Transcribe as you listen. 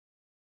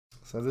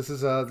So this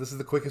is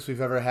the quickest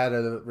we've ever had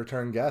a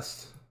return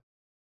guest.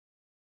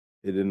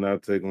 It did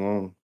not take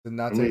long. Did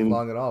not I take mean,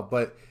 long at all,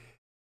 but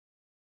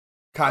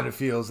kind of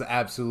feels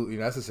absolutely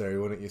necessary,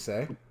 wouldn't you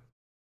say? I'm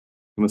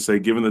gonna say,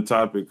 given the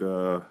topic,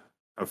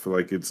 I feel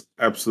like it's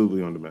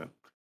absolutely on demand.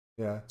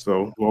 Yeah.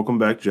 So, welcome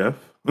back, Jeff.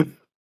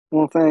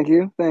 Well, thank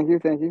you, thank you,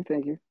 thank you,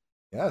 thank you.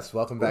 Yes.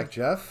 Welcome Cool. back,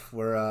 Jeff.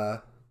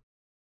 We're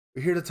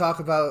here to talk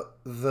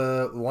about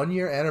the 1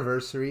 year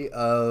anniversary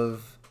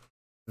of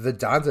the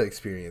Donda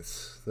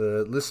experience,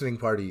 the listening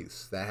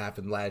parties that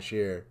happened last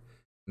year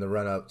in the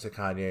run up to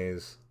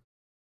Kanye's.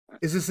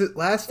 Is this the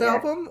last Yeah.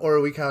 album, or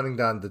are we counting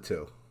Donda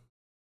 2?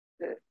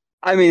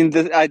 I mean,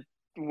 I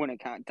wouldn't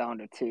count down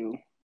to two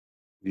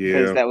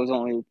because Yeah, that was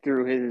only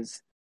through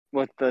his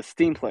with the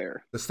Steam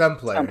player. The stem Steam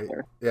player.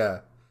 player.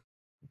 Yeah.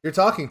 You're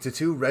talking to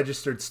two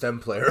registered stem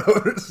player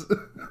owners.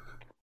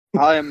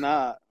 I am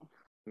not.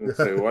 I'm gonna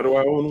say, why do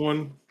I own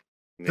one?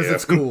 Because Yeah.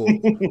 it's cool.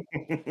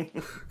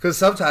 Because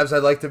sometimes I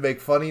like to make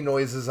funny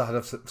noises out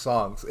of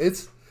songs.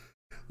 It's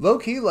low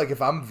key, like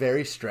if I'm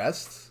very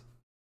stressed,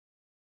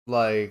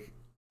 like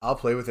I'll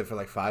play with it for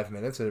like 5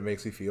 minutes and it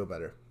makes me feel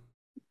better.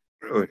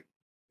 Really?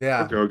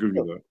 Yeah. Okay, I'll give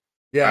you that.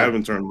 I Yeah.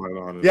 haven't turned mine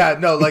on. Yeah,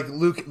 no, like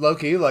low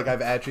key, like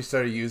I've actually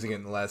started using it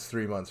in the last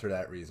 3 months for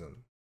that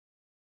reason.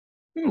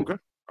 Okay,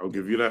 I'll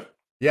give you that.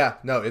 Yeah,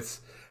 no,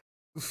 it's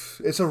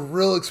a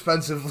real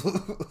expensive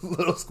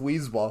little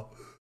squeeze ball.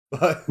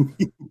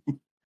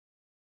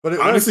 But it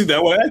Honestly, works.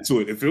 that would add to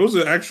it. If it was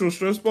an actual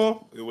stress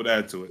ball, it would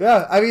add to it.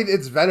 Yeah, I mean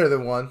it's better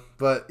than one,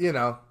 but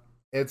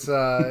it's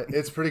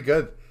pretty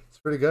good. It's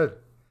pretty good.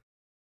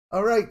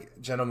 All right,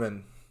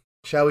 gentlemen,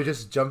 shall we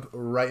just jump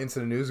right into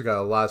the news? We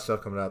got a lot of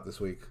stuff coming out this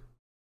week.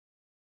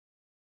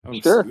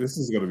 Sure. This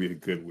is gonna be a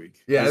good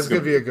week. Yeah, it's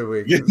gonna be a good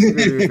week. It's gonna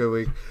be a good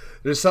week.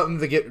 There's something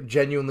to get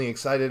genuinely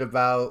excited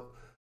about,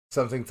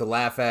 something to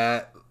laugh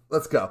at.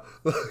 Let's go.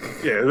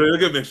 Yeah, a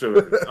good mixture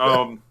of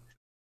it.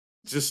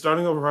 Just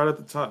starting over right at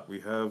the top,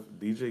 we have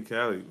DJ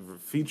Khaled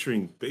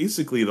featuring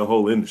basically the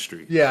whole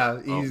industry.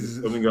 Yeah, he's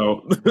coming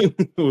out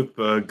with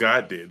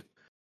God Did.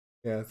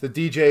 Yeah, the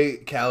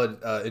DJ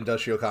Khaled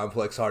industrial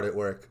complex hard at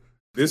work.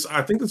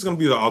 I think it's going to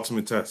be the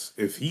ultimate test.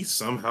 If he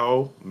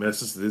somehow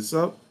messes this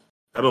up,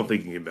 I don't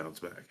think he can bounce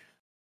back.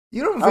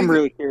 You don't? I'm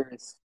really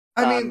curious.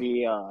 I on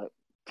mean, the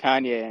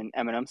Kanye and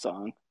Eminem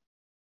song.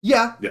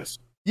 Yeah. Yes.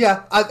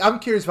 Yeah, I'm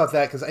curious about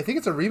that because I think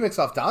it's a remix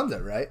off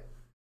Donda, right?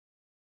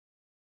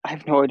 I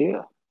have no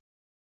idea.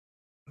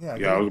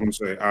 Yeah, I was going to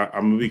say, I'm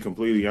going to be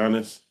completely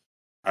honest.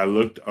 I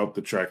looked up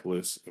the track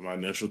list, and my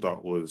initial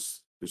thought was,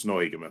 there's no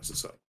way he can mess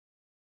this up.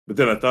 But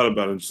then I thought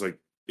about it, and just like,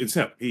 it's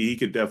him. He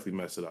could definitely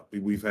mess it up.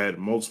 We've had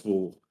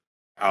multiple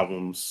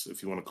albums,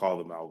 if you want to call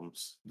them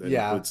albums, that he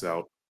puts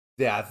out.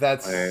 Yeah,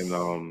 that's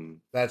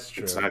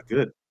true. It's not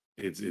good.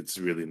 It's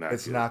really not.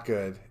 It's not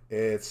good.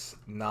 It's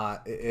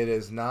not. It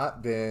has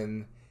not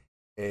been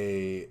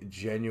a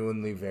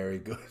genuinely very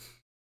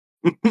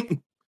good.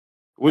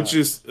 Which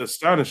is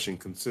astonishing,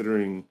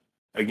 considering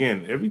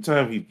again, every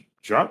time he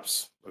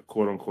drops a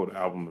quote unquote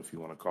album, if you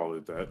want to call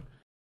it that,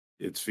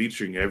 it's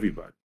featuring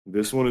everybody.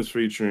 This one is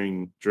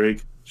featuring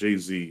Drake,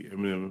 Jay-Z,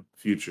 Eminem,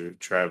 Future,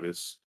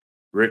 Travis,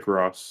 Rick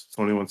Ross,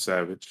 21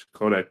 Savage,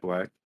 Kodak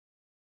Black,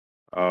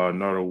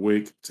 Nardo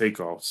Wick,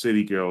 Takeoff,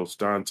 City Girls,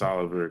 Don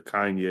Toliver,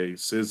 Kanye,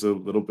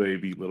 SZA, Little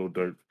Baby, Little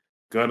Dirk,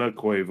 Gunna,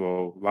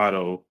 Quavo,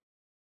 Lotto,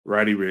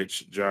 Roddy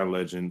Rich, John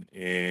Legend,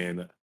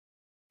 and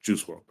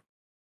Juice WRLD,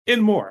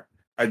 and more.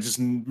 I just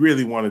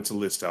really wanted to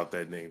list out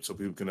that name so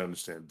people can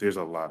understand. There's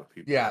a lot of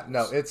people. Yeah,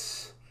 no,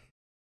 it's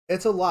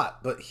a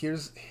lot. But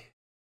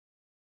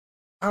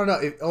I don't know.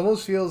 It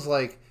almost feels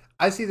like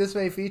I see this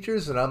many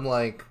features, and I'm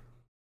like,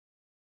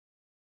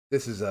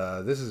 this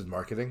is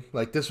marketing.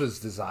 Like this was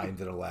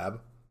designed in a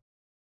lab.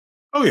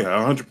 Oh yeah,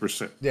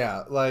 100%.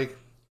 Yeah, like.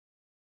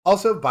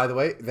 Also, by the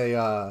way,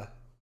 the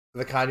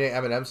Kanye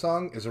Eminem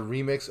song is a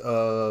remix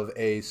of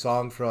a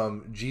song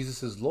from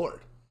Jesus is Lord.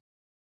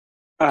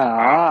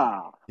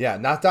 Ah. Yeah,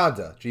 not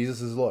Donda.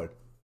 Jesus is Lord.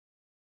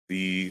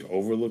 The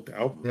overlooked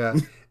album. Yeah.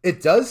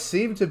 It does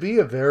seem to be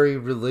a very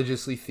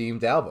religiously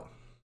themed album.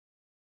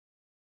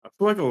 I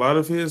feel like a lot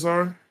of his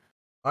are.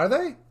 Are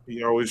they?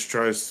 He always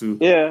tries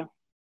to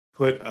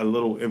put a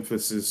little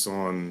emphasis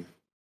on,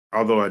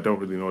 although I don't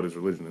really know what his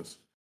religion is.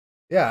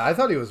 Yeah, I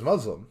thought he was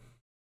Muslim.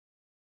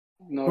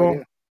 No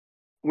idea.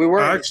 We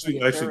were I actually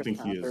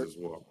think he is as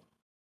well.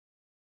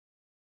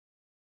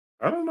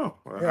 I don't know.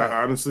 Yeah.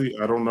 I honestly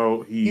don't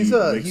know. He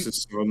makes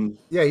his son.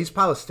 Yeah, he's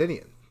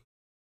Palestinian.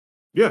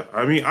 Yeah,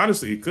 I mean,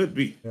 honestly, he could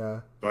be.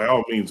 Yeah. By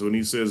all means, when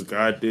he says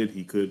God did,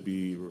 he could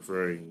be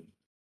referring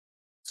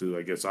to,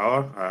 I guess,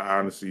 Allah.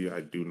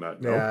 I do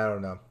not know. Yeah, I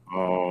don't know.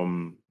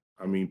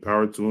 I mean,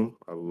 power to him.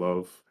 I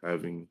love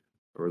having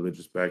a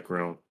religious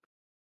background.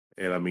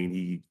 And I mean,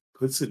 he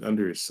puts it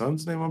under his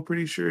son's name, I'm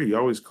pretty sure. He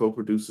always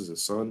co-produces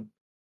his son.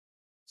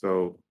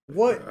 So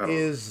what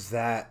is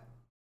that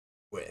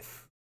with?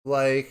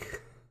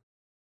 Like,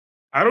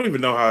 I don't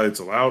even know how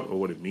it's allowed or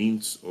what it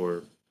means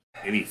or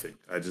anything.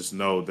 I just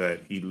know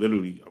that he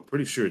literally, I'm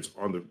pretty sure it's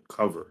on the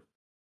cover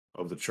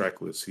of the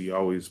track list, he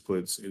always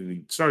puts, and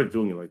he started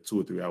doing it like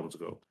 2 or 3 albums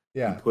ago.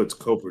 Yeah. He puts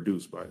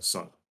co-produced by his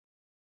son.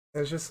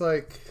 It's just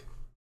like,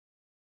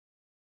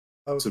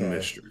 okay. It's a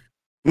mystery.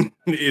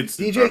 It's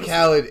DJ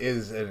Khaled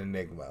is an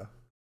enigma.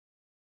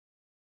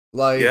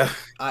 Like, yeah.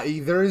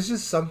 There is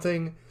just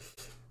something.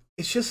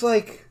 It's just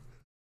like,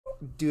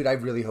 dude, I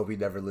really hope he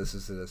never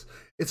listens to this.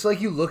 It's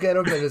like you look at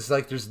him and it's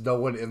like there's no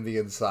one in the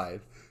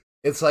inside.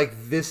 It's like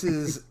this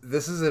is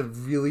a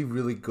really,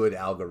 really good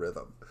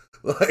algorithm.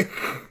 Like,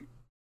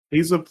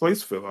 he's a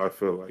place filler, I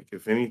feel like.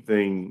 If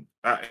anything,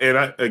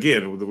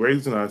 again, the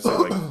reason I say,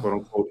 like, quote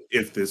unquote,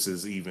 if this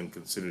is even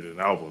considered an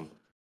album,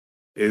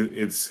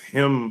 it's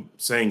him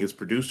saying his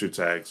producer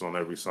tags on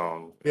every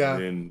song, yeah,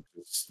 and then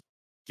just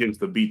gives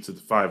the beat to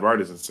the 5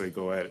 artists and say,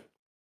 go at it.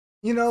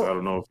 You know, so I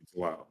don't know if it's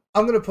allowed.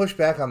 I'm going to push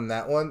back on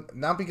that one,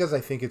 not because I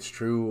think it's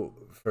true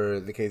for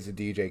the case of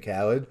DJ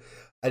Khaled.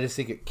 I just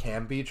think it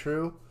can be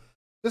true.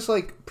 Just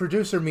like,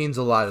 producer means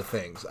a lot of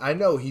things. I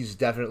know he's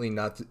definitely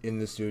not in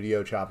the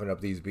studio chopping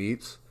up these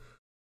beats,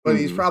 but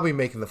he's probably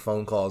making the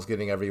phone calls,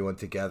 getting everyone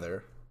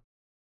together.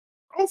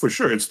 Oh, for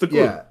sure. It's the glue.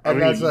 Yeah,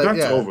 and that's like,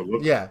 to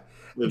overlook. Yeah.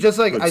 Just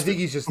like, I think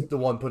he's just the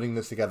one putting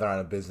this together on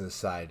a business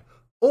side.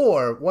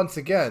 Or, once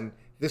again,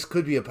 this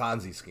could be a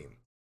Ponzi scheme.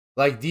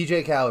 Like,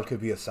 DJ Khaled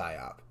could be a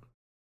psyop.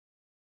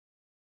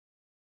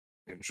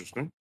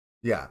 Interesting.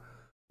 Yeah.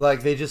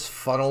 Like, they just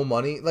funnel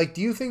money. Like,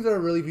 do you think there are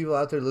really people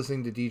out there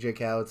listening to DJ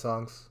Khaled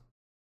songs?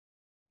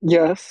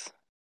 Yes.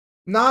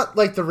 Not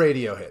like the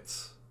radio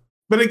hits.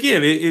 But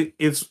again,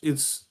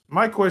 it's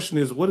my question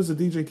is, what is a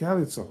DJ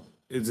Khaled song?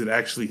 Is it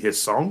actually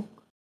his song?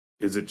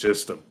 Is it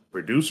just a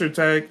producer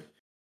tag?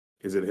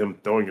 Is it him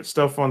throwing his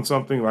stuff on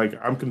something? Like,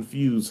 I'm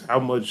confused how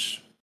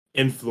much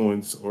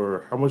influence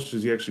or how much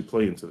does he actually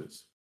play into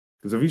this?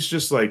 Because if he's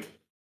just like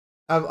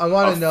I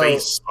want to know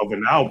face of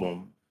an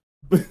album.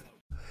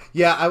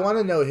 Yeah, I want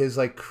to know his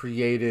like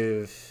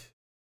creative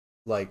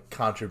like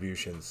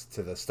contributions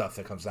to the stuff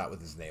that comes out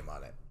with his name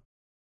on it.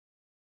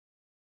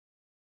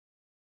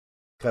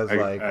 Because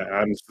like,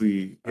 I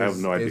honestly, I have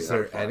no idea. Is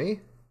there any?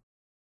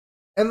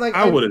 And like,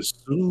 I would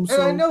assume so.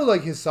 And I know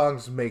like his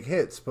songs make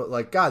hits, but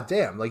like,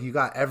 goddamn, like you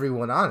got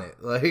everyone on it.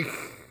 Like,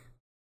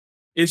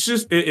 it's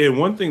just, and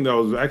one thing that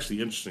was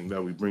actually interesting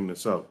that we bring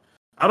this up.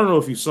 I don't know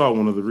if you saw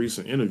one of the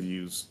recent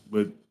interviews,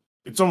 but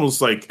it's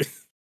almost like I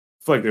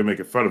feel like they're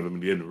making fun of him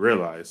and they didn't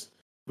realize.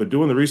 But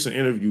doing the recent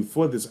interview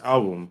for this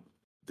album,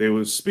 they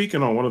were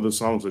speaking on one of the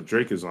songs that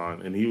Drake is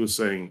on, and he was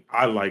saying,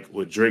 "I like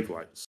what Drake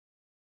likes."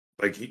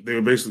 Like they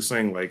were basically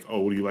saying, like,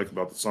 "Oh, what do you like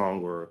about the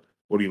song?" or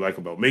 "What do you like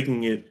about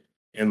making it?"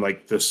 And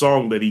like the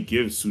song that he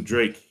gives to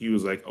Drake, he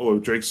was like, "Oh,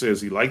 if Drake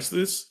says he likes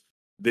this,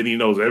 then he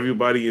knows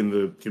everybody in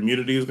the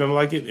community is gonna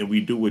like it, and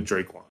we do what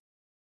Drake wants."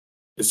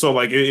 And so,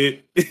 like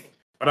it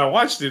when I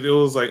watched it, it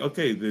was like,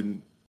 okay,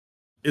 then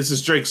this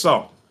is Drake's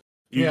song.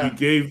 You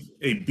gave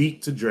a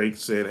beat to Drake,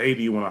 said, "Hey,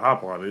 do you want to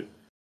hop on it?"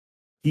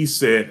 He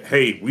said,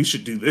 "Hey, we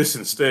should do this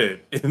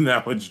instead." And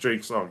now it's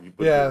Drake's song. You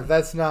put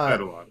that's not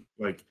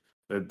like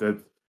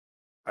that.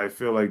 I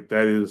feel like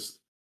that is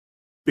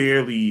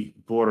barely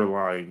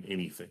borderline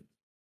anything.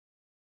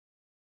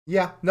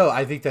 Yeah, no,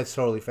 I think that's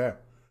totally fair.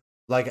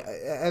 Like,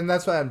 and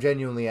that's why I'm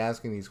genuinely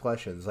asking these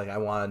questions. Like, I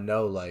want to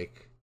know,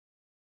 like,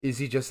 is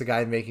he just a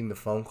guy making the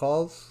phone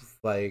calls?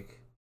 Like,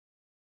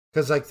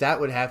 because like that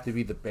would have to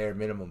be the bare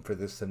minimum for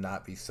this to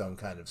not be some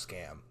kind of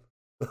scam.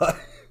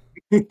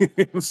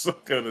 Some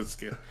kind of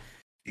scam.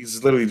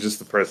 He's literally just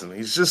the president.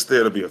 He's just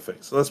there to be a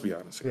face. Let's be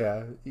honest.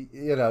 Yeah,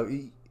 you know,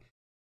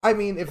 I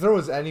mean, if there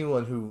was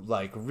anyone who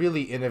like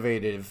really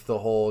innovated the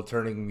whole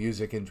turning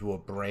music into a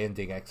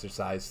branding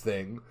exercise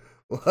thing,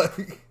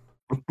 like,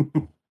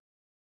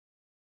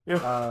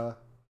 yeah.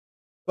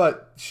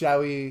 But shall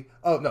we?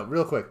 Oh no,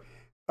 real quick.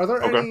 Are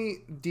there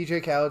any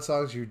DJ Khaled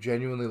songs you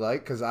genuinely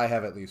like? Because I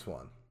have at least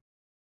one.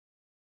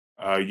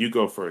 You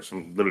go first.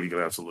 I'm literally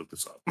gonna have to look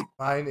this up.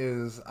 Mine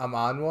is "I'm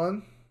on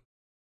One."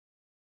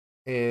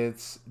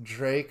 It's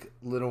Drake,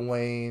 Lil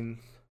Wayne.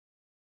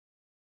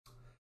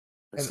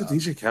 It's the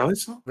DJ Khaled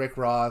song. Rick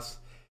Ross.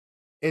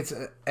 It's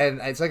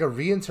like a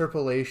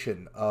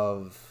reinterpolation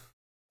of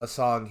a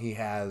song he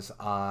has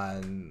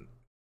on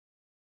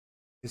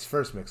his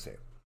first mixtape.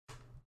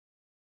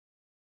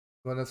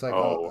 When it's like,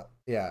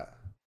 yeah.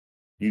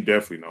 You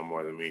definitely know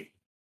more than me.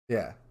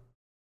 Yeah.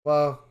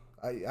 Well,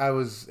 I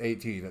was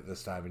 18 at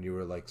this time, and you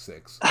were like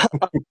 6. I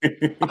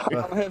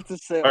have to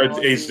say,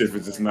 our age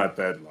difference is not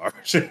that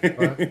large.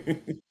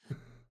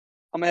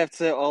 I'm gonna have to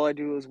say, all I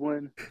do is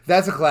win.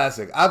 That's a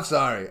classic. I'm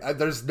sorry.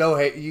 There's no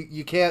hate.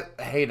 You can't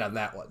hate on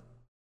that one.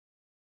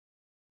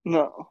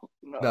 No,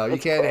 you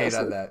can't hate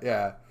on that.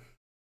 Yeah.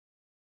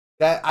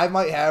 That I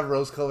might have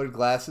rose-colored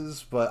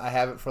glasses, but I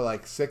have it for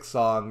like 6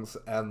 songs,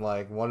 and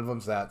like one of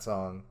them's that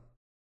song.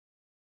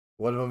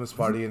 One of them is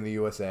 "Party in the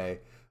USA."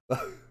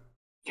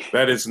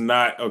 That is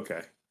not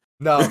okay.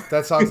 No,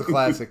 that song's a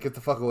classic. Get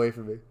the fuck away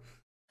from me.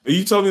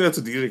 You told me that's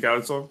a DJ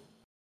Khaled song?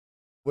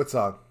 What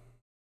song?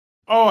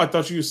 Oh, I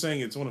thought you were saying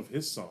it's one of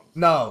his songs.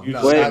 No, You're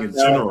no, just Wait, saying in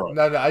general.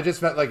 no. I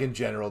just meant like in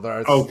general. There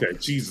are Okay,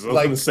 Jesus. I was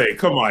like- gonna say,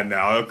 come on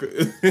now.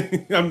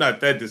 I'm not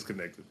that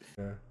disconnected.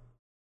 Yeah.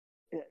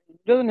 he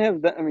doesn't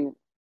have that. I mean,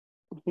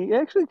 he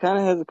actually kind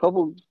of has a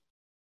couple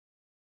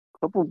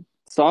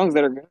songs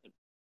that are good.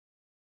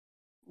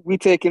 We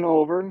Taking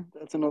Over.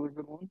 That's another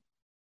good one.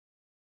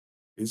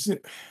 Is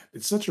it?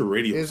 It's such a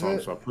radio Is song,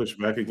 it? so I push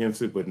back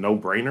against it, but no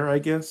brainer, I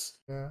guess.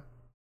 Yeah.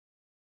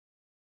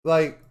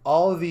 Like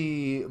all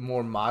the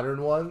more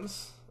modern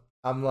ones,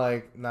 I'm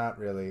like, not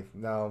really.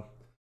 No.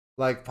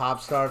 Like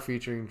Popstar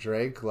featuring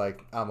Drake, like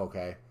I'm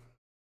okay.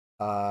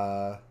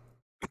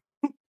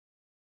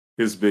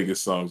 His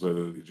biggest songs are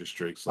literally just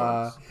Drake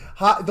songs.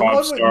 The one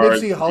with Popstar,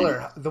 Nipsey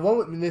Hussle, the one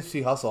with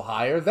Nipsey Hussle,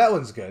 Higher, that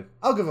one's good.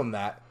 I'll give him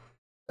that.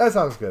 That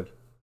sounds good.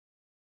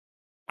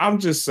 I'm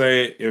just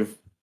saying, if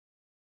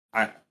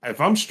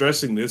I'm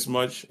stressing this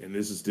much and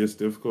this is this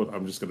difficult,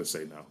 I'm just gonna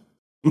say no.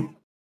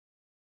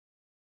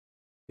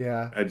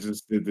 Yeah.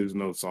 There's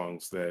no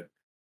songs that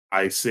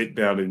I sit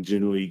down and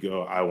genuinely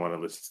go, I want to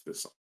listen to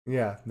this song.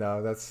 Yeah,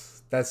 no,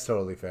 that's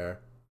totally fair.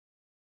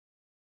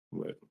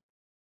 But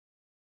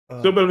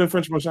still better than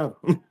French Montana.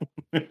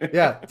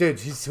 Yeah, dude,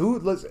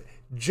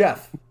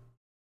 Jeff,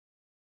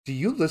 do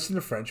you listen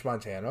to French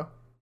Montana?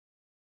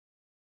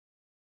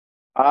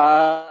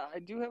 I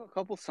do have a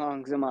couple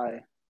songs in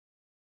my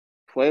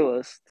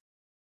playlist.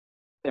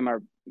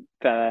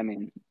 I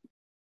mean,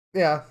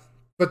 Yeah,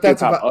 but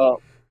that's pop about.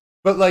 up.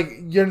 But like,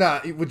 you're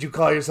not. Would you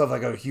call yourself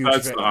like a huge?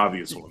 That's fan? the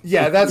obvious one.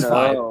 Yeah, that's No.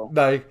 fine.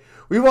 Like,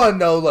 we want to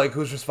know like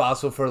who's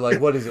responsible for like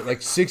what is it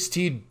like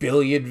 16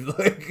 billion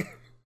like.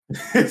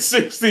 It's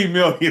 16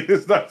 million.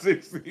 It's not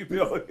 16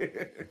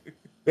 million.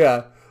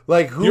 Yeah,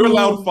 like who? You're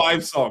allowed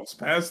 5 songs.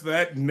 Past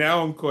that,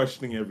 now I'm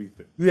questioning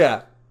everything.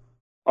 Yeah.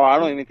 Oh, I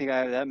don't even think I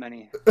have that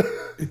many.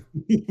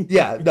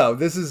 Yeah, no,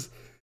 this is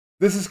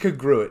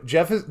congruent.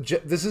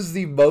 This is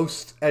the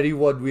most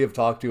anyone we have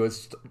talked to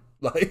has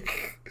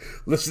like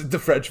listened to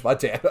French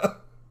Montana.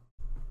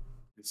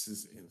 This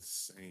is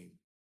insane.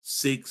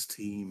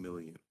 16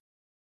 million.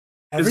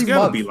 Every It's got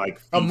to month. be like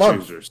A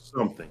month. features or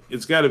something.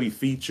 It's got to be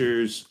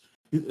features.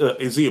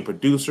 Is he a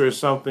producer or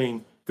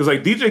something? Because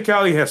like DJ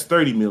Khaled has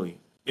 30 million,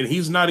 and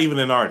he's not even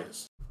an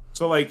artist.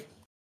 So like,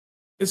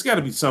 it's got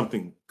to be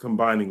something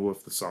combining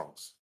with the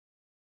songs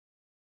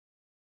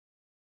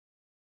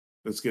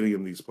that's getting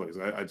him these plays.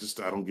 I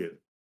don't get it.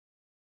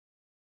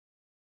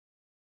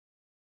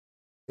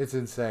 It's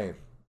insane.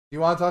 You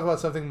want to talk about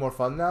something more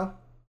fun now?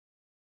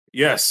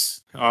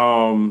 Yes.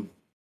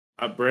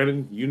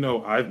 Brandon, you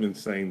know I've been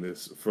saying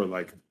this for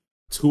like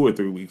 2 or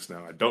 3 weeks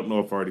now. I don't know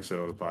if I already said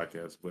it on the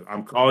podcast, but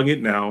I'm calling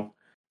it now.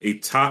 A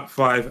top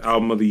 5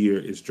 album of the year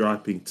is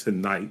dropping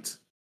tonight.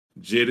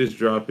 Jid is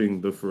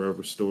dropping The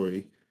Forever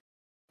Story.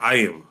 I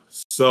am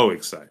so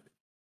excited.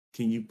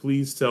 Can you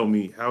please tell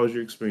me how was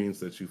your experience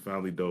that you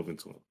finally dove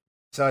into him?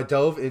 So I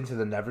dove into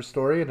the Never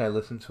Story and I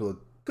listened to a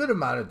good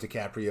amount of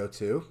DiCaprio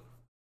too.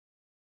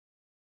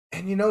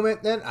 And you know,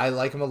 man, I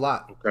like him a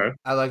lot. Okay.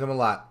 I like him a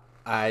lot.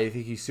 I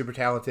think he's super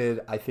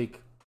talented. I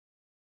think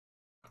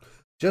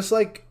just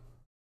like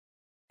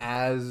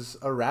as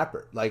a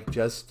rapper, like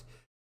just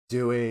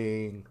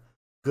doing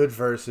good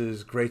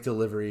verses, great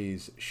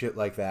deliveries, shit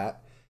like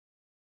that.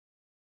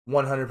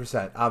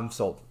 100%. I'm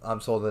sold. I'm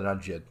sold in on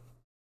Jid.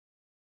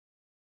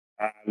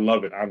 I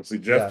love it. Honestly,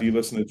 Jeff, Yeah. do you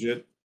listen to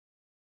Jid?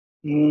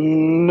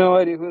 No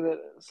idea who that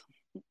is.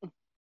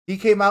 He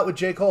came out with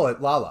J. Cole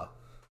at Lala.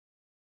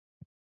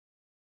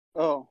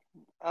 Oh,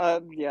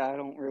 yeah, I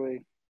don't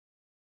really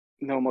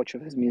know much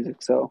of his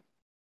music, so.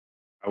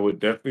 I would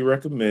definitely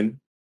recommend.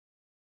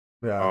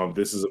 Yeah.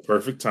 This is a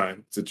perfect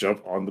time to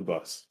jump on the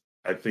bus.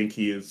 I think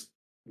he is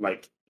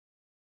like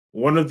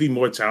one of the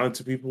more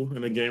talented people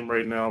in the game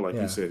right now. Like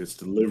Yeah. you said, his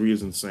delivery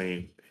is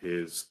insane.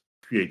 His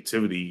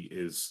creativity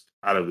is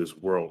out of this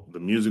world. The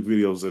music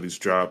videos that he's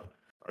dropped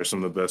are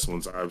some of the best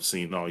ones I've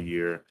seen all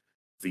year.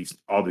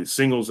 All these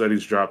singles that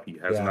he's dropped, he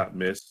has not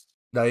missed.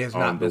 No, he has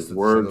not The missed the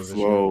singles this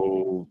year.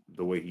 workflow,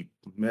 the way he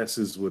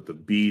messes with the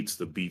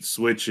beat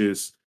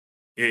switches,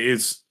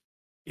 it's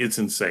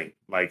insane.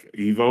 Like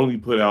you've only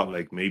put out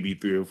like maybe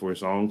 3 or 4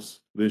 songs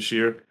this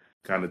year,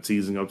 kind of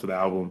teasing up to the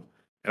album.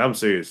 And I'm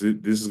serious,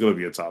 this is going to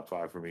be a top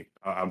 5 for me.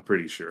 I'm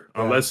pretty sure,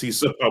 Yeah. unless he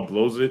somehow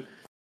blows it.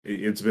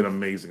 It's been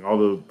amazing. All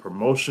the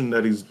promotion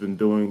that he's been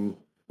doing.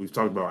 We've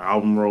talked about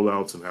album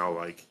rollouts and how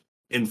like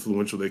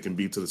influential they can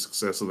be to the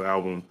success of the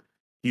album.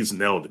 He's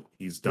nailed it.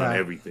 He's done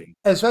everything.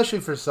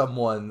 Especially for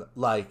someone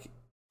like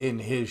in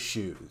his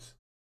shoes.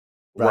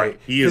 Right.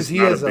 He is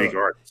not a big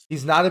artist.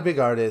 He's not a big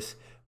artist,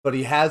 but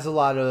he has a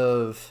lot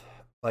of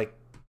like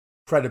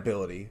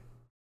credibility.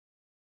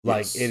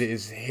 Like Yes. it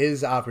is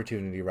his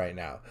opportunity right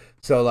now.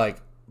 So like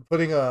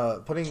putting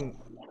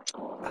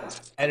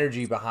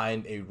energy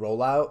behind a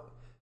rollout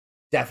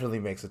definitely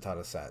makes a ton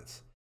of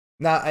sense.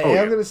 Now I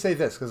am going to say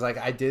this because like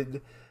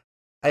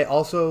I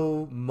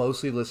also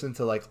mostly listened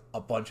to like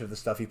a bunch of the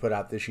stuff he put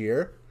out this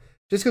year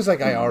just because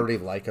like I already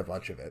like a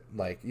bunch of it,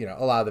 like, you know,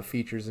 a lot of the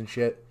features and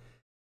shit.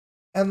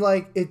 And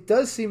like it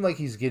does seem like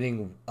he's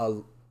getting a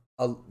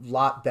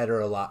lot better,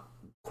 a lot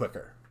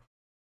quicker.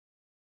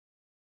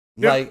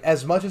 Yeah. Like,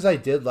 as much as I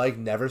did like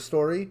Never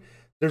Story,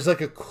 there's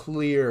like a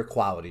clear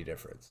quality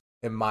difference,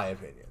 in my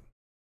opinion.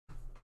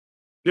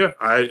 Yeah,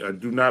 I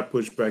do not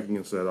push back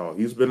against that at all.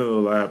 He's been in the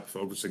lab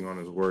focusing on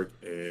his work,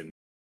 and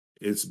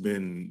it's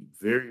been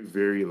very,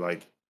 very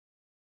like,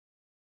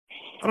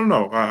 I don't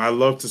know. I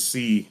love to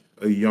see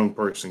a young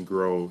person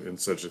grow in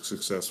such a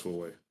successful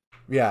way.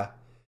 Yeah.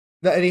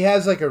 And he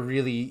has like a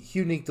really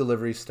unique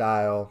delivery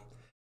style.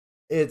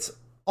 It's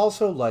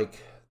also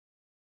like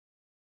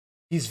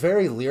he's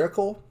very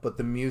lyrical, but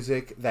the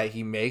music that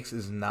he makes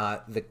is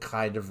not the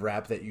kind of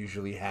rap that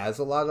usually has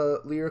a lot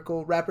of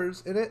lyrical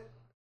rappers in it.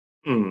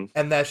 Mm-hmm.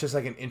 And that's just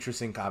like an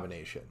interesting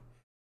combination.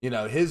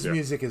 His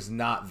music is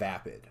not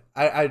vapid.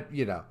 I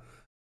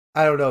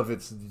don't know if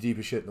it's the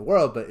deepest shit in the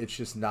world, but it's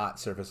just not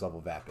surface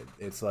level vapid.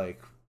 It's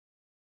like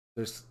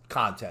there's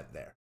content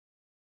there.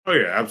 Oh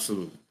yeah,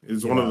 absolutely.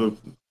 It's one of the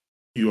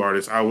few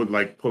artists I would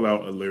like pull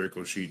out a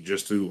lyrical sheet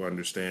just to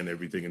understand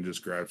everything and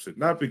just grasp it.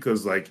 Not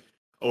because like,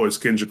 oh, it's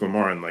Kendrick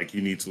Lamar and like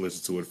you need to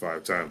listen to it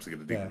 5 times to get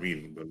a deeper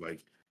meaning, but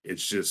like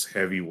it's just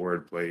heavy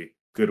wordplay,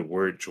 good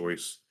word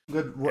choice,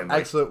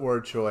 excellent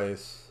word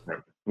choice.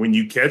 When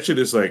you catch it,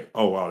 it's like,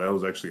 oh wow, that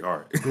was actually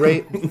hard.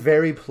 Great,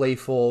 very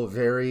playful,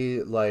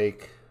 very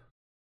like,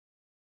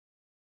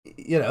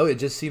 it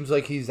just seems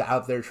like he's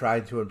out there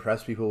trying to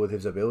impress people with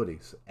his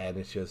abilities, and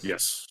it's just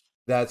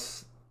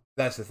that's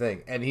the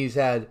thing. And he's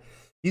had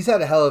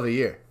a hell of a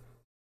year.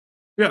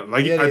 Yeah,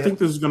 like I think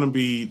this is going to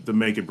be the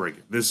make it break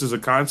it. This is a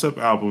concept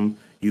album.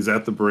 He's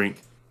at the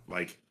brink.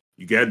 Like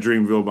you got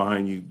Dreamville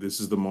behind you.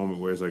 This is the moment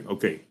where it's like,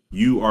 okay,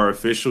 you are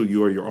official.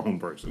 You are your own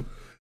person.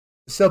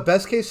 So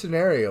best case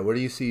scenario, where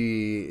do you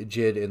see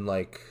Jid in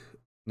like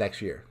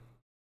next year?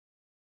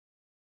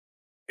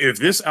 If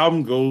this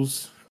album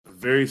goes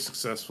very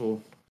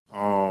successful,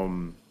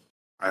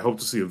 I hope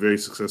to see a very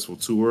successful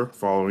tour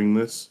following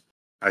this.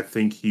 I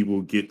think he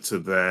will get to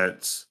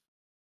that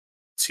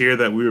tier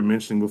that we were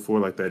mentioning before,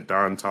 like that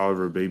Don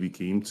Toliver, Baby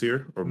Keem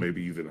tier, or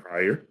maybe even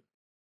higher,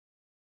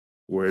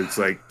 where it's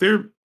like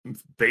they're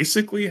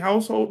basically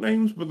household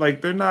names, but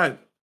like they're not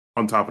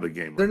on top of the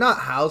game. They're not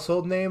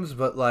household names,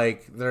 but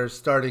like they're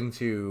starting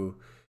to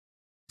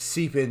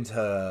seep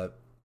into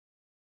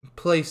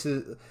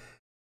places.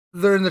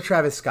 They're in the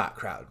Travis Scott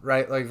crowd,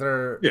 right? Like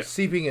they're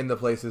seeping into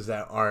places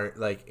that aren't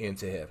like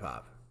into hip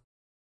hop.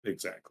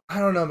 Exactly. I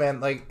don't know, man.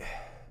 Like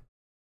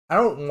I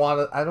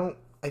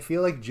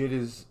feel like Jid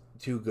is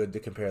too good to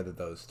compare to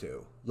those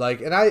two.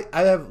 Like, and I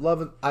have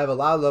a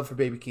lot of love for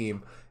Baby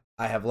Keem.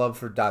 I have love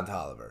for Don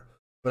Toliver,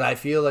 but I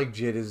feel like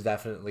Jid is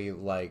definitely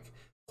like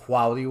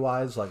quality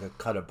wise like a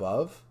cut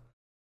above.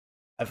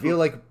 I feel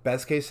like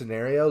best case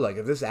scenario, like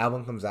if this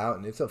album comes out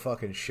and it's a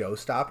fucking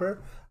showstopper,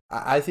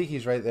 I think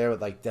he's right there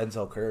with like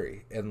Denzel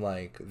Curry and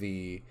like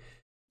the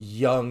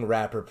young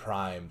rapper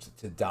primed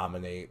to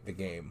dominate the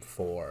game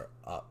for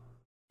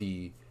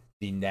the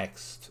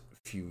next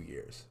few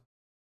years.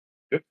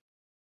 Yep.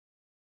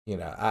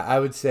 I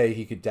would say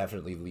he could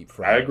definitely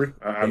leapfrog. I agree.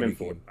 I'm in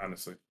for it,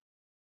 honestly.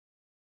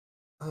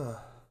 All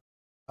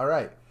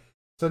right.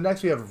 So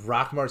next we have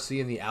Rock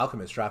Marcy and the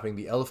Alchemist dropping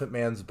The Elephant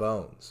Man's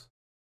Bones.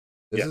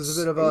 This is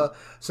a bit of a...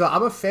 So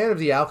I'm a fan of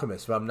The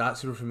Alchemist, but I'm not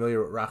super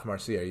familiar with Rock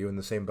Marcy. Are you in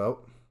the same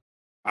boat?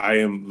 I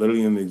am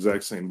literally in the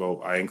exact same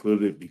boat. I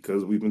included it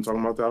because we've been talking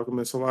about The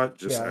Alchemist a lot,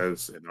 just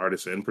as an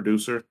artist and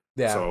producer.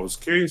 Yeah. So I was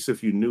curious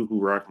if you knew who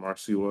Rock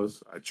Marcy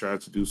was. I tried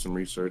to do some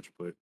research,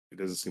 but it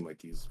doesn't seem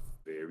like he's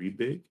very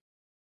big.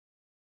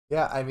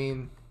 Yeah, I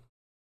mean...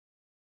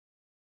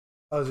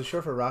 Oh, is it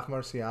short for Rock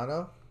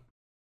Marciano?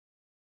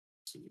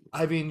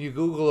 I mean, you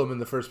Google him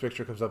and the first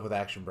picture comes up with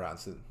Action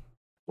Bronson.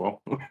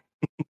 Well,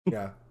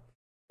 yeah.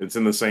 It's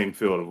in the same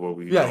field of what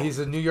we... Yeah, he's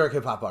a New York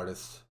hip-hop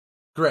artist.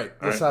 Great.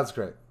 This sounds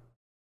great.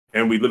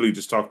 And we literally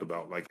just talked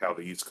about like how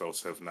the East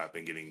Coast have not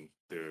been getting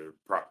their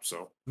props.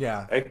 So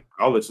yeah, hey,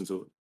 I'll listen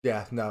to it.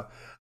 Yeah, no.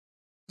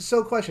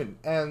 So, question,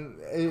 and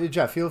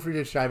Jeff, feel free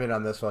to chime in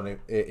on this one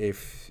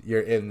if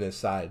you're in this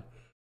side.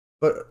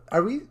 But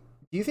do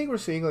you think we're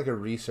seeing like a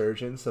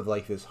resurgence of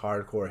like this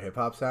hardcore hip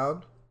hop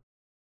sound?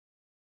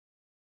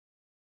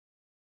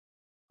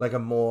 Like a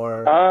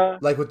more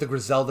like with the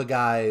Griselda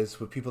guys,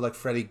 with people like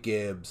Freddie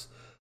Gibbs.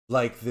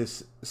 Like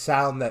this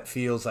sound that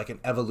feels like an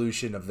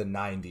evolution of the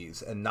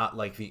 90s and not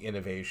like the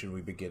innovation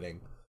we've been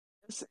getting.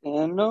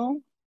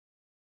 No.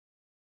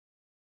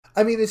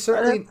 I mean, it's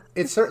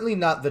certainly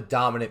not the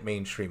dominant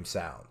mainstream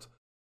sound.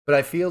 But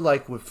I feel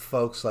like with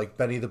folks like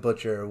Benny the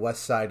Butcher,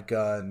 West Side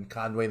Gun,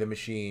 Conway the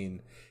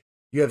Machine,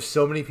 you have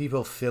so many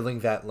people filling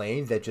that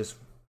lane that just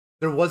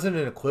there wasn't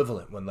an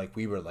equivalent when like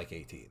we were like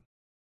 18.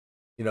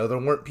 There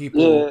weren't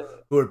people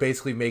who were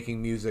basically making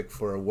music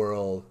for a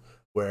world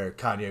where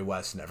Kanye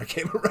West never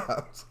came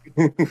around.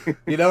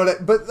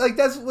 But like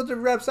that's what the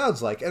rap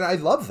sounds like, and I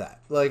love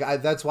that. Like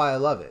that's why I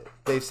love it.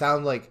 They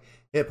sound like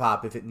hip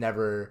hop if it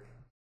never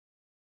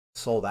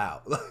sold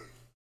out.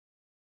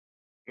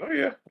 Oh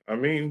yeah, I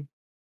mean,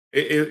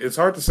 it's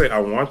hard to say. I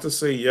want to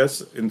say yes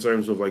in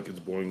terms of like it's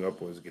blowing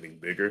up or it's getting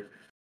bigger,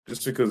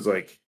 just because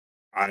like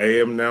I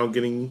am now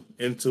getting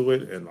into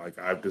it, and like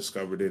I've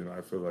discovered it, and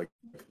I feel like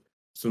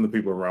some of the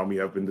people around me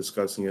have been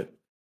discussing it.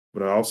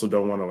 But I also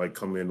don't want to like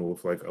come in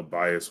with like a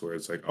bias where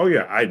it's like, oh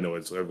yeah, I know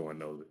it, so everyone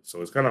knows it.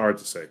 So it's kind of hard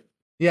to say.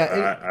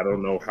 Yeah, I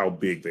don't know how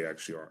big they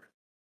actually are.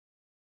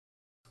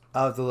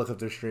 I'll have to look up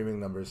their streaming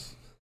numbers,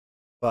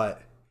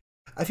 but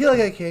I feel like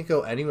I can't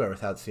go anywhere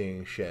without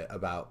seeing shit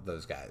about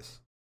those guys.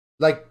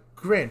 Like,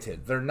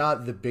 granted, they're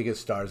not the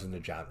biggest stars in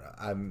the genre.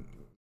 I'm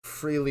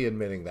freely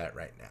admitting that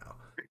right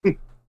now.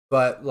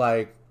 But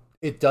like,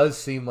 it does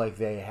seem like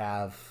they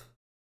have,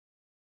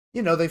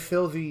 they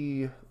fill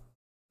the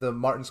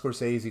Martin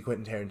Scorsese,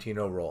 Quentin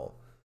Tarantino role.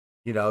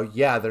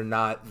 Yeah, they're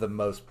not the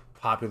most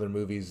popular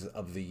movies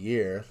of the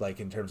year, like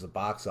in terms of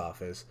box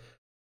office,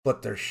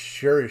 but they're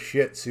sure as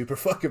shit super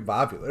fucking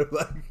popular.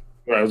 Like,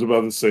 I was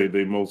about to say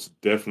they most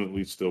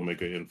definitely still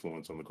make an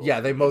influence on the culture. yeah,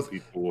 they most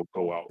people will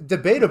go out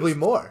debatably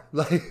more.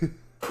 Like,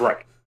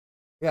 right.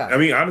 Yeah. I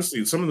mean,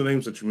 honestly, some of the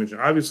names that you mentioned,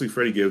 obviously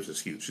Freddie Gibbs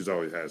is huge. He's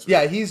always has.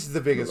 Yeah, he's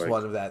the biggest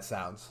one of that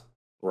sounds.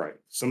 Right.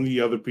 Some of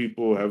the other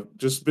people have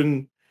just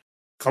been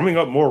coming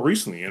up more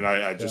recently, and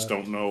I just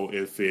don't know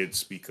if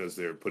it's because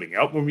they're putting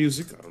out more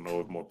music. I don't know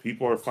if more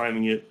people are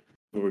finding it.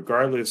 But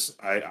regardless,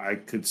 I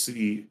could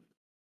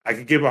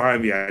get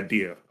behind the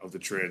idea of the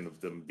trend of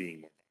them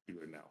being more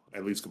popular now,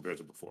 at least compared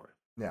to before.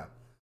 Yeah.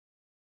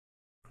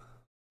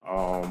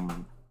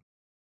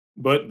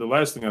 But the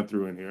last thing I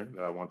threw in here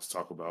that I want to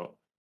talk about,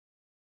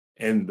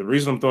 and the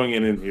reason I'm throwing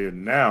it in here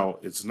now,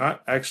 it's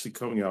not actually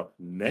coming out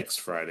next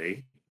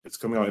Friday. It's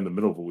coming out in the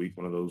middle of a week,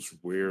 one of those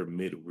rare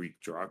midweek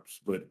drops.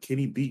 But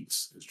Kenny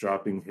Beats is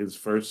dropping his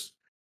first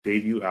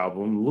debut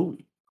album,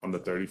 Louis, on the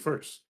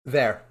 31st.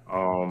 There.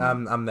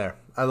 I'm there.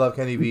 I love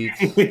Kenny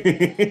Beats.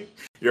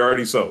 You're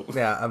already sold.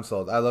 Yeah, I'm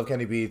sold. I love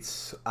Kenny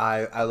Beats.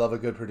 I love a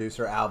good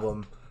producer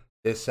album.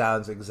 This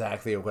sounds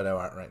exactly what I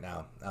want right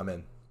now. I'm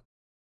in.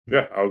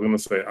 Yeah, I was gonna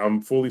say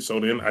I'm fully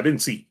sold in. I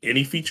didn't see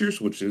any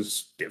features, which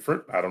is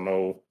different. I don't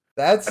know.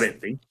 I didn't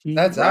think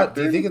that's out.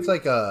 Do you think it's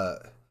like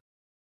a?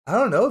 I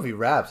don't know if he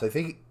raps. Do you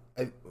think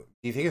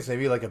it's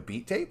maybe like a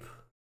beat tape?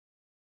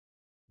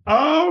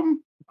 I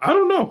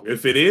don't know.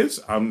 If it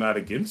is, I'm not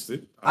against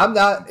it. I'm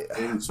not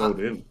fully sold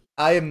in.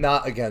 I am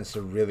not against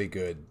a really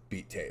good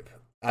beat tape.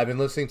 I've been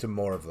listening to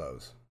more of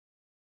those.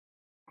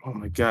 Oh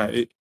my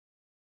god!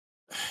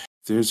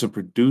 There's a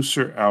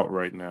producer out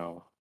right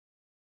now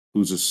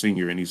who's a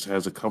singer, and he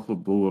has a couple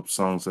of blow up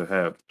songs that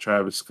have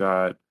Travis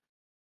Scott.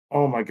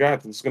 Oh my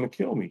god, this is gonna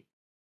kill me.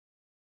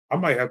 I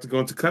might have to go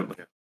into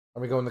Cutland.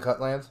 Are we going to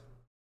Cutlands?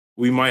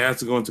 We might have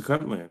to go into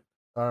Cutland.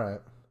 All right.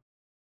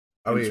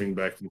 Are we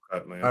back from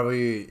Cutland? Are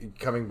we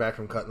coming back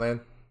from Cutland?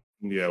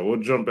 Yeah,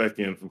 we'll jump back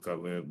in from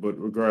Cutland. But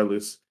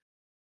regardless,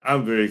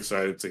 I'm very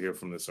excited to hear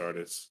from this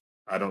artist.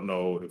 I don't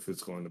know if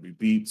it's going to be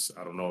beats.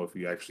 I don't know if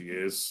he actually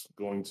is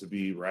going to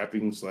be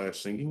rapping /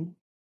 singing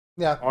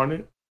on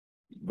it.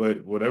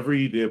 But whatever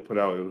he did put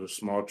out, it was a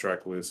small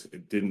track list.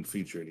 It didn't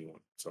feature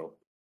anyone. So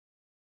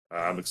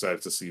I'm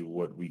excited to see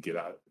what we get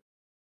out of it.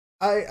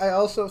 I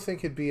also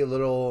think it'd be a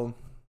little,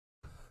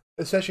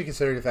 especially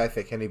considering the fact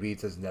that Kenny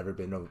Beats has never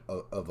been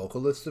a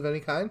vocalist of any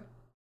kind.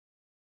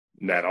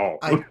 Not at all.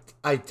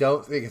 I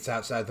don't think it's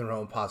outside the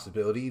realm of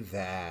possibility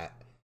that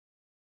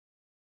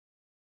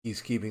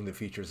he's keeping the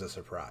features a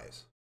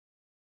surprise.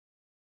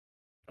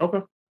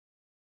 Okay.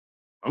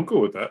 I'm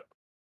cool with that.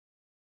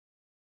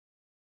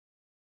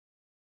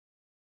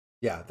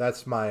 Yeah,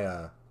 that's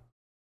my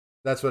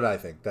that's what I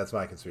think. That's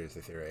my conspiracy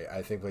theory.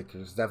 I think like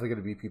there's definitely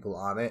going to be people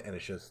on it, and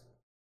it's just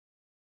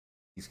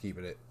he's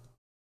keeping it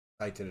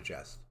tight to the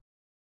chest.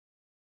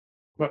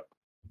 But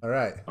all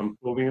right, I'm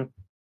fully in.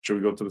 Should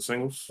we go to the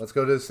singles? Let's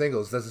go to the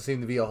singles. Doesn't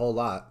seem to be a whole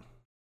lot.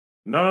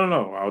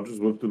 No. I'll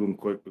just look through them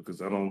quick because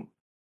they're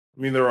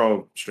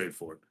all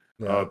straightforward.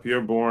 Yeah.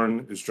 Pierre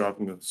Bourne is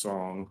dropping a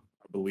song.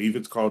 I believe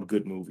it's called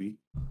Good Movie.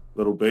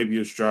 Little Baby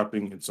is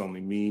dropping It's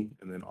Only Me.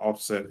 And then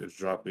Offset is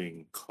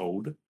dropping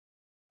Code.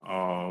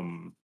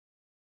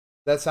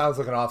 That sounds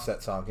like an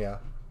Offset song, yeah.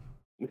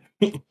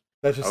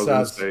 That just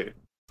sounds...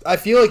 I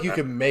feel like you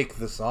can make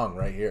the song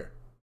right here.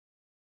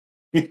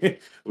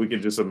 We can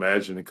just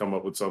imagine and come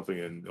up with something,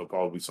 and it'll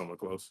probably be somewhere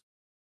close.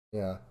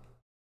 Yeah.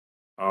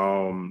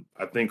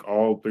 I think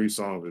all three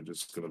songs are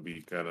just going to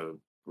be kind of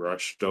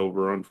rushed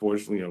over,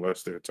 unfortunately,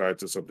 unless they're tied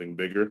to something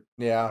bigger.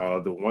 Yeah.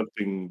 The one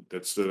thing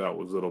that stood out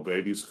was Little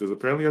Babies, because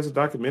apparently has a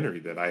documentary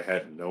that I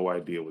had no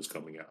idea was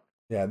coming out.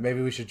 Yeah,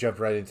 maybe we should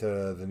jump right into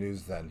the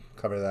news then.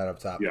 Cover that up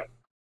top. Yeah.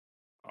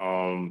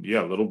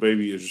 Little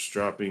Baby is just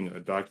dropping a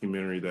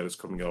documentary that is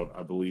coming out,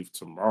 I believe,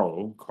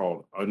 tomorrow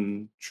called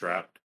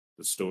Untrapped,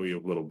 the story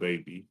of Little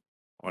Baby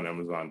on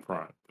Amazon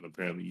Prime. And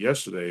apparently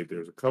yesterday,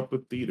 there's a couple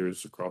of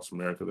theaters across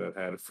America that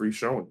had a free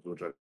showing,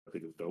 which I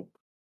think is dope.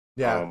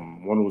 Yeah.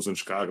 One was in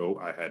Chicago.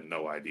 I had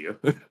no idea.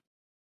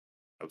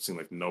 I've seen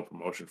like no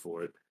promotion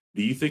for it.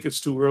 Do you think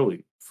it's too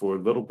early for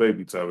Little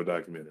Baby to have a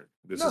documentary?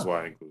 This is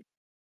why I include it.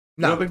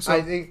 No, you don't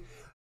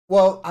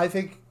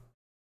think so?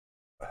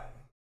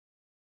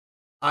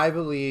 I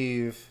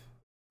believe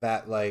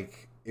that,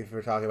 like, if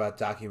we're talking about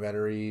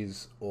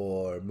documentaries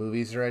or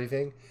movies or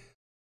anything,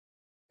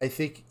 I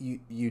think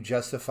you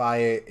justify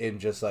it in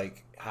just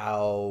like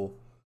how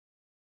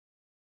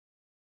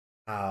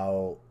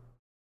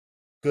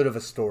good of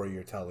a story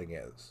you're telling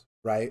is,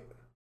 right?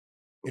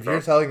 If you're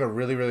Okay. telling a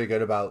really really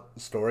good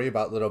story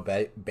about little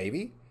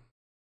baby,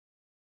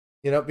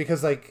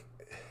 because like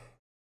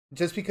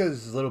just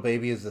because little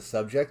baby is the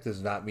subject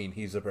does not mean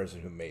he's the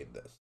person who made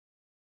this.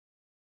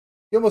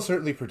 He almost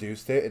certainly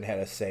produced it and had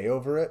a say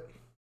over it.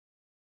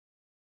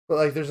 But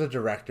like there's a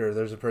director,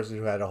 there's a person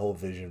who had a whole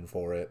vision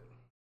for it.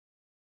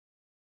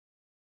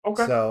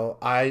 Okay. So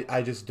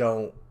I just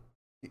don't.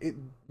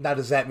 Now,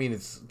 does that mean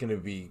it's going to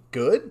be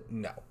good?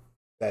 No,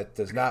 that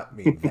does not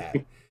mean that.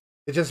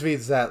 It just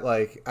means that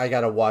like I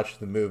gotta watch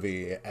the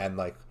movie, and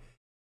like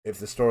if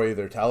the story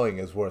they're telling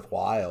is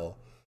worthwhile,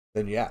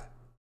 then yeah.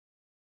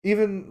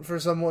 Even for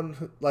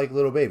someone like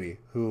Little Baby,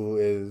 who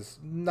is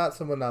not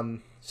someone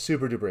I'm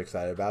super duper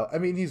excited about. I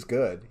mean, he's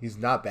good. He's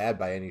not bad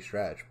by any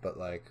stretch, but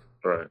like,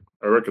 Right.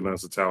 I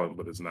recognize the talent,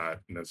 but it's not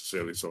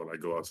necessarily someone I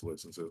go out to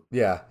listen to.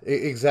 yeah,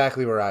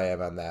 exactly where I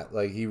am on that.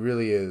 Like, he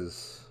really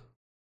is.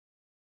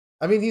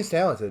 I mean, he's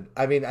talented.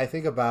 I mean, I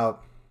think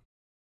about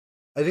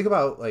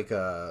like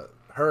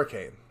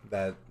Hurricane,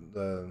 that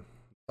the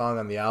song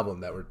on the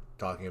album that we're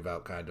talking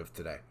about kind of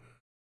today.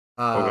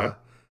 Okay.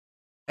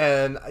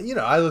 And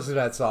I listened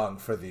to that song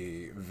for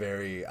the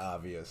very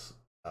obvious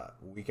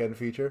weekend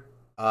feature.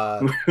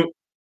 But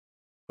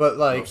No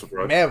like,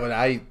 surprise. man,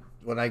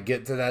 when I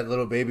get to that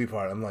Little Baby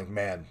part, I'm like,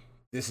 man,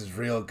 this is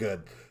real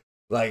good.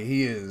 Like,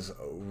 he is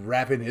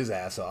rapping his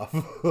ass off.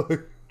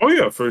 Oh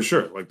yeah, for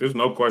sure. Like, there's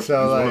no question.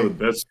 So He's one of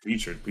the like, best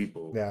featured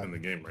people yeah. in the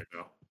game right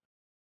now.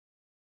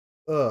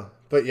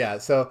 But yeah,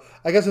 so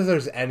I guess if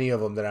there's any of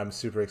them that I'm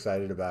super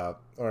excited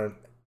about or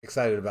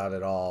excited about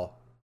at all,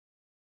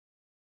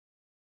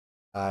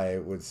 I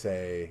would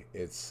say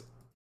it's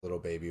Little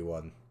Baby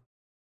one,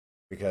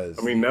 I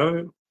because mean,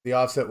 now, the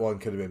Offset one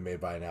could have been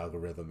made by an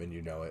algorithm, and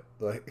you know it.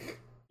 Like,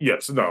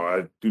 yes, no,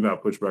 I do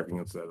not push back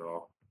against that at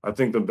all. I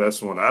think the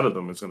best one out of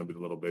them is going to be the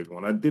Little Baby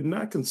one. I did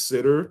not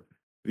consider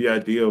the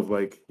idea of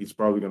like he's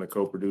probably going to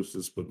co-produce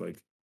this, but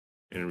like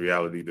in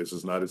reality, this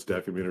is not his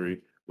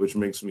documentary, which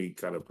makes me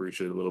kind of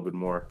appreciate it a little bit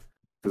more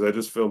because I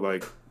just feel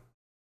like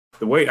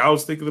the way I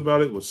was thinking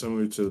about it was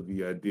similar to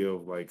the idea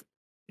of like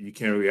you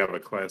can't really have a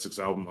classics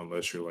album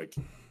unless you're like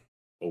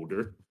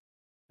older,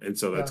 and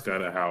so yeah, that's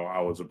kind of how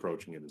I was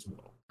approaching it as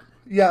well.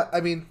 yeah.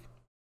 I mean,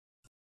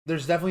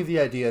 there's definitely the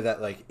idea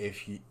that like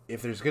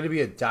if there's going to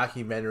be a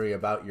documentary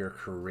about your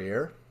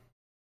career,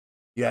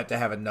 you have to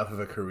have enough of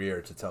a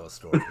career to tell a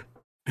story.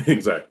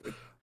 Exactly,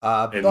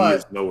 and he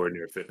is But nowhere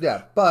near yeah,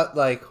 finished. but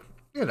like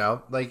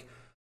like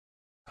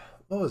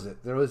what was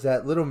it? There was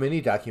that little mini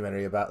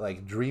documentary about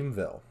like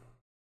Dreamville.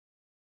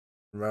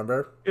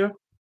 Remember? Yeah, And it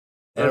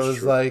that's was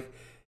true. like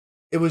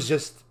it was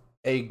just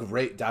a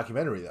great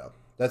documentary though.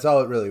 That's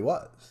all it really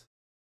was.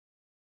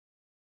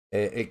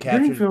 It Dream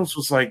captured Films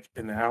was like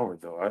an hour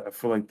though. I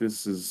feel like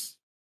this is.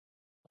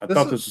 I this.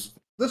 thought this was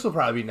This will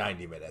probably be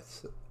 90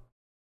 minutes.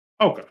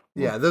 okay.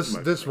 Yeah, Well, this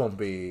might be this won't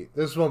be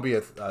this won't be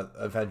a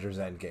Avengers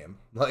Endgame.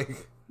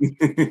 Like,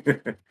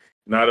 better.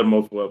 Not a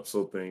multiple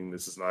episode thing.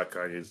 This is not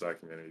Kanye's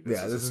documentary. This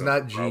yeah, is this just is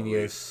something not probably.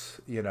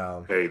 Genius.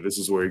 Hey, this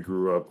is where he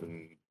grew up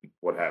and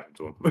what happened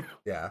to him.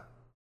 Yeah,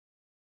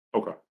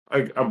 Okay,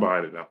 I'm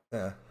behind it now.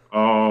 yeah.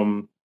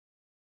 Um,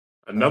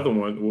 Uh, another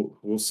one.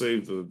 We'll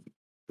save the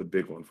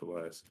big one for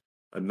last.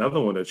 Another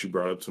one that you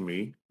brought up to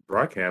me.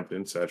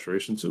 Brockhampton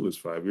Saturation 2 is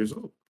 5 years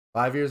old.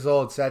 5 years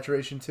old.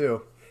 Saturation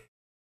 2.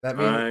 That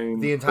means Time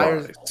the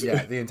entire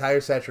flies. the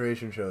entire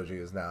Saturation trilogy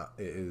is going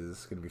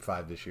to be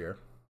 5 this year.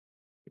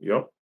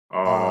 Yep.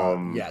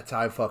 Yeah,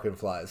 time fucking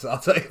flies. I'll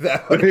tell you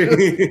that much.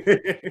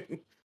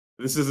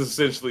 This is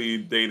essentially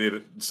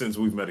dated since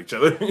we've met each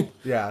other.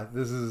 Yeah,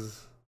 this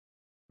is,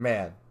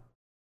 man.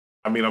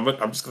 I mean, I'm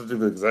just gonna do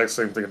the exact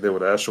same thing I did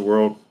with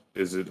Astroworld.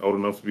 Is it old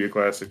enough to be a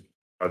classic?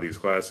 Are these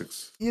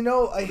classics? What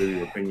are your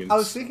I was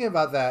opinions? thinking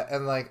about that,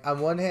 and like on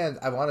one hand,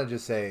 I want to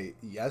just say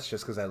yes,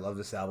 just because I love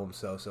this album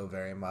so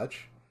very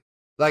much.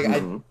 Like,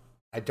 Hmm.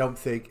 I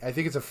think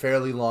it's a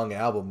fairly long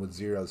album with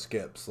zero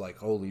skips. Like,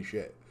 holy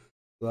shit.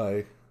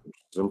 Like,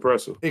 It's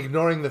impressive.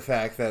 ignoring the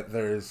fact that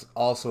there's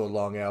also a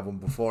long album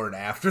before and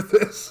after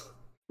this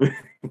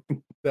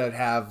that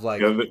have The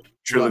like other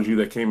trilogy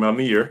that came out in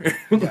the year.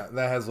 yeah,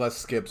 that has less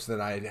skips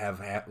than I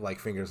have like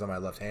fingers on my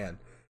left hand.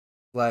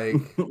 Like,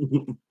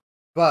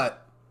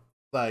 but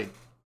like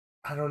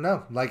I don't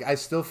know. Like, I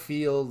still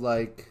feel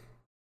like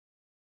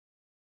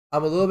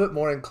I'm a little bit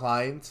more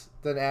inclined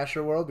than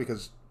Astroworld,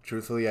 because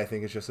truthfully I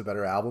think it's just a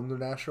better album than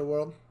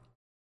Astroworld.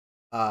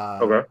 Uh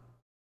Okay.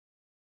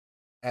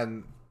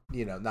 and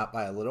not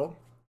by a little.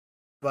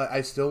 But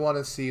I still want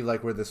to see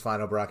like where this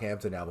final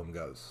Brockhampton album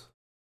goes.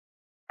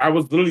 I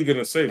was literally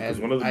gonna say because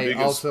And one of the I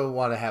biggest. also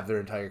want to have their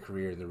entire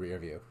career in the rear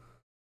view.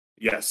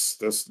 Yes,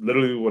 that's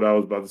literally what I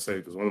was about to say.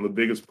 Because one of the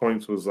biggest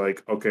points was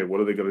like, okay, what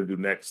are they gonna do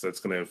next? That's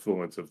gonna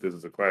influence if this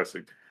is a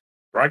classic.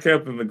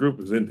 Brockhampton and the group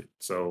is ended,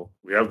 so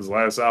we have this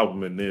last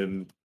album, and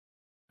then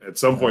at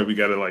some Yeah. point we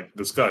got to like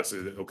discuss: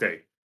 is it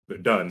okay? They're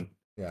done.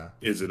 Yeah.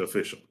 Is it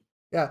official?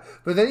 Yeah,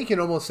 but then you can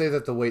almost say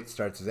that the wait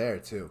starts there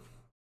too,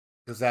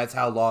 because that's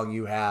how long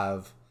you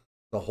have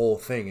the whole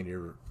thing in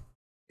your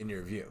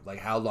view, like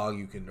how long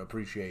you can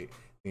appreciate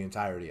the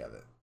entirety of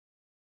it.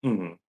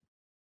 Mm-hmm.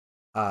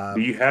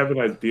 Do you have an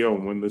idea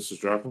on when this is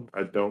dropping?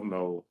 I don't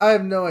know. I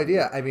have no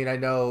idea. I mean, I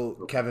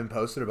know Kevin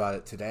posted about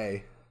it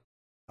today.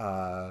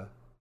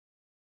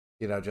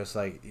 Just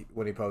like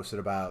when he posted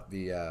about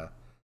the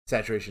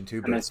Saturation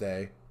 2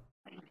 birthday.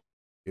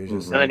 He was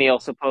just and then he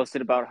also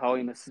posted about how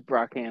he misses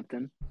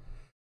Brockhampton.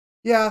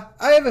 Yeah,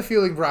 I have a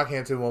feeling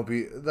Brockhampton won't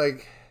be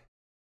like.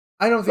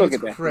 I don't think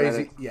it's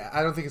crazy. Yeah,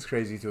 I don't think it's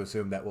crazy to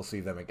assume that we'll see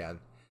them again.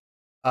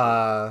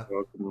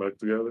 Welcome back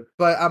together.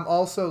 But I'm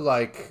also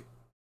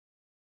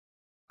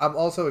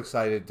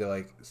excited to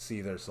like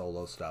see their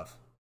solo stuff.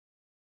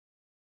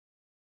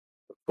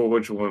 For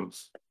which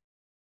ones?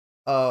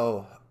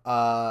 Oh,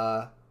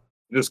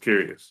 just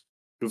curious.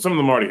 Because some of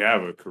them already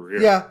have a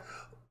career. Yeah.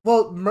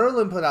 Well,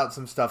 Merlin put out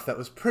some stuff that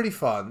was pretty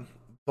fun,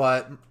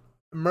 but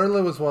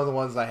Merlin was one of the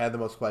ones I had the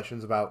most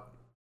questions about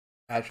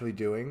actually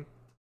doing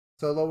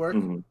solo work.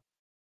 Mm-hmm.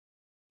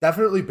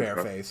 Definitely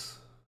Bareface.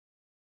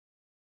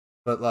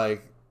 But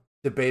like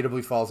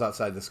debatably falls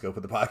outside the scope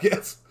of the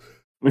podcast.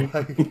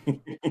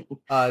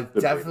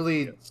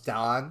 Definitely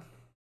Don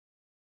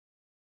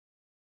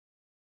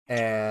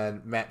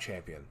and Matt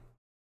Champion.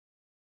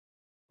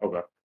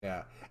 Okay.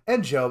 Yeah.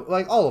 And Joe,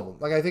 like all of them.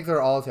 Like I think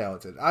they're all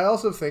talented. I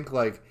also think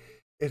like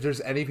if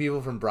there's any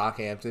people from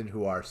Brockhampton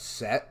who are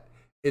set,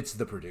 it's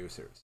the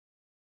producers.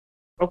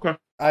 Okay.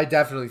 I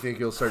definitely think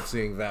you'll start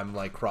seeing them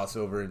like cross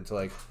over into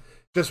like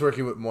just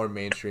working with more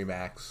mainstream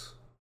acts.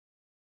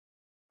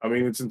 I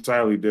mean, it's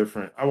entirely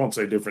different. I won't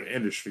say different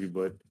industry,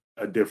 but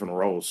a different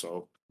role.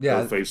 So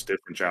they'll face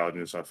different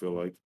challenges, I feel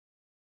like.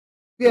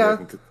 Yeah.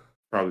 They can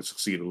probably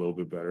succeed a little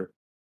bit better.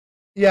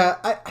 Yeah,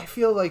 I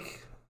feel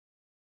like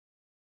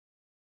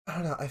I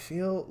don't know, I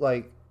feel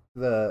like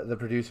the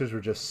producers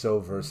were just so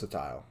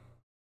versatile.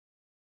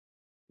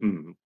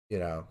 Mm. You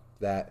know,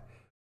 that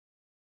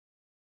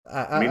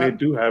I mean, they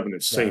do have an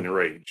insane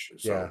range,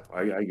 so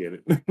I get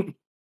it.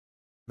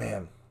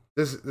 Man,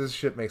 this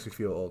shit makes me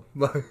feel old.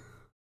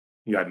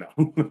 Yeah, I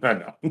know. I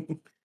know.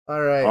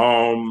 All right.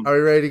 Are we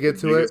ready to get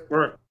to it?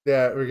 Part.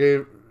 Yeah, we're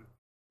going.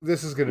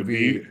 This is going to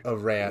be a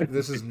rant.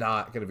 This is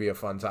not going to be a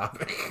fun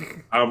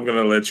topic. I'm going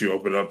to let you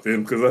open up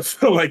then because I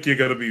feel like you're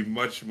going to be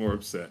much more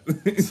upset.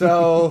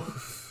 So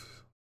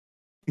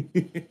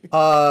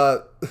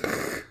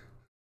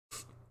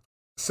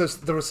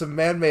there were some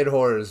man-made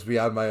horrors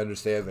beyond my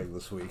understanding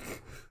this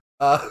week.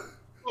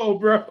 Oh,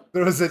 bro.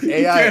 There was an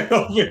AI. You can't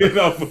open it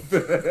up with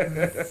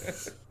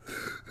that.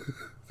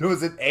 There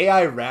was an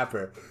AI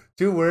rapper.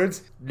 2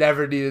 words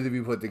never needed to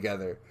be put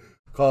together.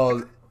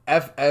 Called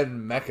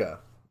FN Mecha,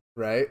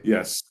 right?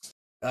 Yes.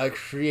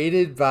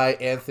 Created by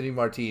Anthony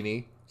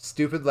Martini.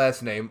 Stupid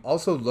last name.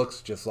 Also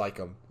looks just like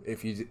him.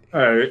 If you.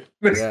 All right.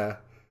 Yeah.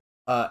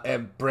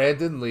 And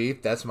Brandon Lee.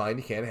 That's mine.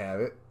 You can't have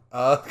it.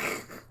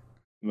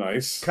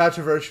 Nice.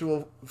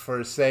 Controversial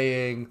for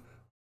saying.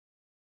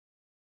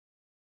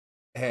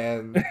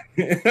 And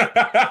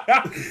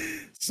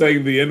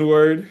saying the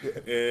N-word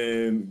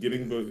and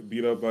getting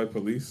beat up by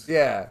police.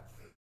 Yeah.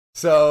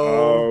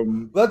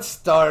 So let's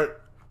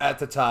start at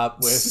the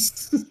top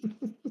with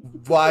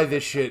why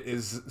this shit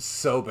is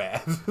so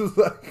bad.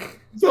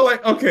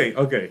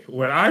 Okay.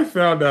 When I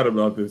found out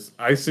about this,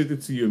 I sent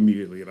it to you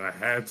immediately, and I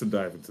had to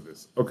dive into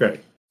this. Okay,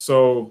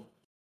 so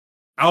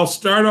I'll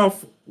start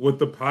off with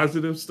the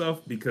positive stuff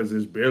because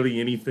there's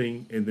barely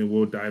anything, and then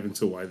we'll dive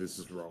into why this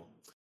is wrong.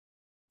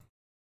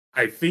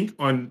 I think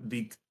on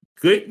the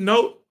good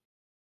note,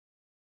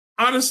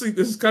 honestly,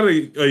 this is kind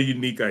of a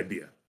unique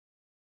idea.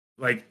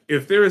 Like,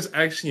 if there is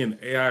actually an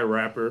AI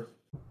rapper,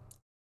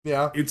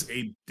 it's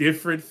a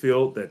different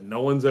field that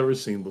no one's ever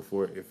seen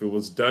before. If it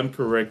was done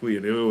correctly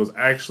and if it was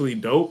actually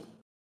dope,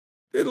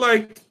 then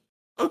like,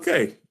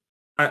 okay,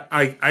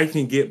 I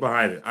can get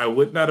behind it. I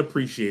would not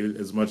appreciate it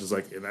as much as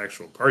like an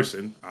actual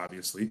person,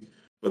 obviously,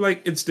 but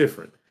like it's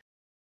different.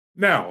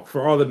 Now,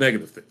 for all the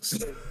negative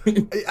things.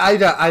 I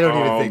don't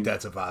even think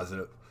that's a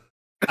positive.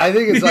 I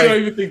think it's like... You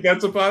don't even think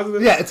that's a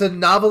positive? Yeah, it's a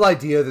novel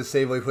idea the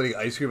same way putting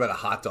ice cream on a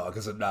hot dog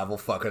is a novel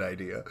fucking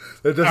idea.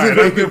 That doesn't I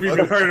don't think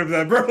you've heard of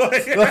that, bro.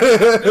 Like,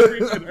 I've never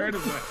even heard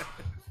of that.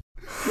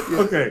 Yeah.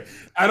 Okay,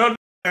 I don't know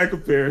how that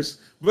compares,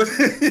 but...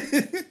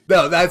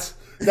 No, that's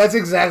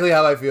exactly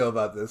how I feel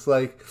about this.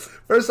 Like,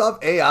 first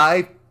off,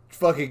 AI...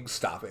 Fucking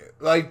stop it!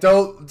 Like,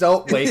 don't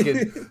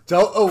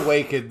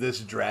awaken this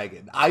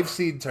dragon. I've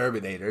seen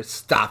Terminator.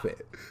 Stop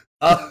it.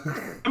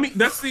 I mean,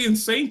 that's the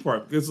insane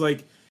part because,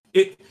 like,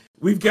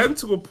 we've gotten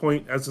to a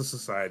point as a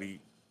society.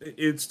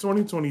 It's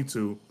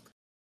 2022.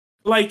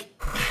 Like,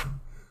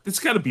 it's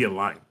got to be a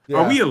line. Yeah.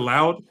 Are we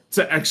allowed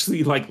to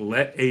actually like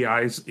let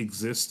AIs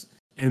exist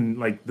in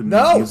like the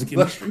music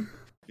industry?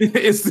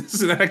 Is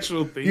this an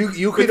actual thing?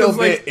 You could omit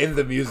like, in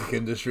the music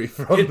industry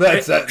from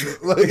that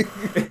sentence. Like,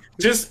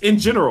 just in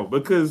general,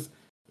 because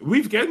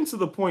we've gotten to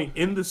the point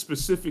in this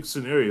specific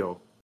scenario,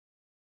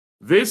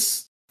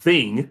 this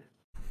thing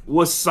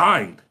was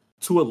signed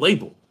to a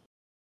label.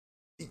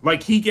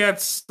 Like, he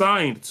got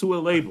signed to a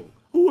label.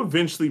 Who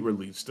eventually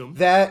released him?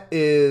 That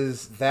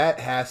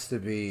has to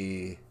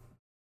be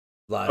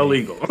like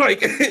illegal. Like,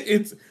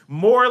 it's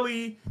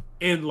morally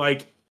and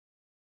like,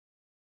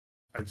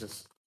 I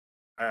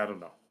don't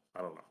know.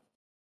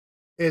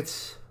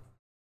 It's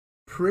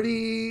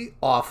pretty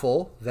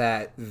awful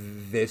that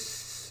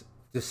this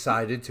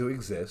decided to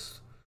exist.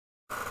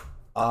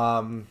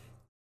 I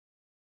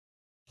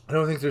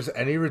don't think there's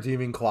any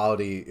redeeming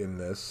quality in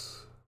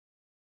this.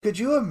 Could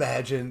you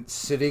imagine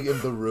sitting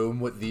in the room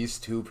with these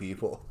two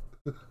people?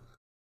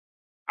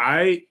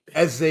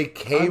 As they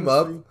came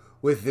up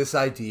with this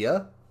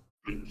idea?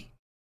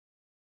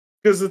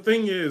 Because the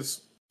thing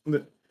is,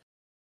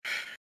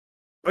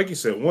 like you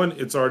said, one,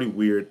 it's already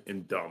weird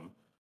and dumb.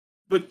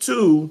 But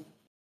two,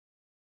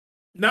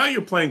 now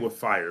you're playing with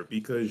fire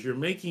because you're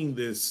making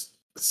this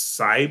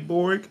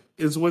cyborg,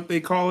 is what they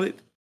call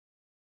it,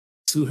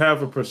 to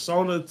have a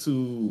persona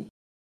to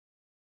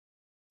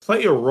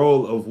play a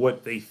role of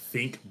what they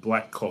think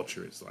Black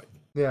culture is like.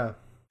 Yeah.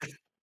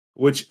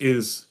 Which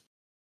is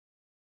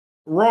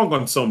wrong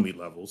on so many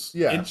levels.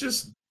 Yeah. It's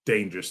just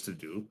dangerous to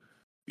do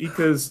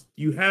because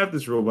you have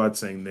this robot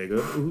saying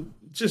nigga who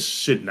just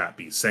should not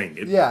be saying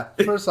it. Yeah,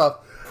 first off,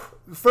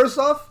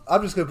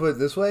 I'm just going to put it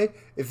this way.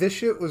 If this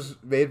shit was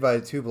made by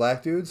two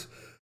black dudes,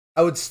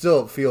 I would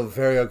still feel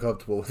very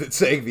uncomfortable with it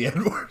saying the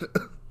N-word.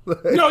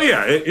 No,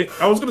 yeah.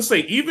 I was going to say,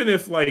 even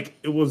if like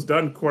it was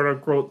done, quote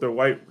unquote, the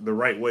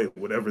right way,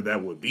 whatever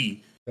that would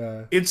be,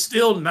 it's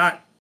still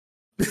not,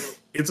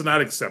 it's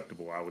not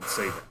acceptable, I would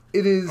say that.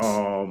 It is.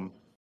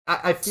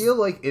 I feel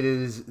like it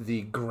is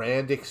the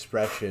grand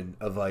expression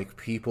of like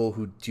people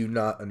who do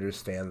not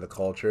understand the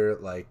culture,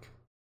 like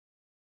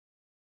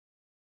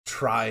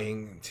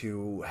trying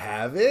to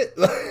have it.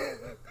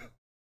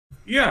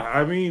 Yeah,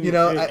 I mean,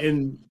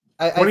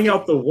 pointing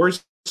out the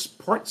worst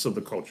parts of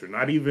the culture,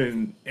 not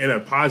even in a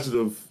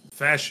positive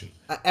fashion.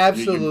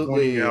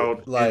 Absolutely, you're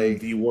pointing out like in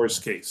the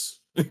worst case.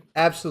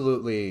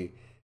 Absolutely,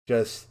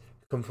 just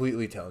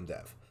completely tone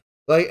deaf.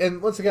 Like, and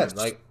once again,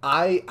 like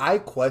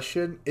I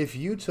question if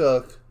you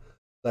took,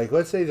 like,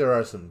 let's say there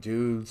are some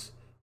dudes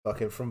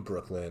fucking from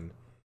Brooklyn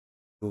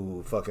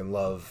who fucking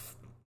love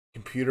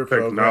computer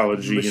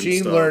technology,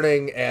 machine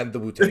learning, and the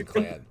Wu-Tang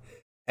Clan.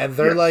 And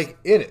they're like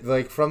in it,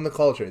 like from the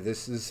culture.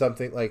 This is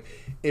something like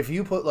if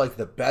you put like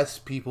the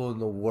best people in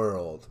the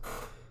world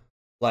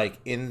like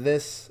in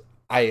this,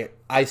 I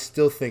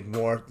still think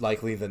more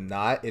likely than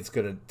not it's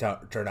gonna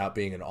turn out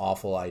being an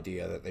awful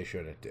idea that they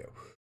shouldn't do.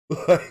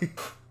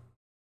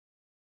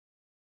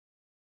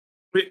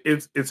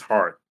 It's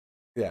hard.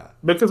 Yeah.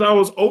 Because I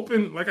was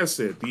open, like I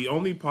said, the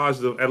only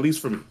positive, at least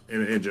for me,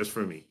 and just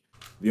for me,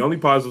 the only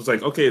positive is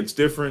like, okay, it's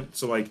different,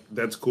 so like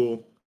that's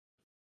cool.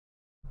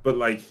 But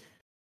like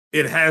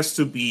it has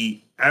to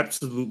be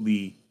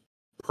absolutely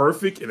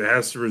perfect. It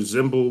has to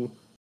resemble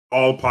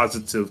all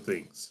positive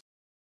things.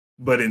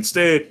 But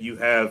instead, you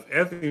have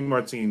Anthony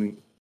Martini,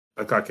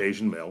 a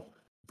Caucasian male,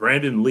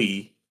 Brandon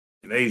Lee,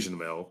 an Asian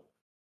male,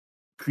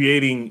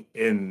 creating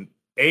an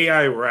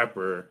AI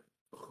rapper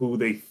who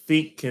they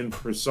think can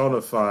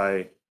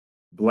personify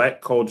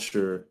Black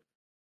culture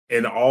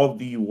in all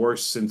the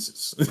worst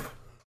senses.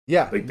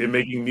 Yeah. Like they're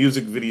making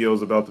music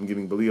videos about them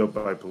getting beat up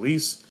by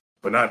police,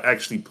 but not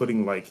actually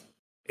putting like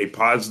a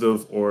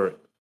positive or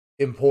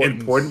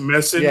important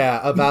message,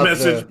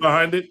 about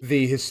behind it.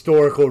 The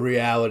historical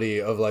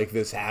reality of like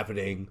this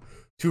happening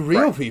to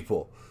real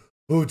people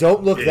who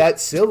don't look that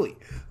silly.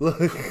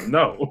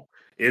 No,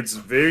 it's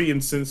very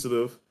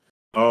insensitive.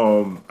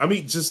 I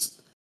mean,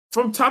 just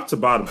from top to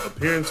bottom,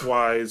 appearance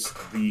wise,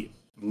 the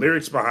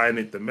lyrics behind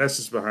it, the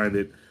message behind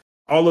it,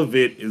 all of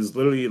it is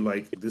literally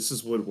like, this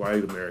is what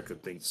white America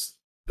thinks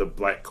the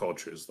Black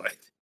culture is like.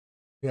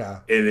 Yeah.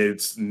 And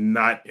it's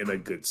not in a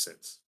good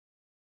sense.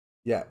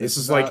 Yeah. This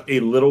is like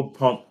a Little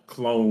Pump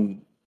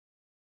clone,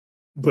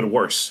 but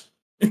worse.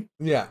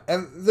 Yeah.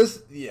 And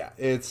this,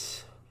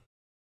 it's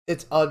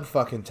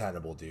unfucking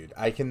tenable, dude.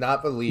 I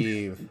cannot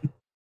believe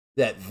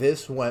that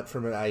this went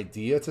from an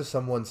idea to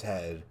someone's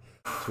head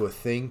to a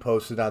thing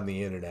posted on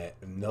the internet,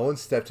 and no one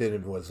stepped in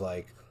and was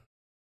like,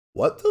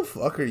 what the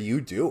fuck are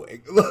you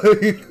doing?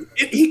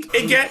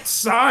 It got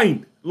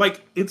signed.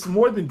 Like, it's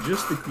more than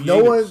just the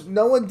creators.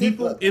 No one did.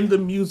 People in the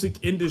music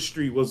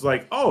industry was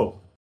like, oh,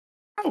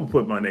 I'll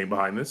put my name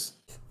behind this.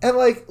 And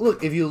like,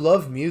 look, if you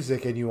love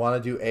music and you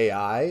want to do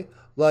AI,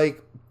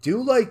 like,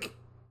 do like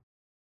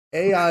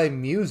AI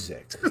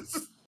music.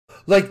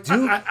 Like,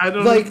 do I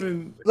don't like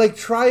even... like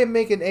try and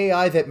make an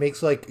AI that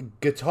makes like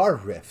guitar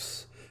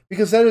riffs,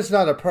 because that is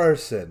not a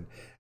person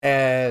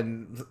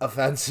and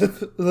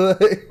offensive.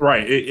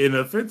 Right, and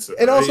offensive,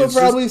 and also it's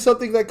probably just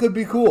something that could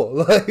be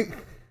cool. Like,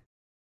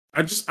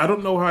 I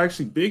don't know how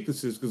actually big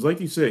this is, because like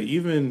you said,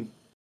 even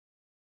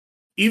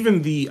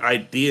the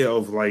idea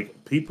of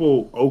like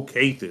people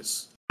okay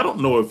this. I don't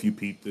know if you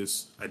peeped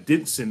this. I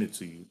did send it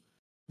to you,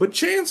 but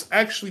Chance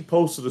actually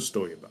posted a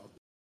story about it.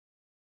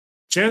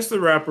 Chance the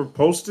Rapper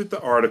posted the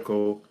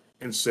article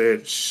and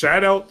said,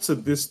 shout out to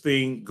this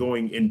thing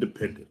going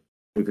independent.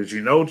 Because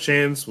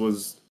Chance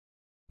was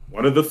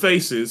one of the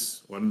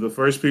faces, one of the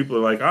first people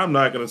are like, I'm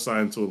not going to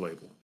sign to a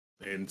label.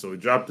 And so he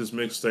dropped his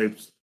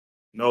mixtapes,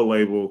 no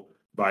label,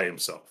 by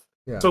himself.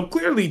 Yeah. So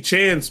clearly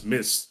Chance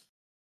missed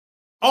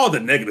all the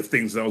negative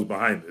things that was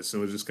behind this. It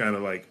was just kind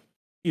of like,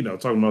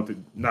 talking about the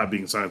not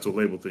being signed to a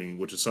label thing,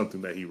 which is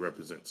something that he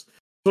represents.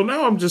 So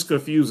now I'm just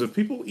confused if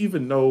people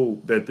even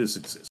know that this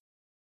exists.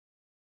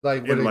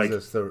 Like, what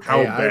exists? The how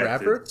AI bad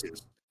rapper? this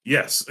is.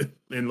 Yes,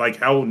 and like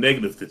how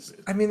negative this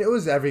is. I mean, it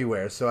was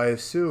everywhere, so I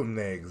assume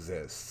they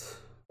exist.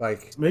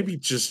 Like, maybe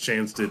just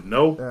Chance didn't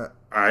know.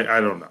 I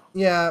don't know.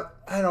 Yeah,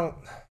 I don't.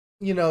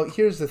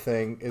 Here's the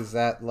thing: is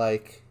that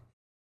like,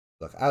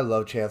 look, I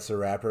love Chance the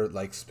Rapper,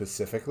 like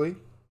specifically,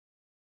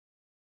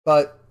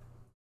 but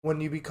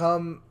when you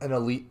become an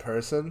elite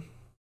person,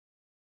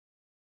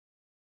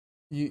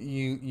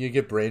 you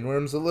get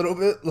brainworms a little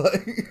bit,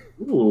 like.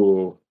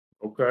 Ooh,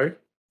 okay.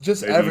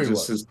 Just maybe everyone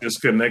just is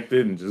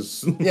disconnected and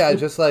just yeah,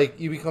 just like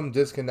you become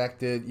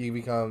disconnected, you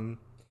become.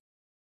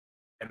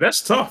 And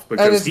that's tough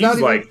because he's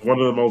like one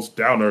of the most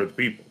down to earth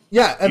people.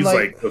 Yeah, and he's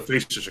like the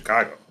face of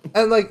Chicago.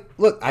 And like,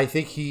 look, I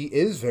think he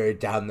is very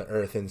down to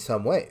earth in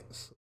some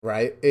ways,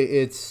 right?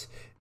 It's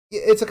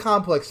a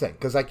complex thing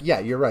because, like,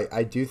 yeah, you're right.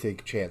 I do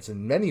think Chance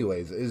in many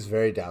ways is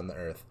very down to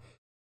earth,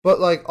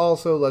 but like,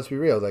 also let's be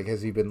real. Like,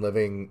 has he been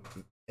living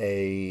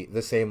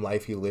the same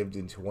life he lived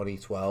in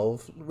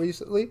 2012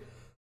 recently?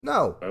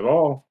 No, at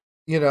all.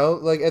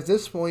 Like at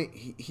this point,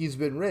 he's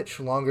been rich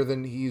longer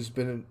than he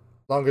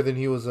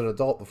was an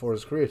adult before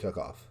his career took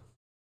off.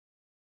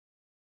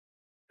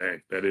 Hey,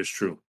 that is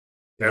true.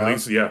 At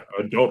least, yeah,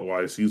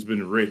 adult-wise, he's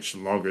been rich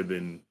longer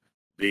than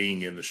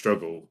being in the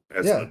struggle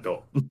as an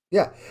adult.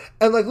 Yeah.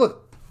 And, like,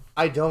 look,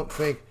 I don't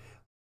think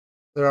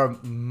there are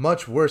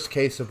much worse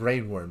case of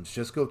brainworms.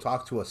 Just go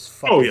talk to a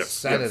fucking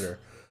senator.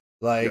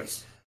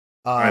 Yes.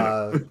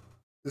 Like,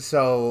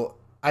 so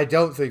I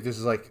don't think this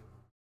is, like,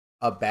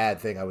 a bad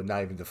thing. I would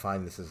not even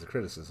define this as a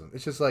criticism.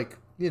 It's just, like,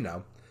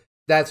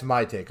 that's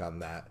my take on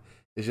that.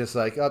 It's just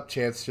like,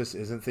 Chance just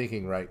isn't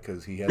thinking right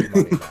because he has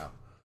money now.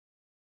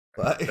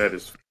 But that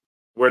is,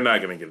 we're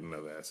not gonna get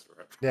another acid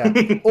rap.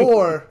 Yeah,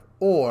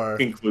 or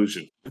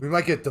conclusion. We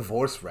might get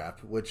divorce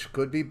rap, which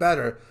could be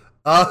better.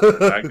 Not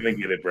gonna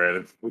get it,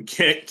 Brandon. We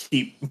can't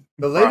keep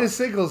the latest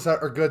singles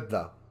are good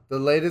though. The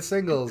latest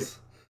singles,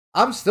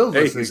 I'm still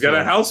listening. Hey, he's got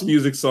a house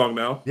music song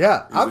now.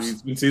 Yeah,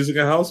 he's been teasing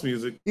a house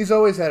music. He's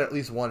always had at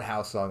least one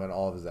house song on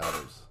all of his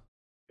albums.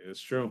 It's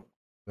true.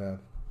 Yeah,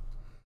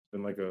 it's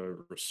been like a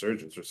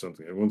resurgence or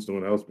something. Everyone's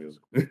doing house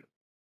music.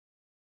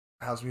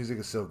 House music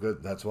is so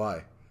good. That's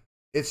why.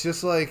 It's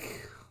just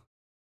like,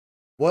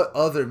 what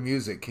other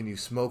music can you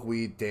smoke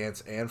weed,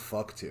 dance, and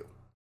fuck to?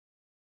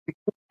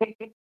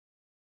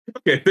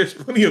 Okay, there's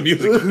plenty of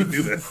music you can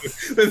do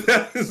that.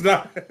 That is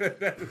not.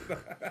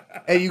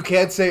 And you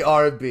can't say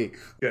R&B.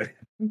 Okay,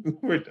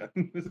 we're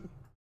done.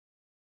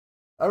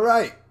 All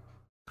right.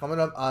 Coming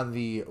up on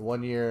the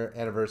 1-year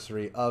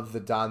anniversary of the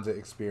Donda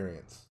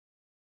experience.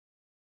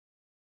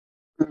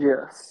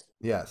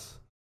 Yes.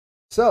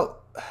 So,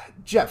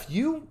 Jeff,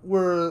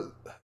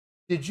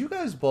 did you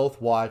guys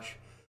both watch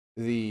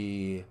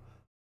the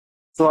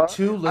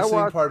two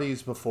listening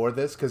parties before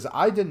this? Because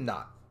I did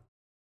not.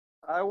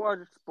 I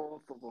watched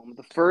both of them.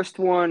 The first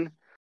one,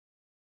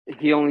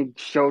 he only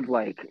showed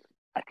I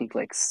think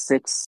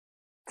 6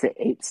 to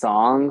 8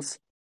 songs,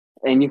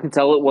 and you can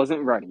tell it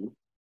wasn't ready.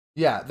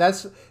 Yeah,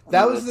 that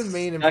was the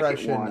main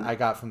impression I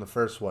got from the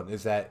first one,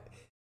 is that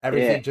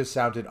everything just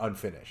sounded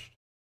unfinished.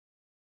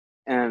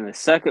 And the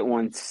second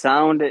one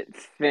sounded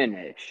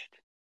finished,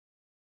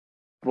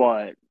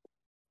 but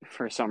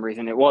for some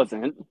reason it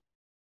wasn't.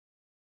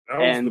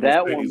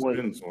 That was the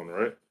Mercedes-Benz one,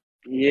 right?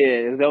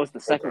 Yeah, that was the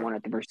second one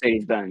at the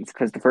Mercedes-Benz,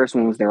 because the first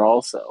one was there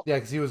also. Yeah,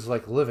 because he was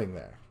living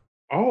there.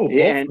 Oh,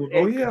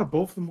 yeah,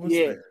 both of them was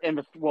there. And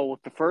with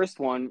the first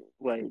one,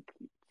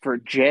 for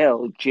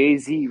jail,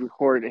 Jay-Z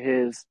recorded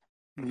his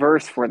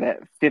verse for that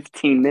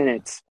 15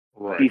 minutes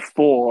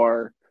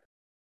before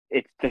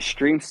the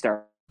stream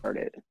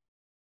started.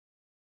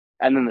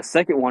 And then the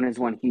second one is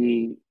when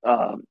he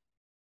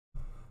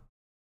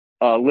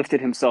lifted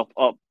himself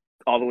up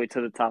all the way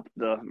to the top of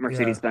the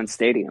Mercedes-Benz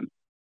Stadium.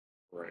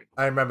 Right.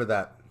 I remember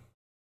that.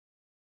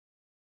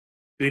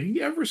 Did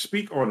he ever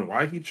speak on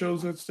why he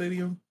chose that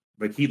stadium?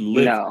 Like, he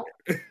lived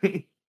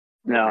there.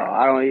 No,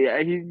 I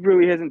don't. He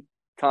really hasn't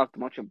talked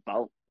much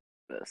about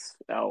this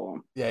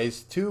album. Yeah,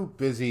 he's too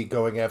busy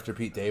going after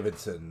Pete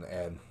Davidson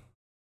and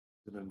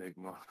an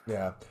enigma.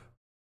 Yeah,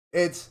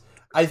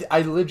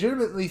 I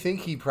legitimately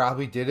think he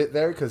probably did it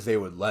there because they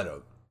would let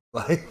him.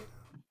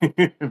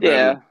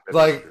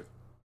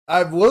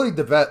 I'm willing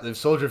to bet if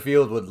Soldier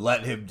Field would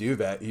let him do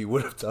that, he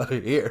would have done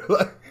it here.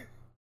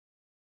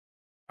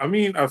 I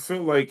mean, I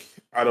feel like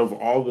out of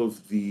all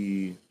of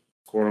the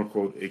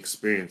quote-unquote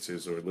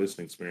experiences or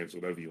listening experience,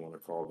 whatever you want to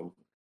call them,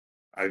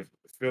 I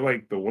feel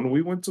like the one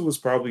we went to was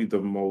probably the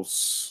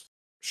most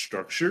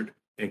structured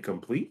and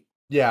complete.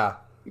 Yeah.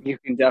 You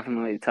can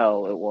definitely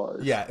tell it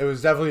was. Yeah, it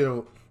was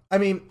definitely... I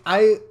mean,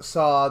 I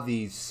saw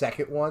the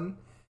second one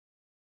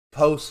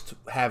post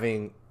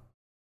having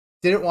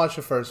Didn't watch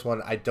the first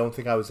one. I don't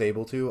think I was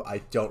able to.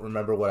 I don't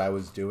remember what I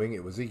was doing.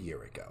 It was a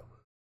year ago.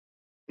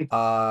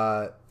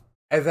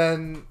 And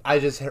then I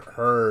just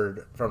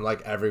heard from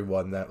like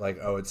everyone that like,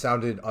 oh, it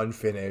sounded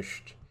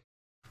unfinished.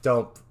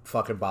 Don't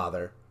fucking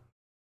bother.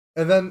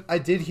 And then I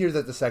did hear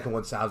that the second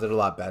one sounded a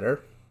lot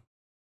better.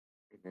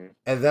 Mm-hmm.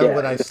 And then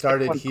when I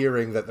started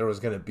hearing that there was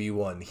going to be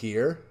one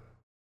here,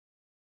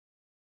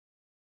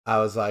 I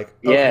was like,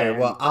 okay,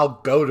 well, I'll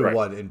go to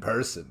one in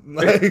person.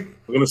 Like, I'm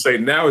going to say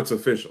now it's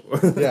official.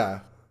 Yeah.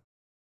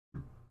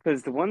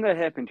 Because the one that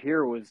happened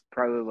here was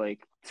probably like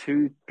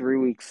 2-3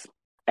 weeks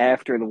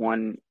after the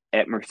one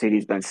at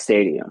Mercedes-Benz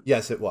Stadium.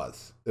 Yes, it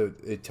was.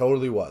 It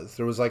totally was.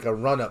 There was like a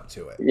run-up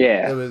to it.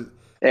 Yeah. It was...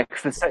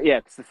 Cause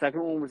the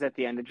second one was at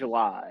the end of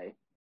July.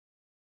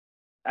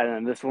 And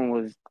then this one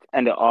was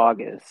end of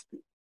August.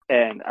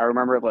 And I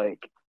remember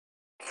like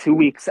 2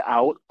 weeks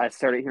out, I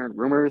started hearing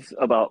rumors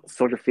about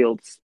Soldier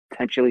Field's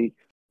potentially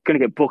going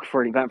to get booked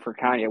for an event for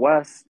Kanye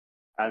West.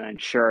 And then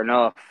sure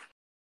enough,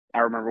 I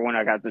remember when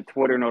I got the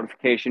Twitter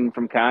notification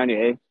from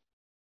Kanye.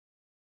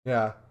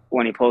 Yeah.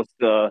 When he posted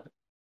the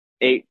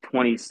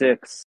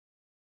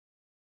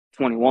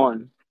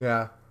 8/26/21.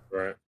 Yeah.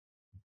 Right.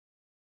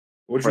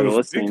 Which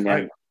was big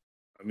hype.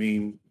 I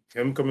mean,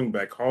 him coming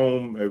back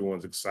home,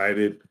 everyone's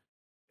excited.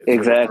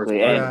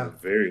 Exactly. In a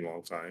very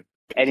long time.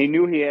 And he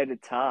knew he had to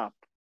top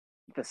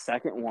the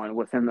second one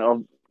with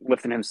him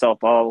lifting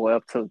himself all the way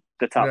up to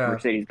the top of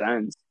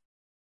Mercedes-Benz.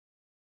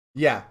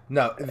 Yeah,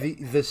 no,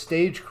 the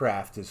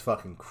stagecraft is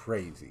fucking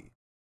crazy.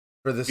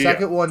 For the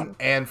second one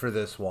and for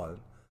this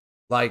one.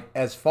 Like,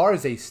 as far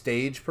as a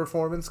stage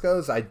performance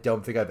goes, I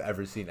don't think I've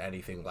ever seen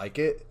anything like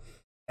it,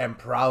 and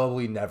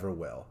probably never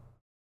will.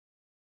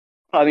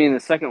 I mean, the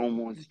second one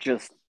was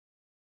just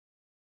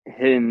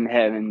him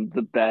having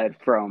the bed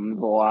from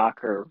the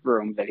locker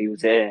room that he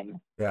was in.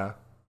 Yeah.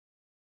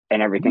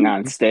 And everything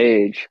on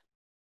stage.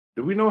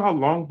 Do we know how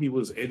long he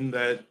was in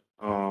that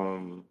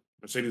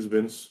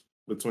Mercedes-Benz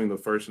between the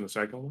first and the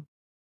second one?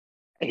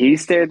 He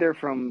stayed there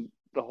from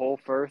the whole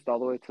first all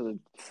the way to the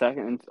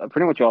second,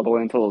 pretty much all the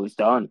way until it was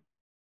done.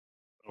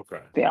 Okay.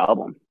 The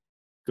album.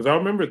 Because I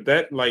remember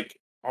that like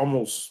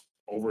almost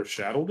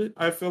overshadowed it,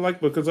 I feel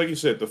like, because like you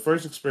said, the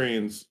first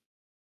experience,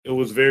 it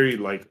was very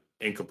like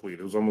incomplete.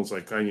 It was almost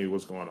like, Kanye,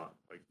 what's going on?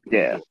 Like,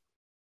 yeah.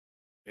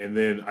 And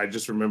then I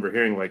just remember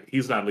hearing like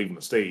he's not leaving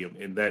the stadium,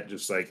 and that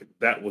just like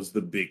that was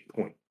the big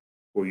point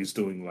where he's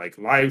doing like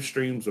live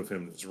streams of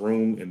him in his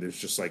room, and there's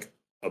just like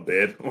a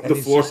bed on the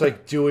floor, just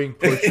like doing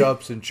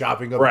push-ups and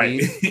chopping up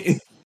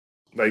beats.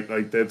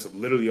 like that's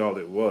literally all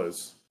it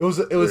was. It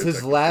was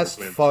his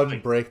last fun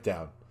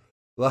breakdown.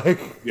 Like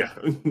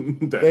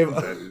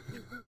that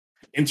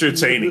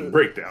entertaining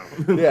breakdown.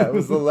 Yeah, it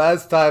was the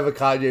last time a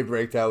Kanye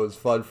breakdown was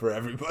fun for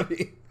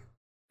everybody.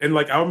 And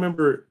like I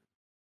remember.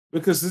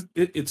 Because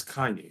it's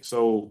Kanye.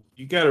 So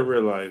you got to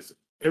realize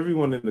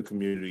everyone in the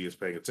community is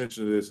paying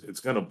attention to this. It's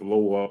going to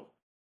blow up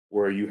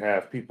where you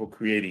have people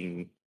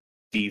creating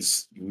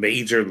these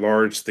major,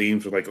 large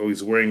themes with like, oh,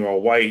 he's wearing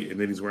all white and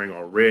then he's wearing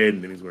all red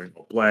and then he's wearing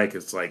all black.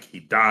 It's like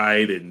he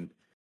died and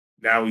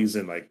now he's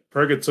in like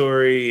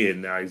purgatory and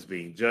now he's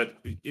being judged.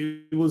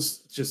 It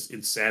was just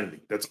insanity.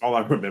 That's all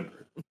I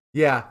remember.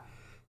 Yeah.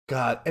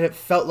 God. And it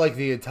felt like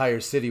the entire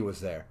city was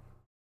there.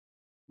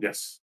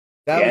 Yes.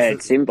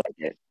 It seemed like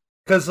it.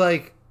 Because,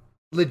 like,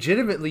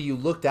 legitimately, you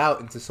looked out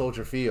into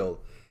Soldier Field.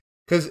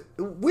 Because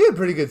we had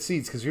pretty good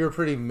seats because we were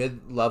pretty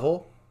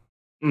mid-level.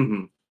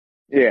 Mm-hmm.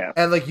 Yeah.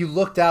 And, like, you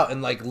looked out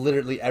and, like,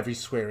 literally every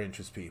square inch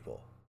was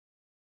people.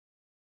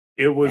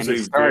 It was a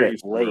very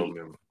late.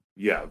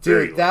 Yeah,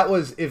 dude, that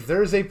was... If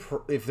there was a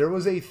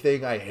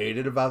thing I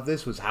hated about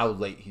this was how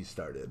late he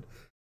started.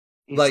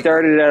 He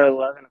started at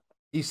 11.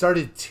 He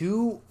started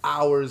 2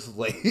 hours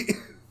late.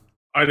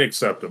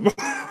 Unacceptable.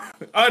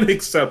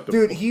 Unacceptable.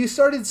 Dude, he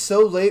started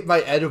so late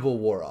my edible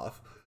wore off.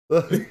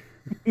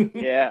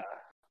 Yeah.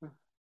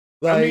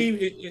 Like, I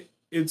mean,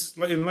 it's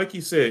like, and like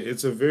you said,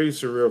 it's a very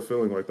surreal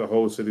feeling like the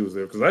whole city was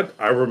there. Because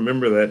I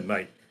remember that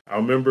night. I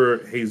remember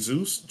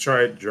Jesus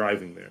tried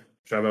driving there.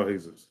 Shout out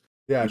Jesus.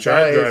 Yeah, he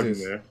tried driving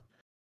there.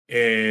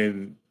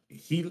 And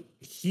he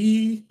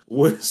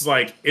was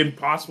like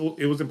impossible.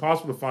 It was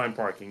impossible to find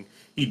parking.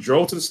 He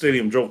drove to the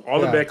stadium, drove all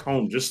the way back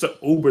home just to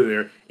Uber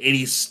there, and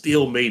he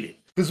still made it.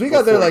 Because we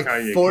got there like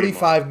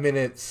 45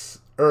 minutes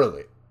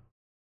early.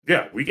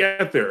 Yeah, we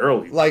got there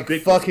early. Like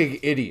fucking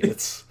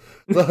idiots.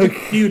 Like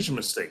huge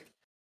mistake.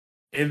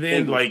 And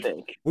then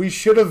we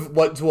should have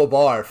went to a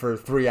bar for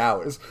 3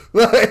 hours.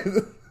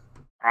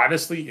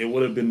 Honestly, it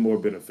would have been more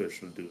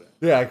beneficial to do that.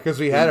 Yeah, because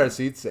we had our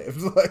seats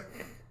saved.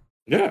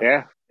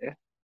 Yeah.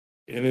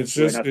 And it's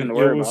just it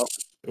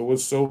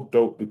was so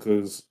dope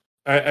because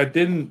I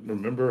didn't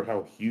remember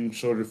how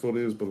huge Soldier Field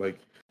is, but like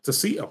to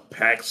see a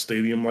packed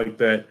stadium like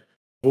that,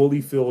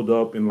 fully filled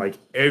up, and like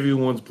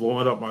everyone's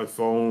blowing up my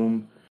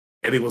phone,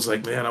 and it was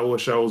like, man, I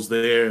wish I was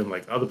there, and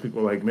like other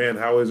people are like, man,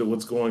 how is it?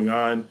 What's going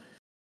on?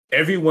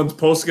 Everyone's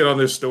posting it on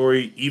their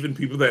story, even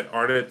people that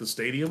aren't at the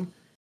stadium.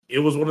 It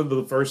was one of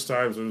the first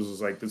times it was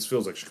just like, this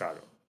feels like Chicago.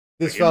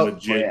 This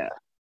felt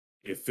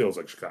it feels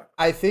like Chicago.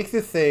 I think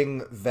the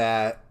thing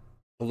that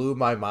blew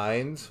my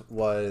mind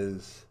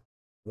was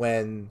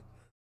when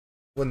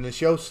the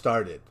show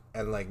started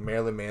and like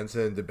Marilyn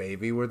Manson and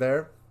DaBaby were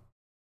there.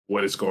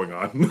 What is going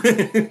on?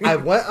 I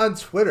went on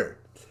Twitter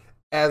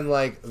and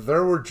like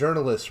there were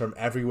journalists from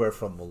everywhere,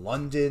 from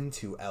London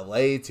to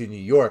LA to New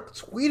York,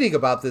 tweeting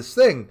about this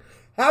thing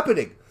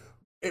happening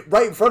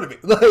right in front of me.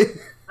 Like,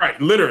 right,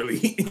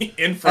 literally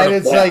in front and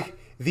of it's like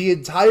the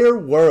entire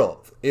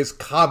world is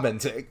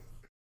commenting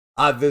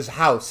on this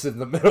house in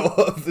the middle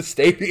of the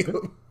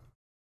stadium.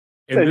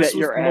 And this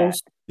was the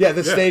most,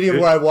 the stadium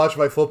where I watch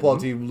my football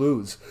team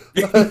lose.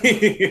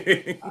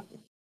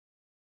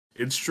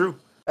 It's true.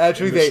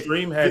 Actually, and the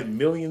stream had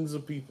millions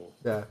of people.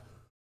 Yeah.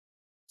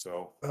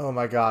 So. Oh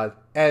my god!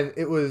 And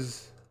it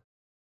was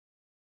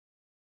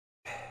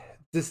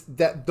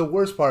the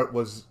worst part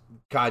was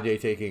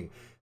Kanye taking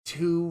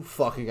 2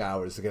 fucking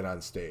hours to get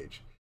on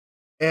stage.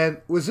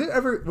 And were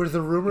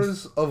the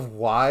rumors of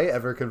why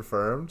ever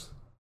confirmed?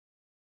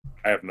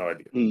 I have no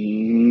idea.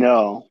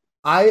 No.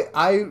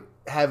 I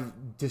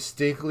have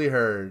distinctly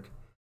heard,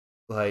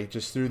 like,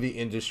 just through the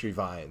industry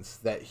vines,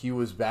 that he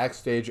was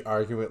backstage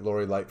arguing with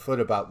Lori Lightfoot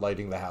about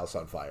lighting the house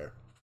on fire.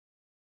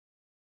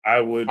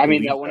 I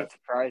mean, that wouldn't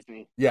surprise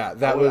me. Yeah,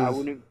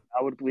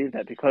 I would believe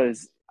that,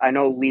 because I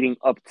know leading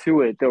up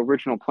to it, the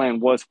original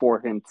plan was for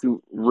him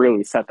to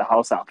really set the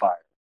house on fire.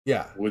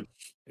 Yeah, which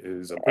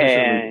is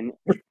and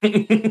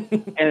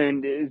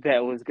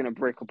that was going to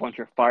break a bunch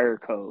of fire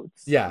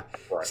codes. Yeah,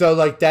 right. So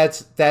like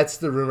that's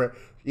the rumor.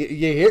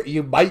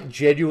 You might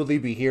genuinely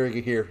be hearing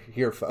it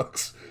here,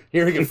 folks.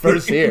 Hearing it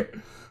first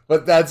here,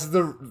 but that's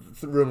the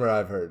rumor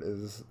I've heard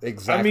is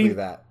exactly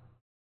that.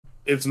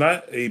 It's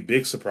not a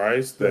big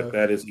surprise that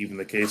that is even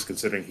the case,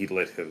 considering he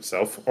lit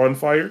himself on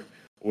fire,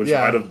 which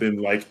might have been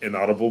like an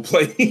audible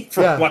play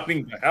for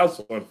lighting the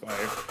house on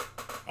fire.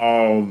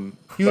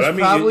 He was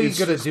probably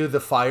going to do the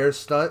fire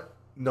stunt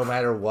no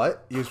matter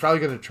what. He was probably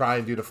going to try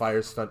and do the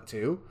fire stunt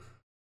too.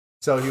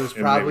 So he was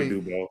probably,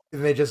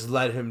 and they just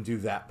let him do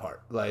that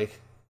part. Like,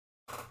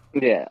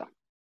 yeah.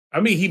 I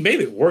mean, he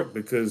made it work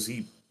because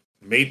he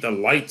made the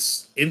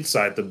lights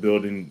inside the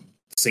building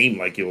seem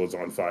like it was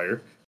on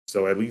fire.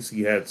 So at least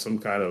he had some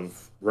kind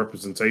of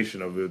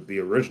representation of the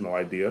original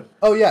idea.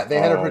 Oh yeah, they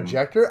had a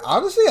projector.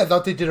 Honestly, I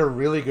thought they did a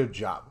really good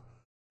job.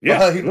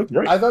 Yeah, it looked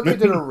great. I thought they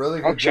did a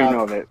really good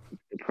job. Of it.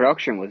 The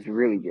production was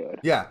really good.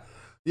 Yeah,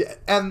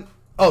 and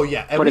but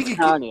it's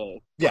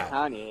Kanye. Yeah,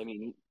 Kanye. I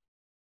mean,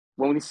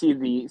 when we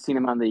seen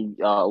him on the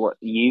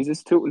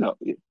Yeezus tour? No,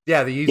 the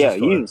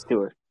Yeezus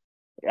tour.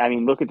 I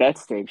mean, look at that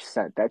stage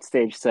set. That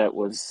stage set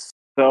was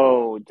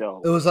so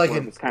dope. It was like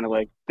it was kind of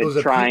like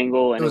the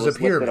triangle, and it was a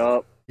pyramid. Lifted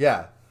up.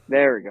 Yeah.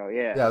 There we go,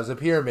 yeah. Yeah, it was a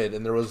pyramid,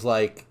 and there was,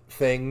 like,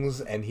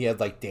 things, and he had,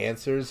 like,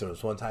 dancers. There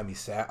was one time he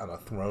sat on a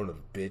throne of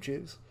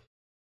bitches.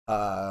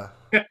 I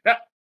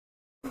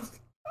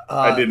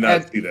did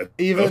not see that.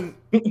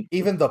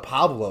 Even the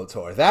Pablo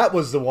tour, that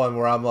was the one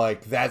where I'm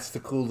like, that's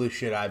the coolest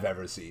shit I've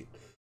ever seen.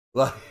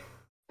 Like,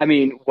 I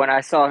mean, when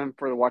I saw him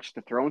for the Watch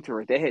the Throne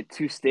tour, they had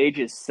 2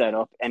 stages set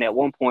up, and at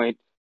one point,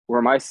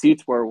 where my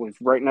seats were was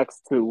right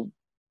next to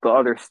the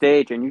other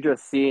stage, and you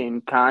just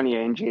seeing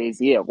Kanye and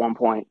Jay-Z at one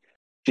point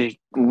just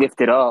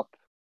lifted up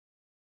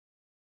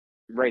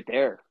right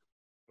there.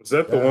 Was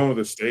that the one where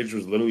the stage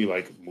was literally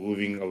like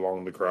moving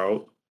along the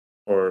crowd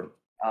or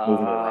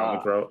moving around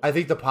the crowd? I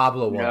think the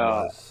Pablo one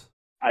was.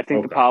 I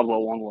think the Pablo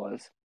one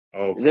was.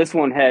 Okay. This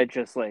one had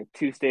just like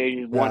 2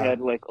 stages. One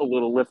had like a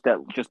little lift that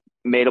just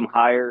made them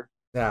higher.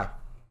 Yeah.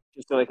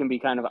 Just so they can be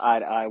kind of eye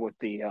to eye with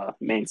the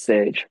main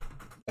stage.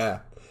 Yeah.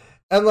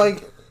 And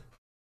like,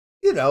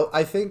 you know,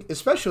 I think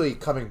especially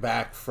coming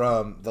back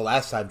from the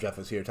last time Jeff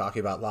was here talking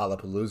about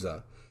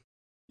Lollapalooza,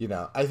 you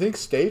know, I think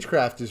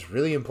stagecraft is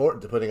really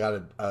important to putting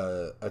on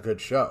a good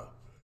show.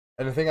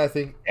 And I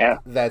think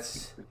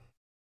that's...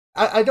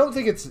 I don't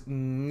think it's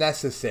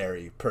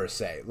necessary, per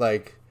se.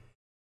 Like,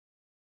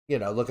 you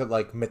know, look at,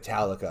 like,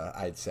 Metallica,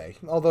 I'd say.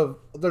 Although,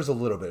 there's a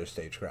little bit of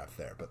stagecraft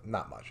there, but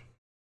not much.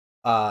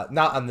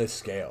 Not on this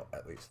scale,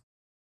 at least.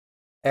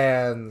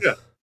 And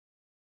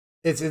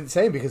it's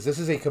insane because this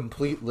is a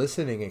complete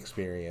listening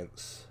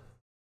experience.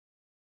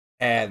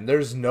 And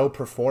there's no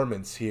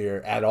performance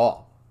here at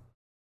all.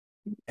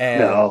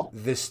 And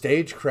the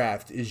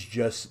stagecraft is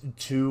just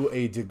to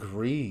a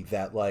degree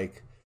that,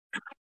 like,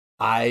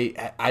 I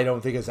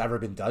don't think has ever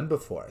been done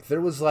before. There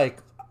was, like,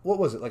 what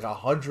was it, like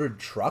 100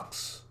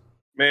 trucks?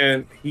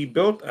 Man, he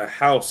built a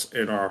house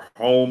in our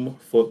home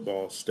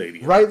football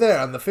stadium. Right there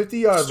on the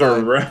 50-yard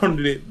line.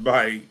 Surrounded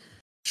by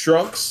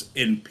trucks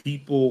and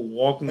people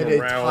walking around.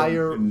 An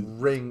entire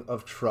ring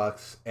of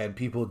trucks and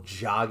people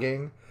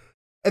jogging.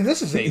 And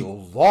this is a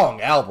long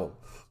album.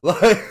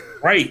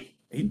 Right.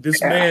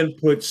 This man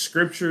put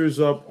scriptures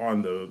up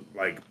on the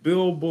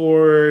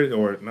billboard,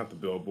 or not the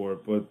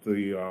billboard, but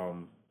the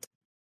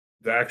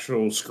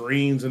actual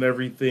screens and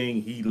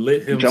everything. He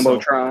lit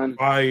himself on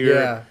fire.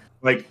 Yeah.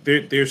 Like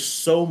there's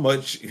so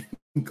much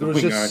going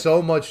on. There's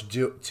so much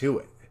to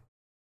it.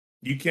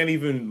 You can't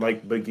even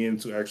begin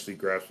to actually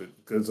grasp it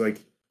because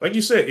like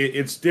you said,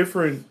 it's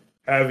different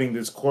having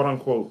this quote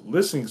unquote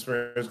listening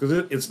experience because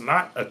it's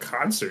not a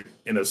concert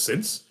in a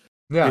sense.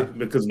 Yeah.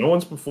 Because no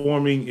one's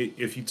performing.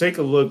 If you take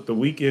a look, The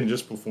Weeknd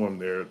just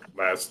performed there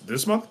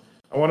this month,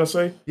 I want to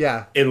say.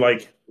 Yeah. And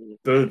like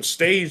the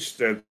stage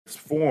that's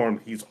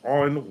formed, he's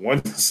on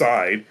one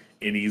side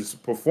and he's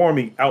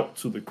performing out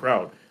to the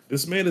crowd.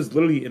 This man is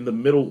literally in the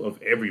middle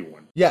of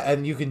everyone. Yeah,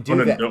 and you can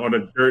do that on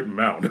a dirt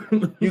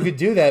mound. You could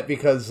do that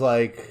because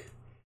like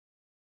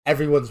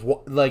everyone's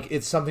like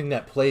it's something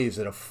that plays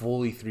at a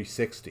fully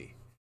 360,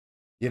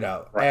 you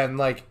know, Right. and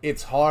like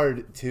it's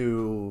hard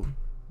to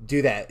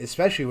do that,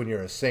 especially when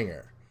you're a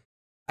singer.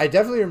 I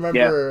definitely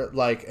remember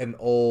like an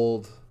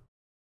old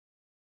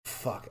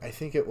I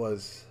think it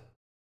was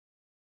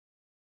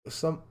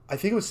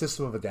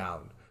System of a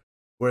Down,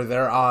 where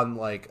they're on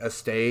like a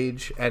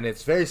stage and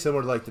it's very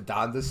similar to like the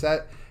Donda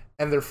set,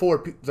 and they're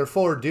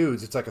four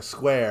dudes. It's like a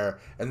square,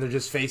 and they're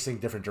just facing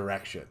different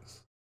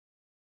directions.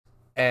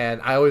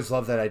 And I always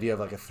love that idea of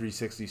like a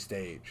 360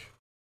 stage.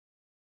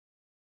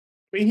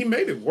 I mean, he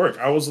made it work.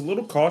 I was a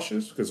little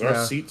cautious because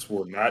our seats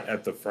were not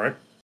at the front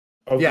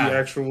of the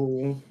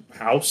actual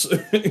house.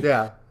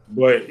 Yeah.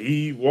 But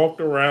he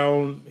walked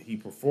around, he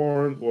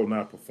performed, well,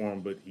 not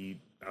performed, but he,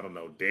 I don't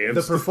know,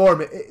 danced. The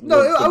performance.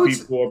 No, I would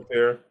people up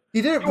there.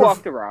 He didn't.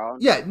 Walked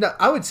around. Yeah, no,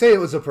 I would say it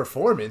was a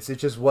performance. It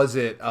just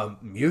wasn't a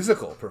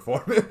musical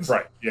performance.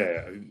 Right.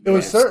 Yeah. It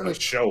was certainly a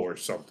show or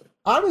something.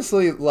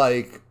 Honestly,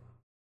 like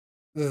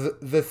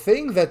the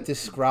thing that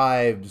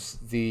describes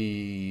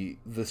the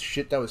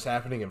shit that was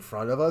happening in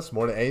front of us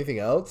more than anything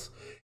else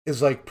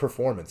is like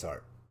performance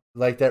art.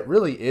 Like that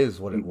really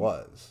is what it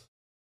was.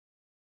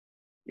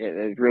 Yeah,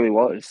 it really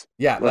was.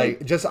 Yeah,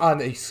 like just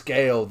on a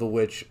scale the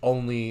which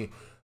only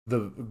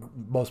the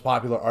most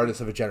popular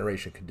artists of a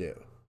generation could do.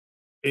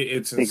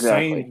 It's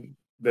insane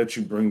that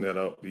you bring that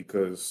up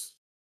because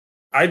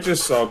I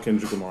just saw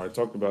Kendrick Lamar. I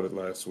talked about it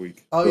last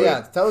week. Oh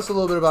yeah, tell us a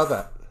little bit about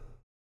that.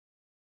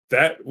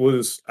 That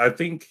was, I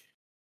think,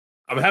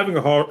 I'm having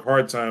a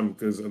hard time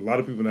because a lot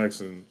of people are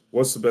asking,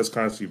 what's the best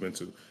concert you've been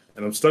to?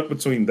 And I'm stuck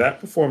between that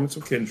performance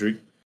of Kendrick,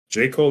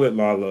 J. Cole at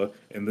Lala,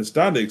 and this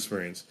Donda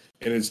experience.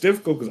 And it's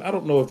difficult because I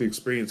don't know if the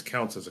experience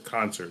counts as a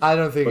concert. I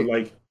don't think, but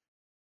like,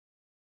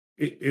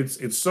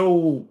 it's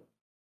a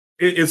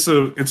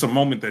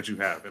moment that you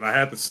have. And I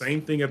had the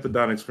same thing at the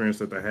Donda experience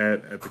that I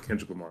had at the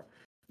Kendrick Lamar.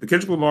 The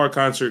Kendrick Lamar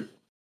concert,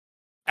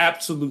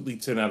 absolutely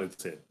 10 out of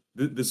 10.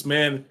 This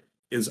man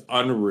is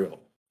unreal.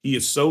 He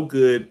is so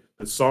good.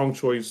 The song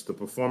choice, the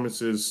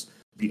performances,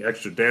 the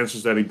extra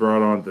dancers that he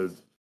brought on, the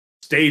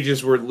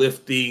stages were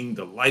lifting,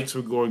 the lights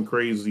were going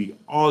crazy,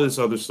 all this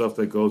other stuff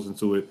that goes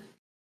into it.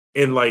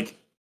 And like,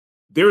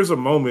 there's a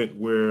moment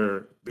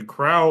where the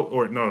crowd,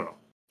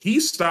 he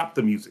stopped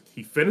the music.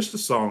 He finished the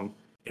song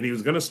and he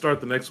was going to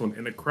start the next one.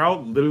 And the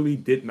crowd literally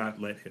did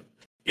not let him.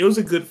 It was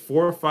a good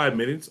 4 or 5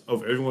 minutes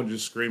of everyone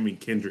just screaming,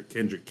 Kendrick,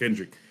 Kendrick,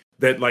 Kendrick,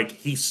 that like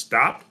he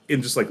stopped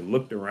and just like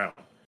looked around.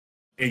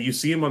 And you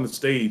see him on the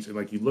stage and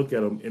like you look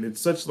at him and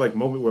it's such like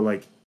moment where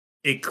like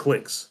it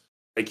clicks.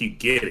 Like you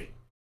get it.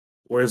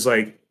 Whereas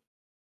like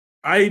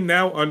I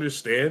now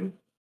understand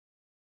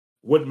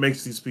what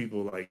makes these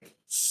people like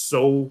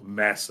so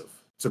massive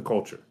to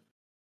culture.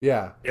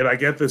 Yeah. And I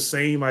get the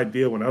same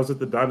idea when I was at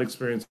the Donda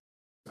experience.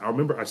 I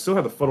remember I still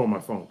have the photo on my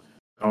phone.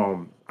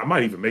 I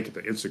might even make it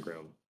the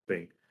Instagram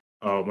thing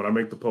when I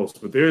make the post.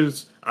 But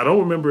I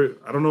don't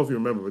know if you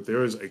remember, but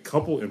there is a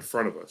couple in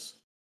front of us.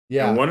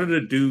 Yeah. And one of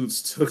the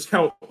dudes took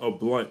out a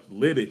blunt,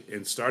 lit it,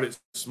 and started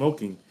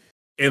smoking,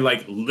 and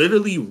like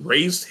literally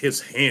raised his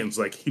hands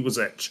like he was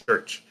at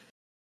church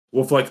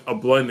with like a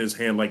blunt in his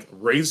hand, like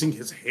raising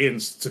his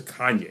hands to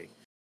Kanye.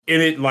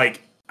 And it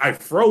like I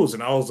froze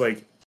and I was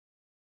like,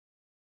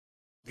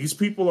 these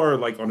people are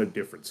like on a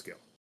different scale.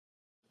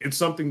 It's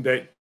something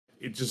that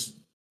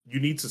you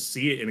need to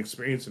see it and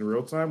experience in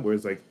real time, where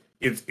it's like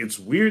it's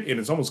weird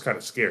and it's almost kind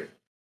of scary.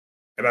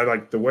 And I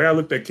like the way I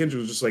looked at Kendrick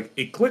was just like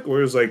it clicked, where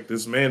it was like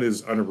this man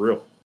is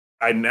unreal.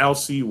 I now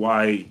see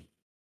why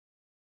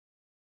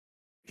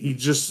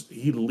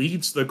he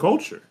leads the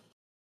culture.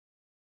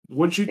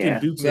 What you can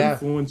do to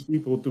influence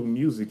people through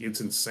music,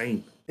 it's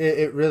insane.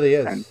 It really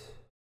is. And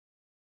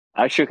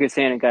I shook his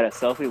hand and got a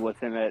selfie with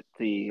him at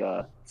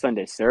the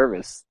Sunday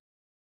service.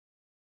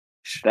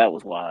 That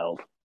was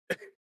wild.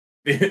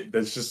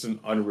 That's just an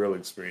unreal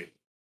experience.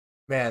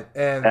 Man,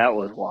 and that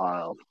was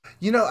wild.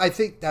 You know, I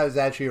think that was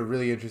actually a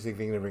really interesting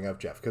thing to bring up,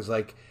 Jeff, because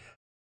like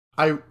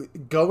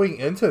going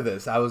into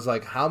this, I was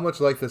like, how much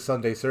like the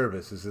Sunday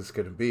service is this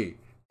going to be?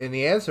 And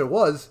the answer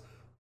was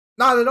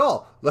not at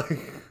all. Like,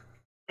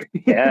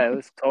 yeah, it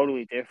was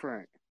totally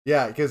different.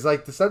 Yeah, because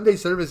like the Sunday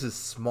service is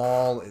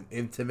small and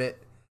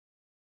intimate,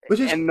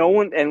 and no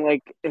one, and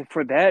like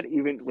for that,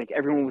 even like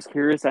everyone was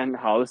curious on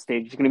how the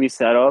stage is going to be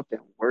set up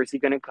and where's he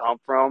going to come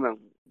from and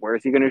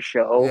where's he going to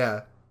show.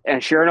 Yeah.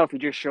 And sure enough, he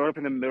just showed up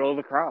in the middle of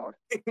the crowd.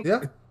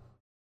 Yeah.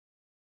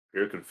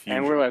 You're confused.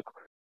 And we're like,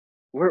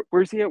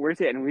 where's he at? Where's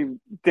he at? And we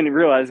didn't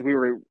realize we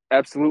were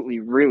absolutely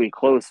really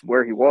close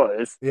where he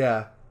was.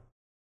 Yeah.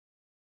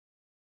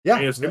 Yeah.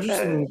 And it's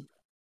interesting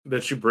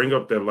that you bring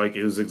up that like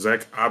is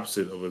exact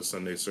opposite of a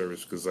Sunday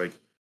service because like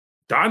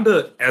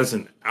Donda as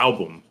an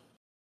album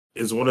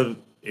is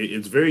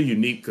it's very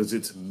unique because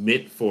it's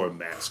meant for a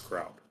mass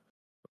crowd.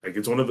 Like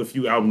it's one of the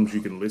few albums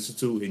you can listen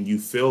to and you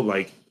feel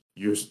like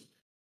you're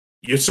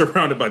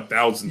surrounded by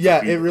thousands. Yeah,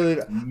 of people. it really.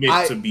 It's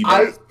meant to be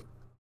mass.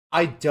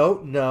 I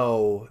don't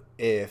know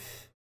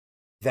if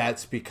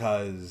that's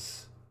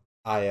because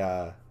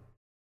that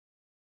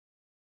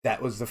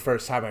was the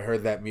first time I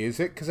heard that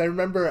music. Because I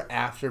remember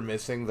after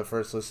missing the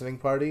first listening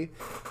party,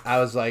 I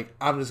was like,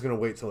 I'm just going to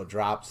wait till it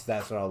drops.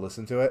 That's when I'll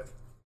listen to it.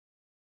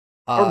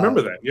 I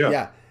remember that, yeah.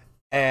 Yeah.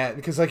 And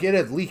because like it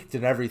had leaked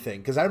and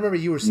everything. Because I remember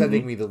you were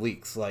sending me the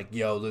leaks. Like,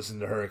 yo, listen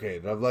to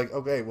Hurricane. And I'm like,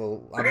 okay,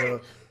 well, I'm going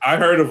to... I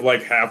heard of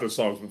like half the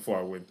songs before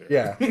I went there.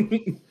 Yeah.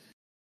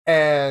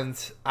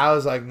 And I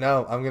was like,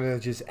 no, I'm going to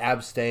just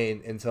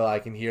abstain until I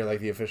can hear like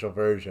the official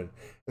version.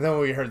 And then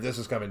when we heard this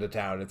was coming to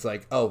town, it's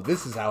like, oh,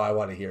 this is how I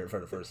want to hear it for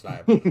the first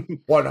time.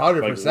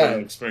 100%.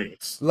 Like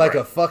experience. Like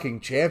a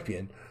fucking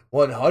champion.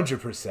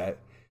 100%.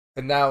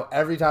 And now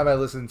every time I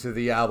listen to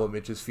the album,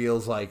 it just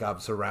feels like I'm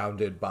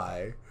surrounded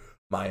by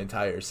my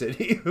entire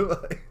city.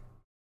 Like,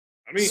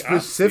 I mean,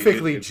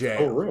 specifically it's jail.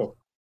 so real.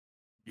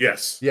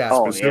 Yes. Yeah.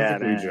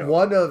 Specifically jail.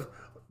 One of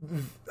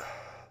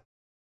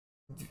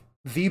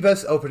the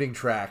best opening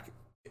track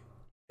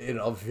in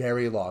a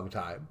very long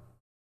time.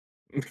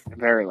 A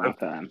very long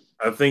time.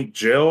 I think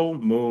Jail,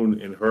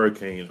 Moon, and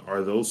Hurricane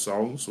are those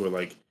songs where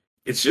like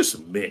it's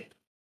just meant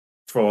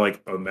for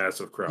like a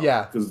massive crowd.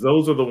 Yeah. Because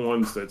those are the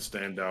ones that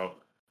stand out.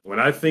 When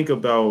I think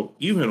about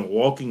even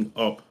walking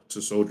up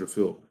to Soldier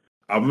Field,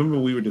 I remember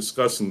we were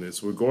discussing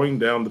this. We're going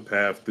down the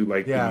path through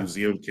like the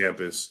museum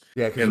campus.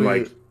 Yeah, because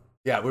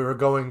we were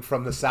going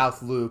from the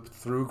South Loop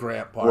through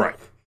Grant Park. Right.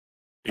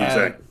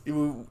 Exactly.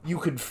 You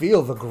could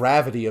feel the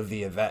gravity of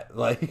the event.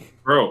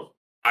 Like, bro,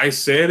 I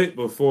said it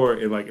before,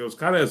 and like it was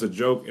kind of as a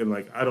joke, and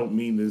like I don't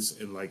mean this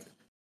in like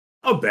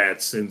a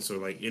bad sense or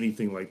like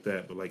anything like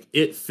that, but like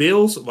it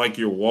feels like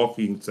you're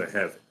walking to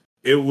heaven.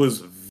 It was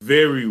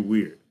very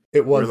weird.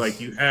 It was where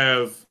like you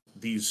have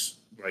these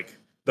like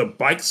the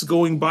bikes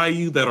going by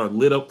you that are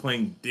lit up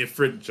playing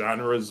different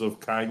genres of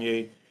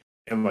Kanye,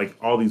 and like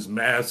all these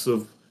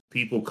massive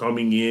people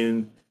coming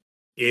in.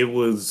 It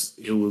was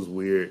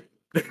weird.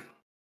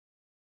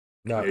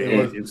 No,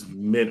 it's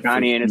meant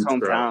Kanye in his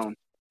hometown.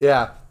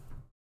 Yeah.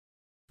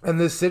 And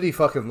this city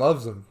fucking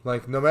loves him.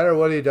 Like, no matter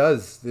what he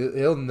does,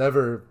 he'll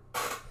never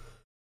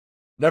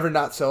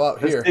not sell out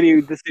here.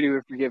 The city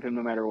would forgive him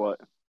no matter what.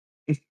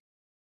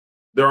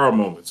 There are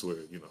moments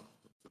where, you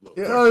know.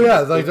 Oh, yeah.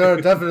 Like, there are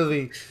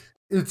definitely...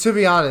 To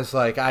be honest,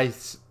 like,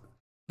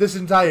 this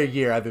entire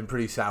year, I've been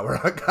pretty sour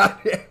on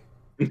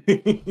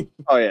Kanye.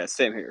 Oh, yeah.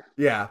 Same here.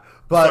 Yeah.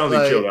 But,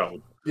 finally chilled out.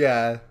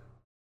 Yeah.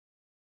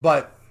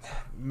 But...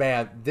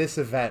 man, this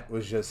event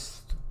was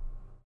just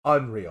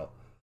unreal.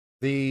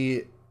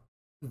 The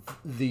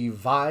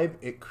vibe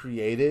it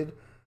created,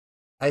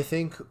 I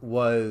think,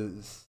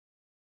 was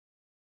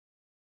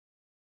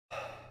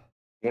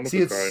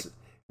it's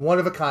one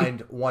of a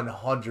kind,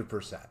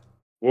 100%.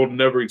 We'll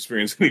never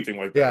experience anything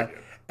like that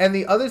again. And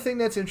the other thing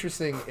that's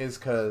interesting is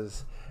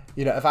because,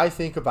 you know, if I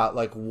think about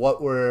like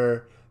what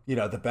were, you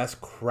know, the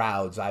best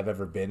crowds I've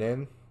ever been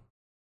in,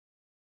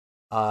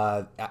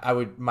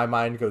 my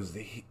mind goes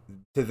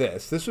to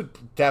this. This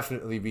would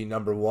definitely be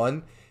number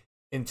one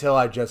until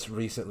I just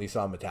recently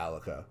saw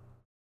Metallica.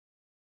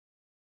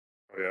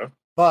 Oh, yeah?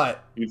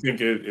 But you think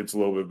it's a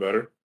little bit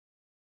better?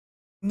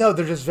 No,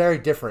 they're just very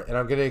different, and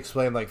I'm going to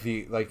explain like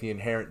the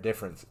inherent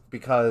difference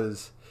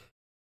because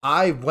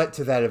I went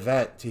to that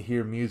event to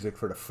hear music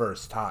for the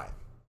first time,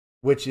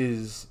 which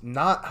is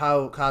not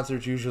how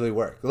concerts usually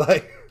work.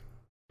 Like,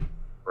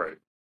 right.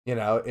 You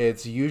know,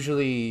 it's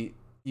usually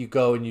you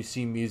go and you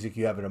see music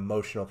you have an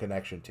emotional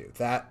connection to.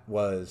 That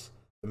was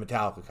the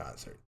Metallica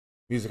concert.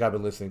 Music I've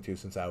been listening to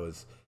since I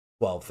was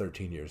 12,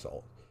 13 years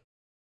old.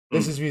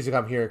 This is music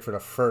I'm hearing for the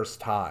first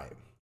time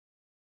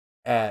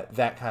at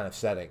that kind of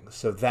setting.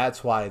 So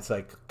that's why it's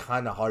like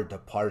kind of hard to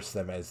parse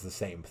them as the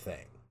same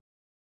thing.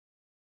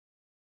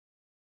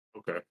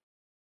 Okay.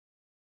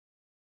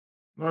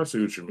 I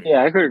see what you mean.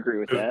 Yeah, I could agree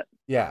with that.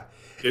 Yeah.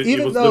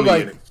 Even though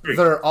like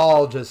they're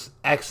all just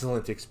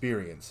excellent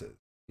experiences,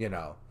 you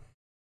know.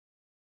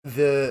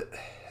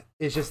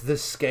 It's just the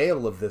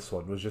scale of this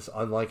one was just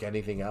unlike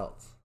anything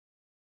else.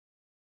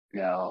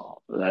 No.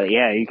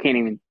 Yeah, you can't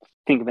even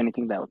think of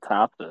anything that would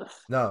top this.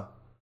 No,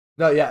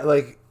 yeah,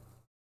 like,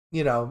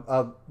 you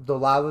know, the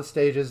Lala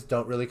stages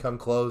don't really come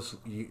close.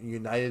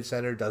 United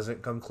Center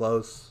doesn't come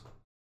close.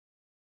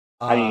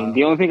 I mean,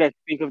 the only thing I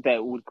think of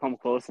that would come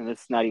close, and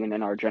it's not even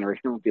in our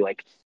generation, would be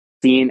like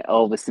seeing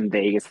Elvis in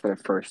Vegas for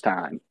the first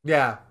time.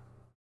 Yeah.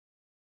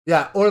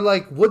 Yeah, or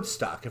like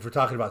Woodstock, if we're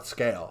talking about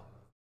scale.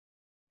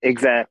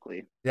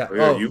 Exactly. Yeah. Oh,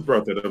 yeah, you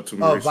brought that up to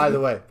me. Oh,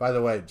 recently. by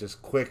the way,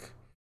 just quick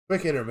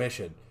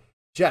intermission.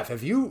 Jeff,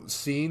 have you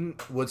seen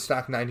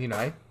Woodstock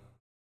 99?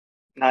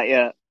 Not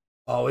yet.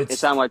 Oh,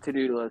 it's on my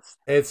to-do list.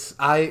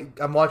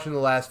 I'm watching the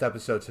last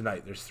episode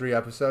tonight. There's 3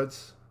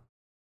 episodes.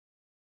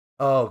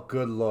 Oh,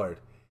 good Lord.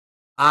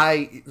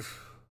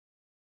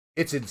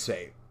 it's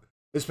insane,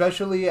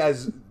 especially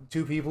as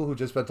two people who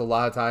just spent a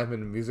lot of time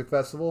in a music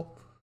festival.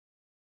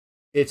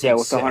 It's Yeah,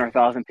 with insane,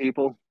 100,000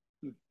 people.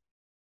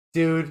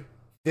 dude.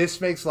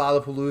 This makes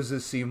Lollapalooza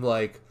seem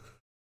like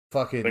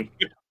fucking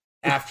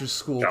after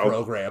school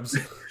programs.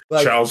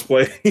 Like, child's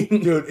play.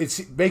 dude,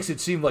 makes it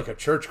seem like a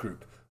church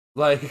group.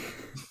 Like,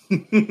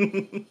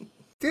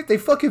 dude, they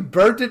fucking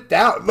burned it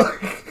down.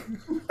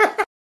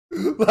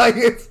 Like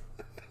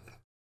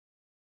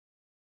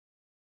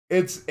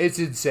it's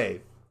insane.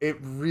 It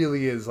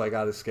really is like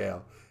out of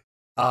scale.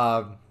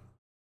 Was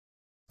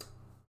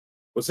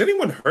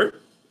anyone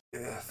hurt?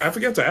 I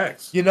forgot to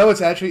ask. You know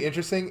what's actually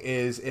interesting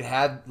is it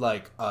had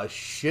like a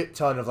shit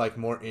ton of like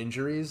more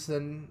injuries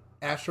than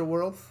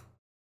Astroworld.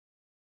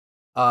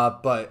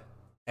 But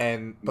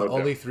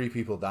only 3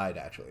 people died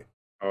actually.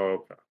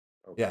 Oh, okay.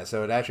 Yeah,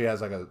 so it actually has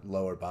like a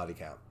lower body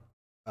count.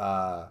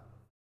 But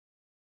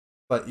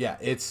yeah,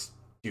 it's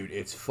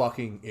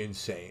fucking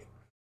insane.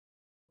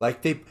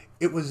 Like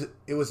it was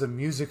a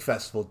music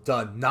festival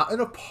done not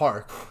in a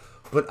park,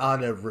 but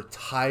on a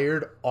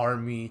retired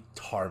army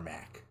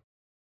tarmac.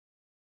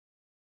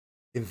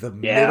 In the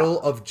middle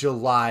of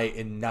July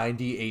in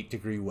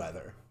 98-degree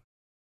weather.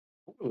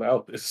 Who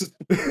allowed this?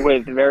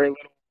 With very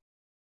little.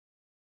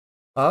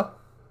 Huh?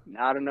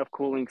 Not enough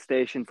cooling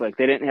stations. Like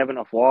they didn't have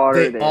enough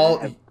water. All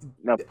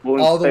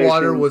the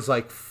water was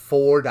like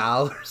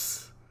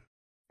 $4.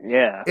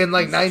 Yeah. In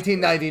like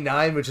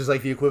 1999, which is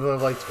like the equivalent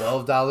of like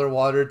 $12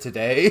 water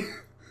today.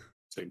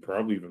 Say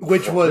probably even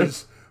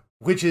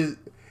which is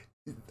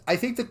I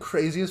think the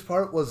craziest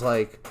part was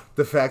like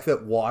the fact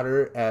that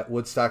water at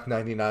Woodstock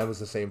 99 was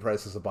the same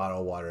price as a bottle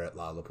of water at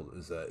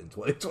Lollapalooza in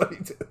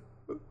 2022.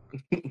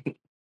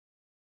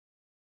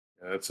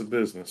 Yeah, it's a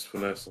business,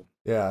 Vanessa.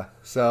 Yeah,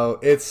 so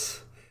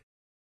it's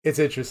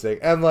interesting.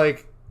 And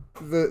like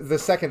the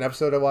second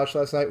episode I watched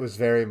last night was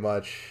very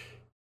much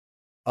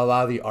a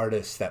lot of the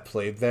artists that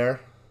played there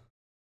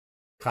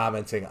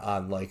commenting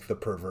on like the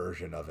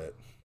perversion of it.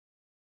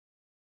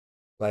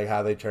 Like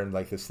how they turned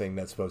like this thing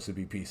that's supposed to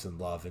be peace and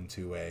love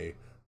into a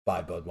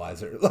buy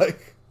Budweiser.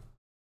 Like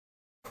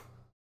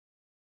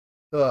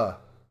So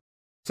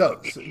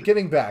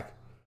getting back.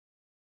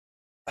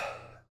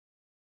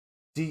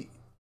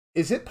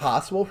 Is it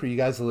possible for you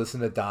guys to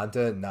listen to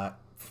Donda and not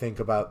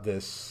think about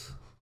this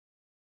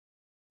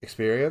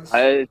experience?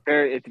 It's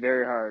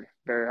very hard.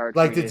 Very hard.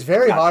 Like it's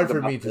very hard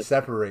for me to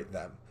separate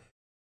them.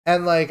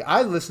 And like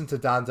I listened to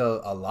Donda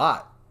a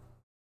lot.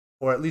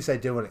 Or at least I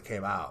did when it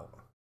came out.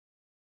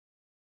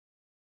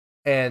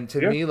 And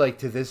to me, like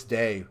to this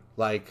day,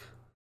 like,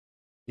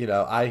 you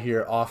know, I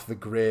hear Off the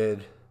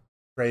Grid,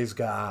 Praise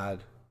God,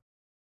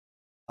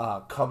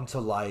 Come to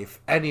Life,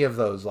 any of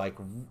those, like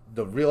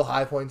the real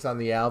high points on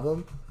the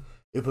album,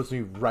 it puts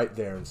me right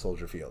there in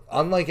Soldier Field.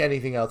 Unlike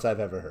anything else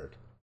I've ever heard.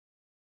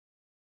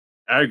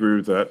 I agree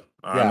with that.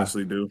 I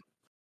honestly do.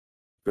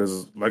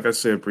 Because like I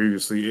said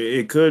previously,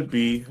 it could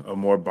be a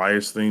more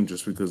biased thing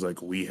just because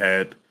like we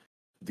had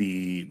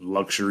the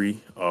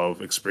luxury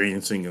of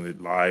experiencing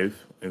it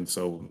live, and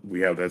so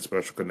we have that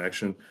special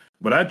connection.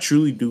 But I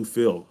truly do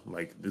feel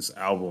like this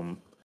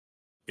album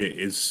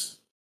is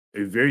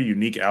a very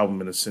unique album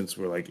in a sense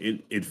where like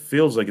it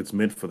feels like it's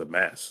meant for the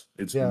mass.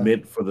 It's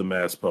meant for the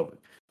mass public.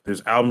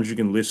 There's albums you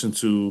can listen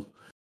to,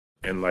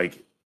 and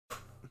like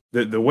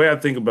the way I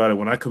think about it,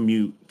 when I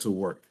commute to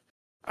work,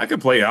 I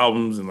could play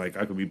albums and like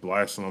I could be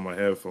blasting on my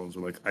headphones,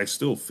 but like I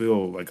still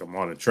feel like I'm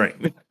on a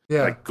train,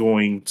 like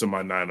going to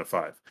my 9 to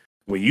 5.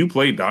 When you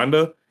play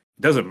Donda,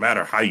 it doesn't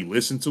matter how you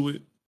listen to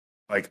it.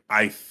 Like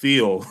I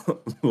feel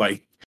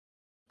like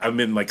I'm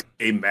in like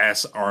a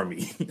mass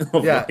army.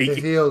 Yeah,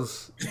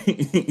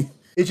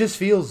 it just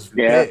feels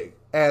big.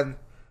 And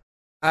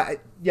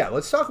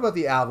let's talk about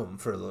the album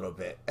for a little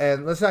bit.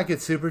 And let's not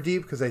get super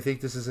deep because I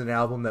think this is an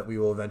album that we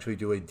will eventually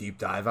do a deep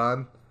dive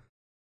on.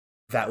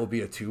 That will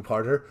be a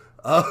 2-parter.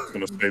 I was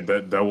gonna say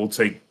that will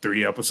take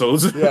 3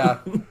 episodes. Yeah.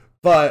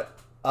 But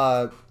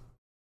I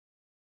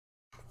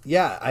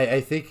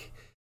think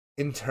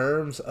in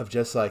terms of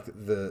just like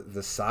the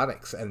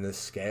sonics and the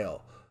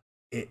scale,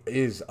 it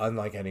is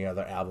unlike any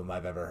other album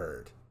I've ever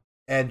heard.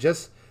 And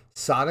just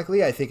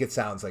sonically, I think it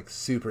sounds like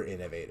super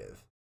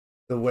innovative.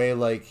 The way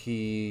like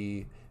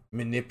he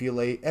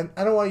manipulate, and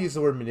I don't want to use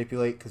the word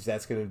manipulate because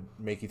that's going to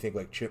make you think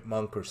like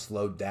Chipmunk or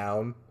slowed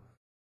down.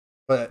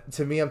 But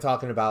to me, I'm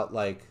talking about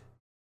like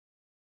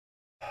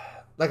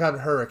on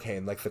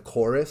Hurricane, like the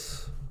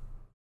chorus,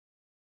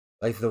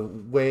 like the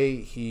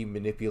way he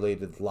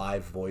manipulated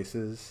live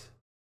voices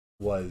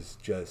was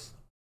just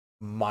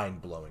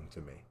mind-blowing to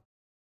me.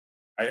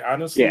 I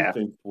honestly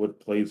think what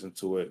plays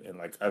into it, and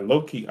like I've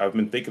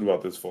been thinking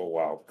about this for a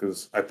while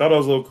because I thought I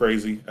was a little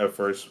crazy at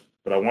first,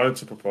 but I wanted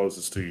to propose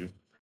this to you.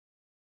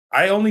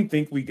 I only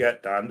think we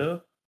got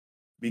Donda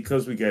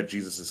because we got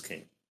Jesus is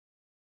King.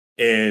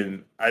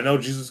 And I know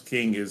Jesus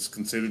King is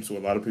considered to a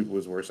lot of people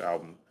his worst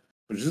album,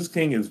 but Jesus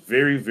King is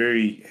very,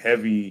 very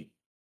heavy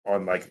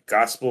on like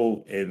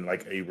gospel and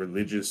like a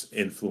religious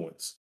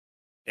influence.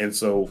 And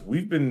so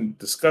we've been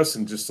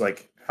discussing just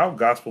like how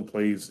gospel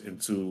plays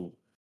into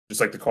just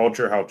like the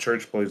culture, how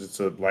church plays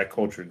into Black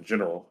culture in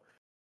general.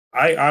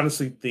 I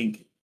honestly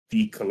think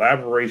the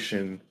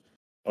collaboration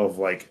of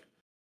like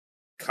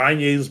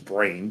Kanye's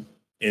brain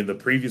and the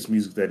previous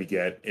music that he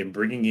got, and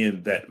bringing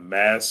in that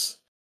mass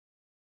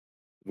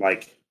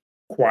like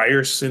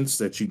choir sense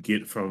that you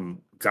get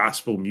from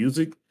gospel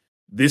music.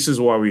 This is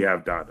why we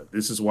have Donda.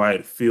 This is why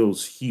it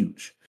feels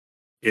huge.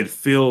 It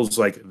feels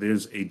like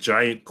there's a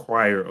giant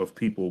choir of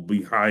people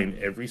behind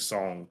every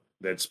song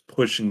that's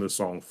pushing the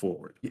song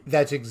forward.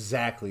 That's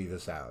exactly the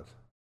sound.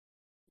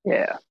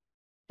 Yeah.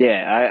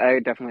 Yeah, I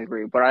definitely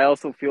agree. But I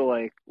also feel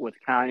like with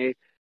Kanye,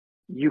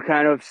 you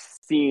kind of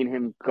seen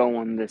him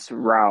going this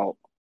route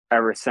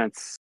ever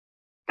since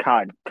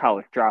College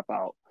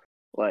Dropout.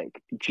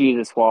 Like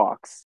Jesus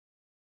Walks.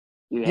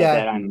 You had Yeah,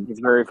 that on his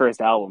very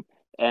first album.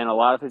 And a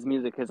lot of his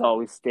music has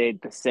always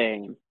stayed the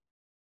same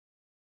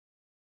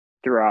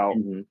throughout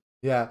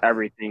yeah.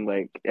 everything.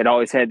 Like it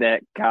always had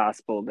that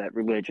gospel, that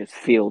religious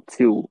feel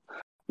too.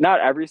 Not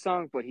every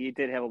song, but he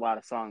did have a lot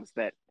of songs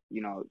that,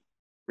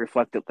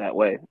 reflected that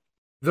way.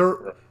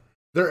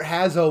 There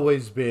has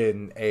always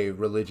been a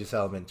religious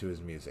element to his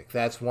music.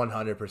 That's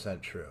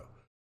 100% true.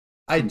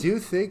 I do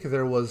think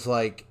there was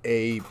like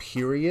a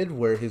period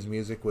where his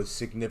music was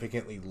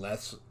significantly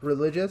less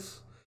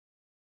religious.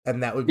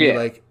 And that would be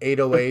like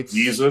 808s.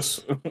 Jesus.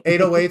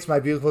 808s, My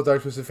Beautiful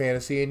Dark Twisted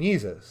Fantasy, and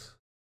Jesus.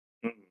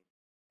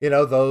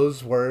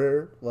 Those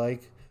were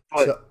like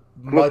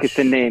look at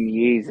the name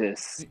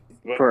Jesus.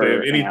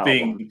 For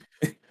anything,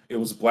 it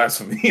was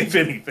blasphemy. If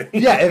anything,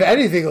 yeah. If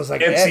anything, it was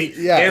like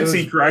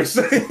Antichrist.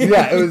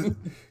 Yeah, it was.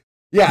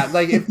 Yeah,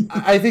 like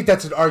I think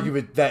that's an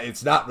argument that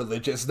it's not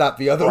religious, not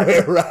the other way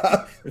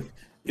around.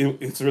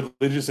 It's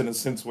religious in a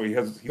sense where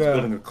he's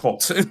building a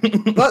cult.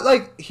 But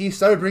like he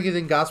started bringing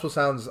in gospel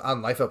sounds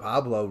on Life of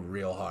Pablo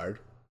real hard.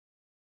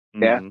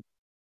 Yeah,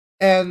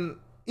 and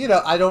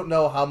I don't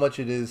know how much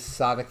it is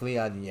sonically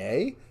on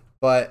Ye,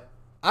 but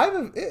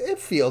it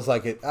feels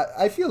like it.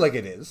 I feel like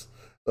it is.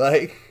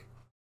 Like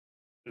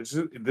this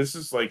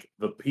is like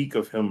the peak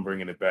of him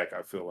bringing it back.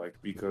 I feel like,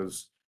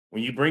 because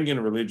when you bring in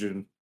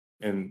religion,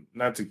 and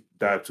not to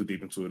dive too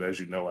deep into it, as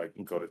you know, I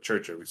can go to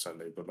church every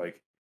Sunday, but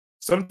like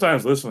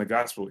sometimes listening to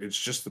gospel, it's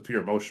just the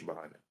pure emotion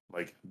behind it,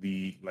 like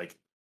the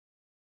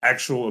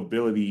actual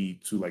ability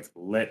to like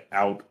let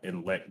out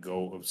and let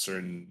go of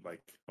certain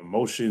like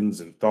emotions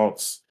and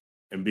thoughts,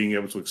 and being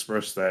able to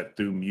express that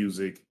through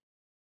music,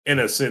 in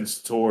a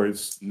sense,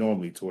 towards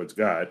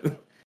God.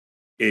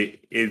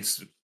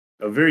 It's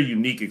a very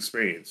unique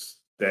experience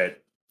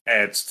that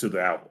adds to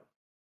the album.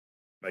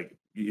 Like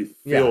it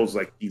feels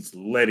like he's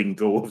letting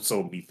go of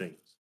so many things.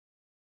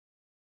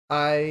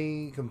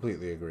 I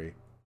completely agree.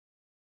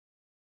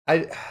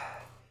 I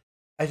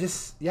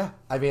just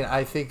I mean,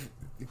 I think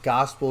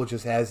gospel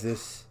just has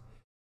this,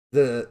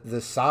 the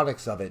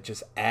sonics of it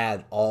just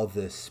add all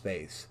this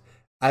space.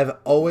 I've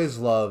always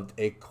loved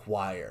a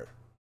choir,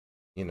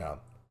 but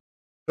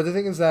the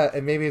thing is that,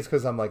 and maybe it's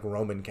because I'm like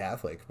Roman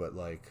Catholic, but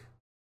like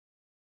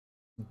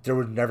there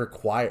were never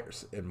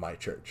choirs in my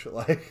church.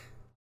 Like,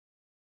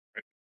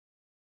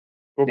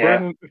 well,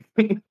 Brandon,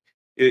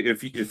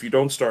 if you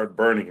don't start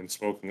burning and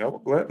smoking, I will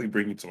gladly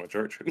bring you to my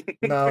church.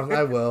 No,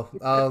 I will.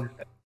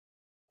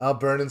 I'll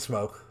burn and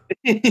smoke.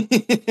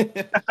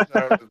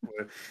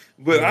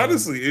 But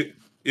honestly,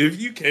 if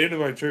you came to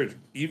my church,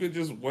 even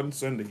just one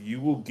Sunday,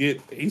 you will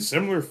get a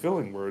similar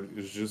feeling where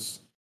it's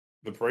just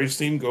the praise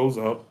team goes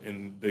up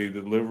and they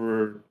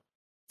deliver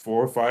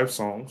 4 or 5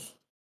 songs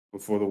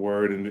before the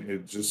word, and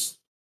it's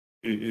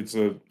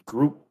a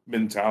group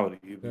mentality.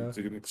 It's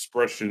an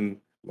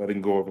expression,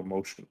 letting go of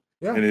emotion.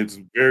 Yeah. And it's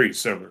very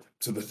similar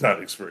to the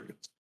Donda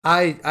experience.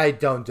 I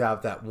don't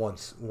doubt that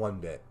one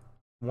bit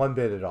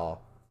at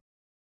all.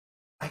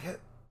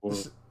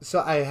 So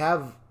I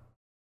have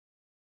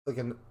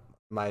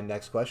my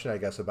next question, I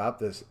guess, about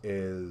this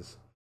is,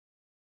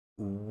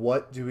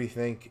 what do we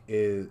think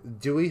is?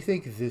 Do we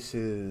think this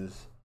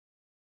is?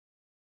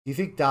 Do you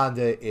think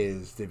Donda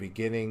is the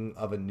beginning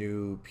of a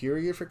new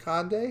period for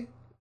Kanye,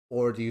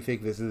 or do you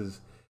think this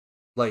is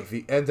like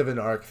the end of an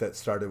arc that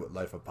started with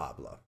Life of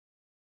Pablo?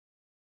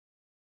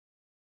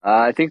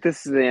 I think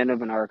this is the end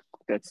of an arc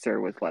that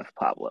started with Life of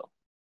Pablo.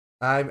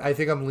 I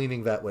think I'm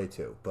leaning that way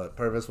too. But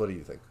Purvis, what do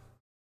you think?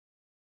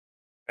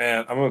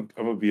 And I'm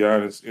gonna be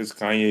honest. It's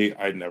Kanye.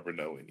 I never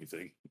know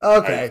anything.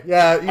 Okay,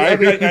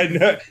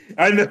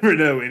 I never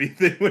know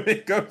anything when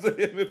it comes to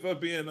him. If I'm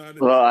being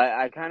honest. Well,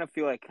 I kind of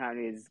feel like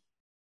Kanye is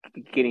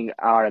getting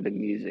out of the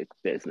music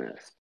business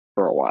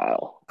for a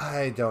while.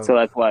 So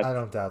that's why I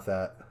don't doubt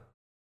that.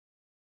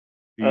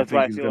 That's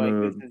why I feel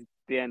like this is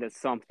the end of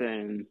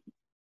something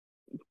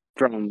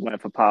from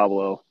Life of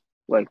Pablo.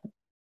 Like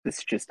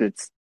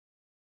it's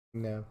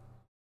no.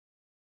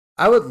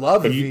 I would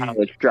love the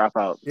College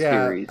Dropout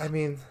series. I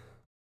mean,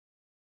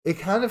 it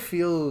kind of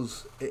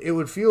feels. It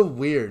would feel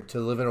weird to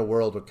live in a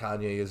world where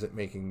Kanye isn't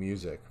making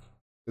music,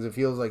 because it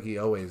feels like he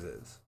always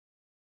is.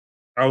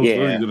 I was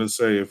literally gonna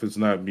say, if it's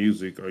not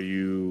music, are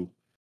you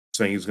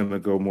saying he's going to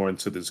go more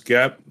into this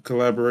Gap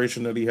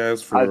collaboration that he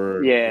has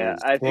for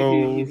his I think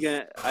clothes.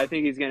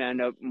 he's gonna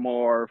end up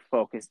more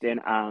focused in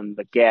on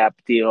the Gap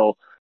deal,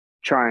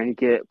 trying to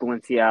get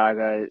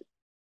Balenciaga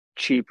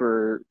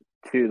cheaper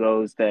to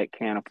those that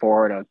can't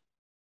afford a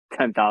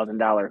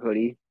 $10,000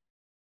 hoodie,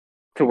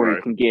 to where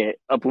you can get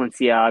a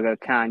Balenciaga,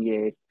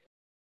 Kanye,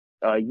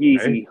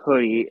 Yeezy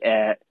hoodie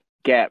at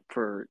Gap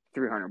for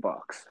 $300.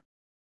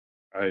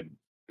 I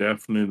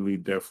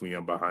definitely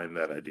am behind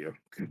that idea.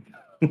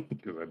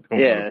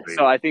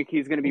 So I think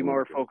he's going to be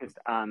more focused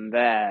on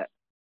that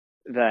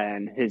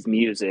than his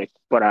music,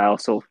 but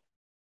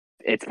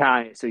it's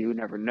Kanye, so you would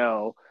never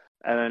know.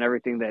 And then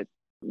everything that,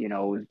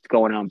 is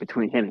going on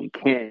between him and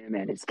Kim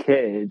and his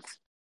kids,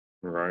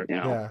 right?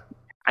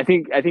 I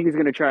think he's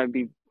going to try and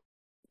be.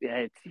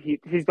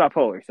 He's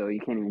bipolar, so you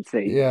can't even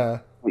say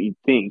what you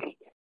think.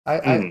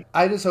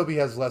 I just hope he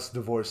has less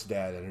divorced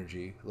dad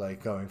energy,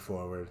 like, going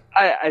forward.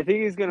 I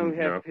think he's going to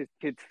have his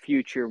kid's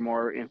future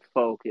more in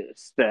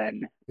focus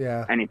than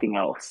anything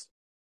else.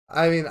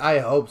 I mean, I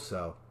hope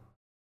so.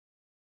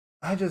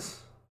 I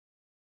just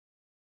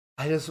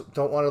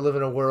don't want to live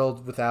in a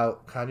world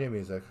without Kanye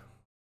music.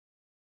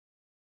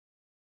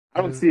 I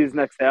don't see his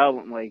next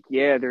album. Like,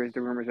 there's the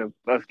rumors of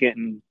us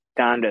getting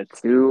Donda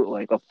 2,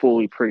 like a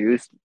fully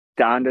produced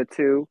Donda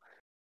 2.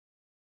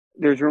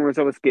 There's rumors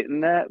of us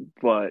getting that,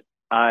 but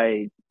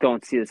I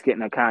don't see us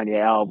getting a Kanye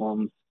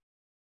album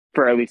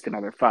for at least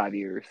another 5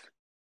 years,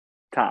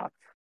 tops.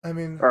 I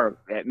mean, or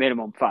at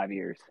minimum 5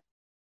 years.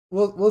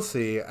 We'll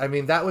see. I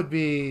mean, that would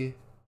be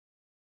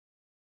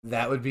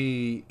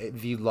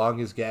the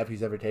longest gap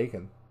he's ever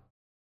taken.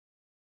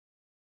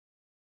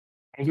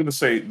 I'm going to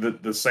say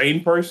the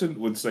sane person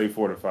would say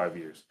 4 to 5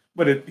 years,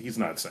 but he's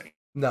not sane.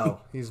 No,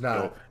 he's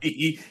not.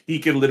 He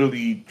could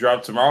literally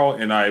drop tomorrow,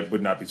 and I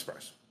would not be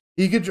surprised.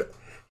 He could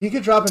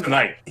drop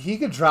tonight. He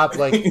could drop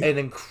like an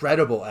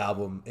incredible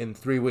album in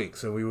 3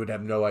 weeks, and we would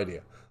have no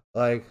idea.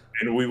 Like,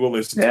 and we will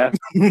listen. Yeah.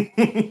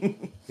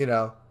 You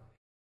know,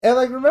 and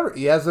like, remember,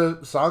 he has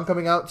a song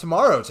coming out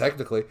tomorrow,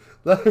 technically.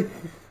 Like,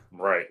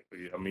 right.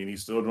 I mean,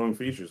 he's still doing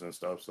features and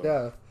stuff. So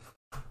yeah,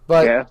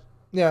 but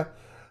yeah.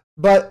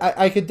 But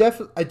I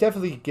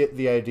definitely get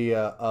the idea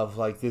of,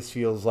 like, this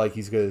feels like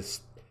he's gonna,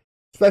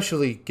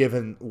 especially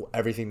given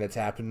everything that's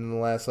happened in the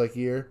last, like,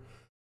 year.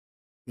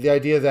 The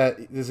idea that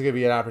this is gonna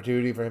be an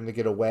opportunity for him to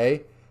get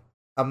away,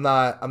 I'm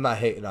not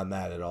hating on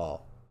that at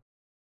all.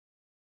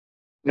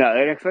 No,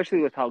 and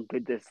especially with how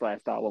good this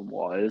last album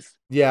was.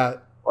 Yeah.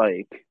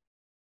 Like,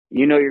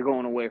 you're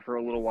going away for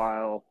a little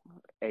while,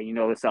 and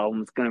this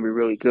album's gonna be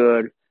really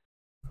good.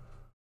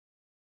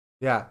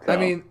 Yeah, so, I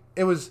mean,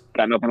 it was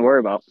got nothing to worry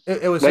about.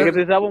 It was like, if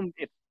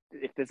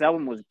this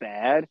album was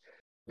bad,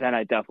 then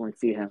I definitely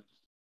see him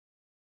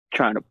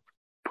trying to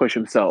push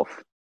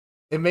himself.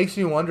 It makes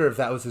me wonder if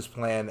that was his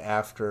plan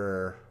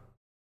after,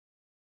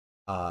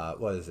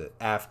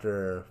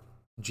 after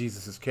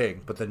Jesus is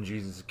King, but then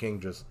Jesus is King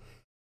just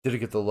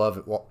didn't get the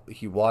love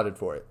he wanted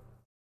for it.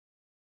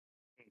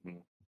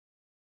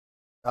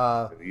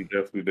 Mm-hmm. He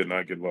definitely did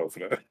not get love for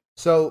that.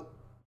 So,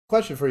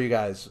 question for you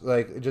guys,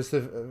 like, just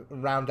to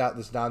round out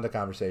this Donda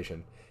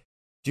conversation.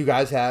 Do you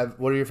guys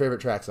what are your favorite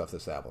tracks off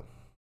this album?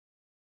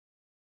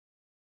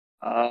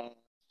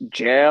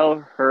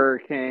 Jail,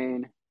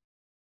 Hurricane.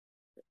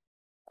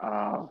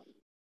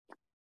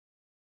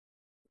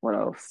 What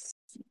else?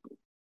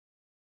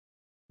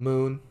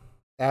 Moon.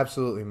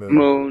 Absolutely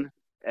Moon.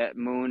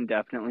 Moon,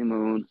 definitely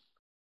Moon.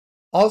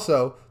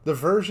 Also, the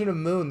version of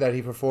Moon that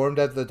he performed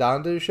at the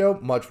Donda show,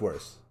 much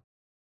worse.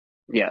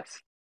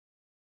 Yes.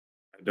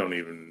 I don't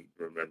even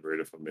remember it,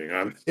 if I'm being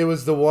honest. It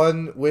was the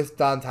one with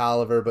Don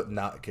Toliver, but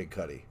not Kid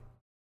Cudi.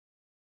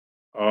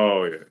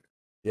 Oh, yeah.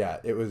 Yeah,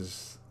 it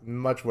was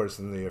much worse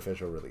than the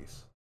official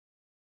release.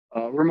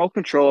 Remote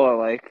Control, I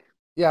like.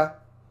 Yeah.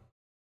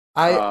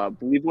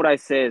 Believe What I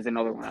Say is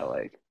another one I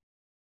like.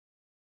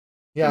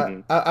 Yeah,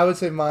 mm-hmm. I would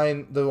say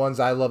mine, the ones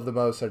I love the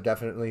most are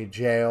definitely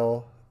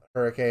Jail,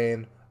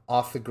 Hurricane,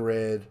 Off the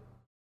Grid.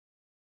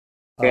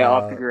 Yeah,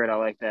 Off the Grid, I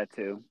like that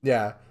too.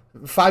 Yeah.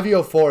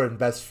 5E04 and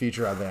best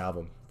feature on the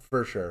album,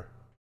 for sure.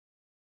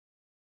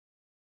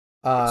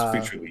 Best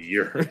feature of the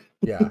year.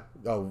 Yeah.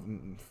 Oh,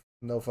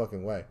 no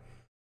fucking way.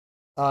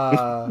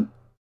 What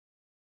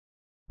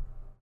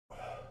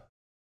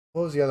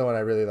was the other one I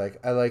really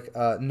like? I like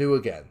New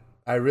Again.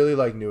 I really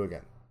like New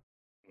Again.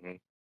 Mm-hmm.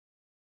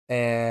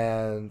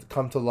 And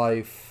Come to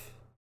Life.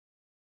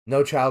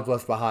 No Child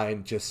Left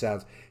Behind just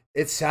sounds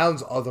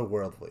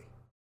otherworldly.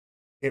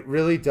 It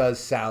really does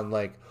sound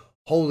like,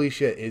 holy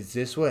shit, is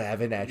this what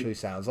heaven actually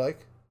sounds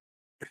like?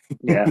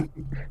 Yeah.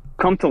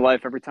 Come to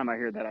Life, every time I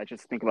hear that, I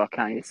just think about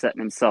Kanye setting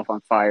himself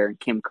on fire and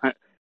Kim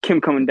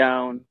coming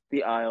down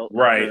the aisle.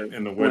 Right,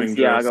 in the wedding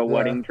dress.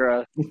 Wedding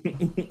dress.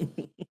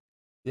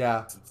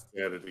 Yeah.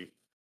 Insanity.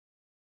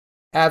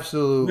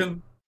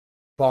 Absolute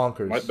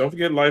bonkers. Don't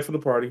forget Life of the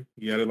Party.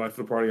 He added Life of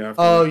the Party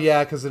after. Oh,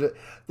 yeah, because the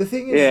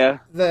thing is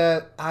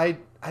that I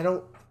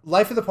don't...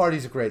 Life of the Party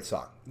is a great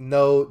song.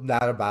 No,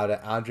 not about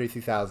it. Andre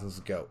 3000's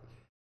a GOAT.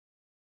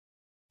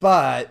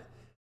 But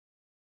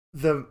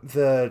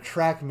the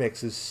track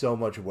mix is so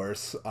much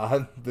worse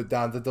on the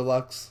Donda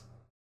Deluxe.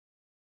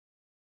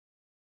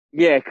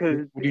 Yeah,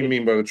 because What do you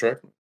mean by the track?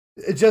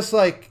 It's just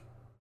like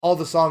all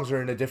the songs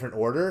are in a different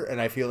order,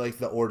 and I feel like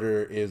the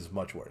order is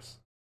much worse.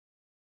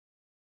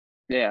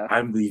 yeah,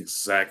 I'm the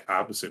exact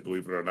opposite,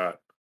 believe it or not.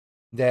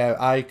 Yeah,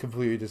 I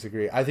completely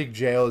disagree. I think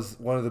Jail is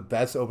one of the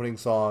best opening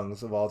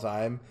songs of all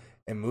time,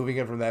 and moving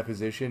it from that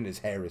position is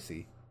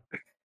heresy.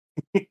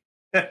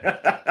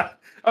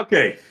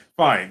 Okay,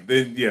 fine.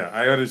 Then yeah,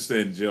 I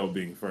understand Jail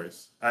being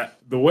first.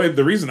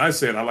 The reason I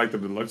said I like the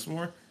deluxe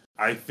more,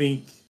 I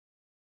think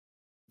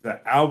the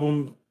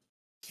album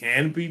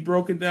can be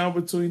broken down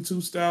between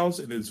two styles,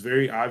 and it's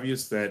very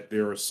obvious that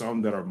there are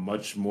some that are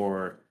much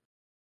more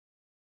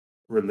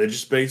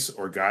religious based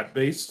or God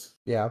based.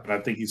 Yeah. And I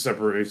think he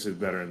separates it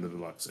better in the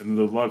deluxe. And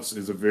the deluxe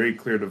is a very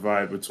clear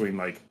divide between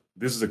like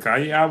this is a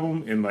Kanye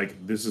album and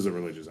like this is a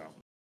religious album.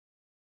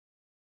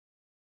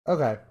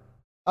 Okay.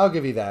 I'll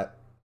give you that.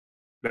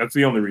 That's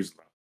the only reason.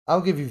 I'll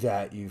give you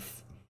that, you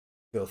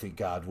filthy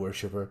God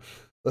worshiper.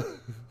 A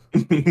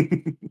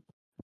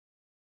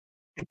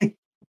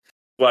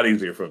lot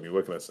easier for me.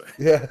 What can I say?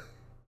 Yeah.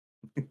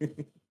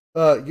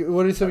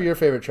 What are some of your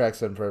favorite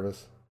tracks on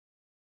Purpose?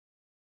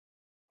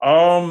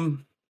 I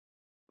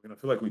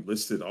feel like we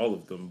listed all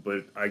of them,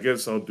 but I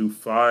guess I'll do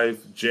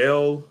 5.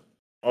 Jail,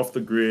 Off the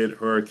Grid,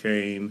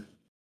 Hurricane,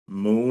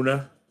 Moon.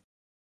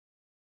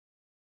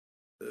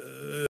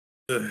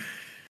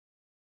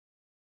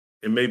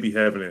 It may be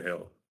Heaven and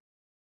Hell.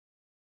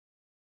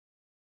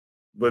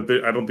 But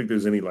I don't think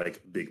there's any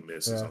like big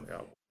misses on the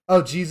album.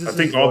 Oh, Jesus! I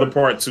think all the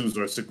part 2s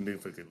are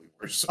significantly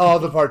worse. All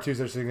the part 2s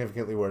are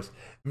significantly worse.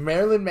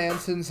 Marilyn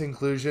Manson's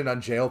inclusion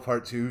on Jail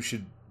Part 2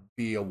 should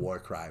be a war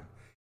crime.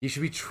 He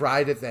should be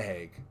tried at The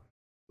Hague.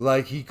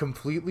 Like, he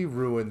completely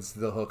ruins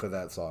the hook of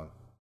that song.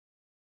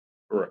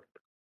 Correct.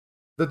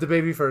 The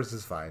Baby First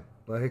is fine.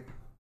 Like,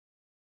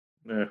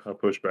 I'll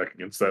push back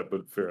against that,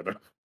 but fair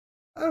enough.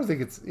 I don't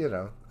think it's,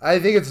 I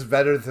think it's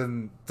better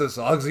than the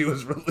songs he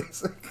was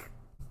releasing.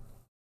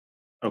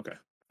 Okay,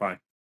 fine.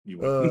 You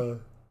win.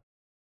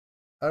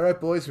 All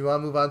right, boys, we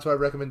want to move on to our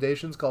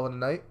recommendations, call it a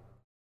night?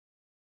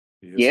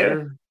 Yes,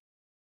 sir.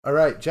 All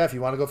right, Jeff,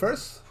 you want to go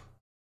first?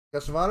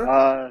 Guest of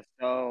honor?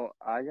 So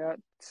I got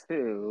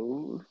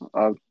 2.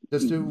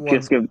 Just do one.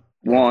 Just give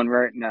one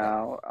right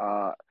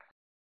now.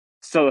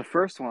 So the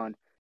first one,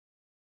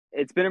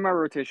 it's been in my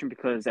rotation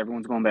because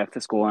everyone's going back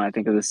to school, and I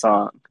think of this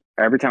song.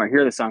 Every time I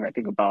hear this song, I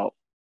think about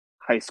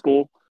high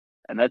school,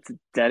 and that's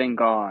 "Dead and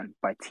Gone"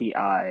 by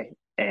T.I.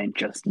 and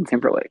Justin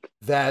Timberlake.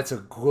 That's a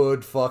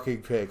good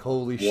fucking pick.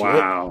 Holy shit.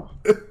 Wow.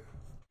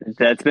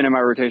 That's been in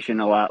my rotation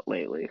a lot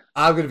lately.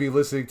 I'm going to be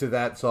listening to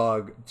that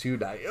song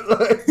tonight.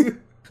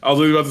 I was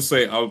really about to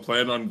say, I would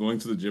plan on going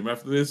to the gym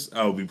after this.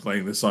 I will be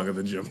playing this song at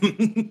the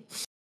gym.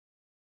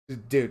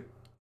 Dude,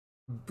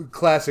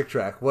 classic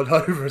track,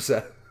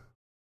 100%.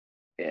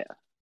 Yeah.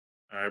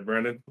 All right,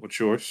 Brandon, what's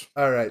yours?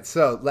 All right,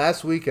 so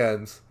last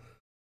weekend,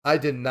 I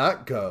did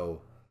not go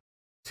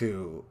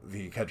to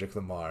the Kendrick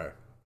Lamar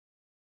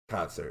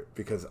concert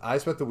because I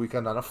spent the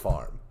weekend on a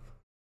farm.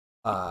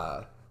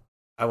 I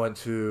went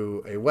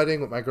to a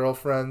wedding with my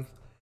girlfriend,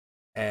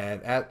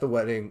 and at the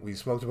wedding, we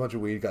smoked a bunch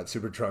of weed, got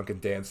super drunk, and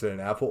danced in an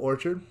apple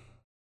orchard.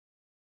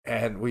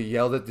 And we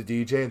yelled at the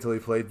DJ until he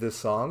played this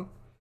song.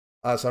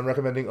 So I'm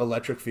recommending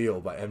Electric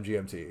Feel by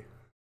MGMT.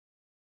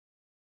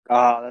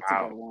 That's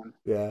a good one.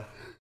 Yeah.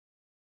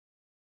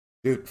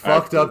 Dude,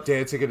 fucked up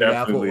dancing in an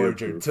apple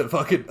orchard to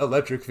fucking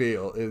Electric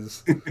Feel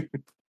is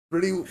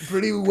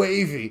pretty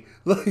wavy.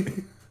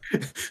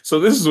 So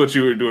this is what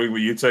you were doing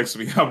when you texted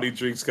me, how many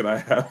drinks can I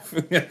have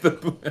at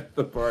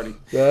the party?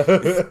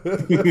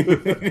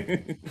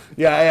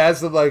 Yeah, I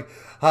asked them, like,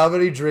 how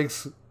many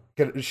drinks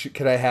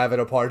can I have at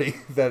a party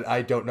that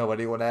I don't know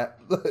anyone at?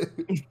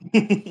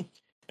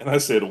 And I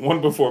said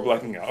 1 before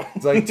blacking out.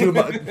 It's like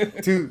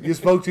too. You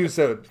spoke too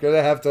soon.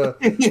 Gonna have to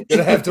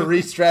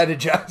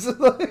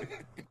re-strategize.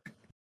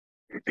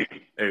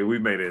 Hey, we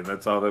made it. And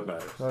that's all that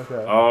matters.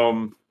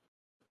 Okay.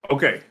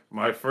 Okay.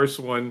 My first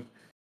one,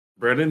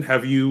 Brandon.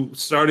 Have you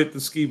started the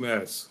ski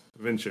mask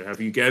venture?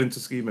 Have you gotten into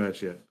ski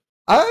mask yet?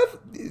 I've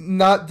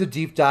not the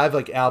deep dive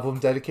like album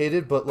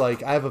dedicated, but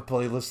like I have a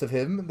playlist of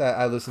him that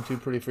I listen to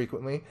pretty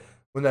frequently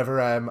whenever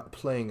I'm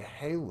playing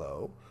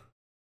Halo.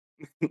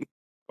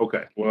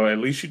 Okay, well, at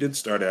least you did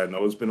start it. I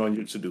know it's been on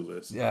your to-do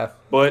list. Yeah.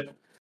 But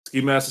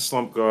Ski Master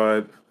Slump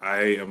God,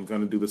 I am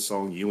going to do the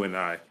song You and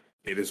I.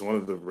 It is one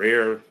of the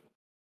rare,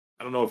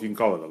 I don't know if you can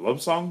call it a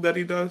love song that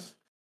he does,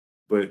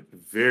 but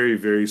very,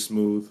 very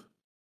smooth.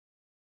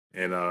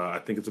 And I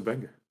think it's a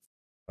banger.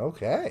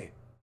 Okay.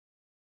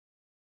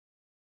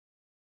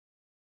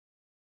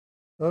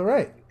 All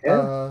right.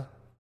 Yeah.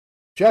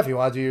 Jeff, you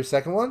want to do your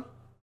second one?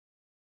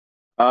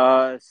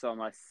 So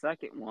my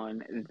second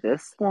one,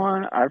 this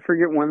one, I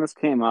forget when this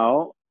came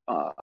out.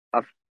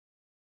 I've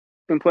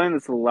been playing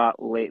this a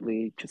lot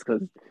lately just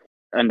because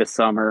end of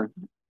summer,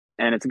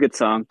 and it's a good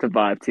song to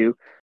vibe to.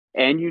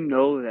 And You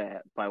Know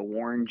That by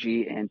Warren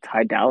G and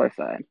Ty Dolla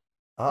 $ign.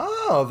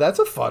 Oh, that's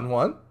a fun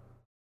one.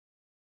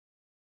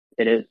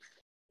 It is.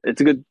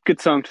 It's a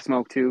good song to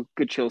smoke to.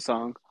 Good chill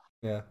song.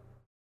 Yeah.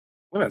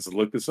 I'm gonna have to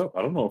look this up.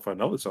 I don't know if I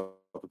know this off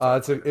the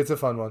top. It's a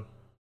fun one.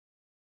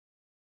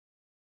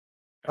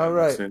 All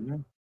right.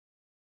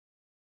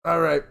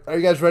 All right. Are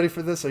you guys ready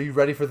for this? Are you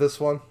ready for this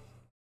one?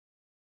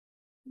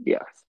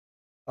 Yes.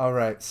 All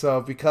right.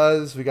 So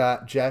because we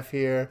got Jeff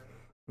here,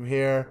 I'm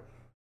here.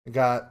 I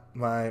got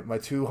my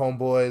two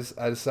homeboys.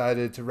 I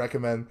decided to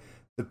recommend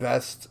the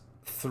best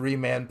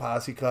 3-man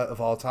posse cut of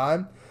all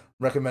time. I'm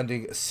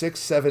recommending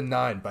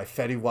 679 by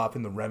Fetty Wap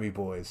and the Remy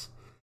Boys.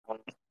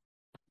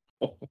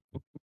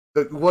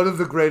 One of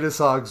the greatest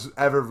songs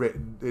ever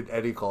written in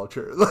any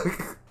culture.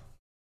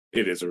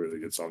 It is a really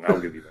good song.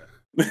 I'll give you that.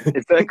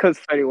 Is that because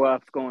Fetty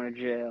Wap's going to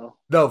jail?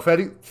 No,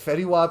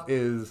 Fetty Wap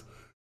is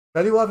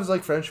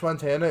like French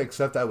Montana,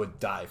 except I would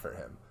die for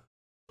him.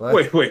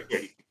 Wait.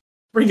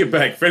 Bring it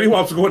back. Fetty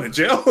Wap's going to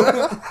jail?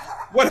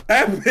 What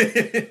happened?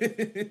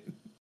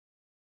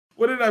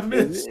 What did I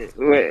miss?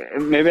 Wait,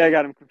 maybe I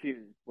got him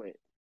confused. Wait.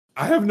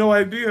 I have no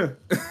idea.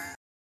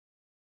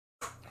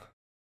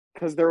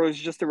 Because there was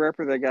just a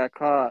rapper that got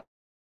caught.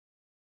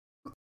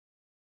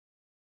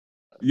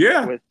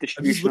 Yeah. With I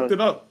just looked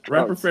it up.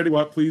 Rapper Fetty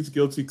Wap pleads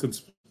guilty to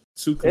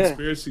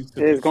conspiracy.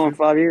 It's going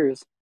 5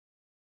 years.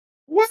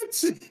 What?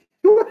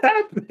 What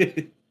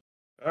happened?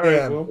 All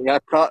right, well. He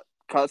got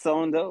caught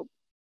selling dope.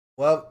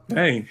 Well,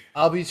 dang.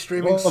 I'll be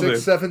streaming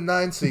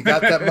 679, so you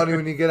got that money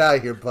when you get out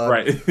of here, bud.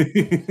 Right.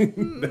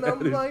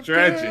 I'm like,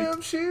 tragic.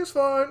 Damn, she's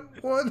fine.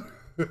 What?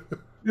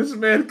 This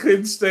man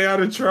couldn't stay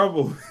out of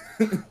trouble.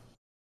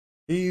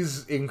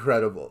 He's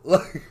incredible.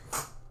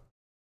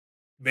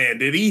 Man,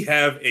 did he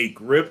have a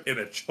grip and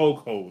a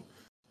chokehold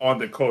on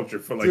the culture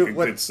for like a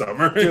good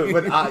summer? Dude,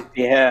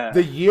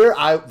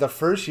 the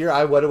first year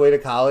I went away to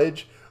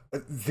college,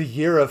 the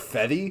year of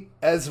Fetty,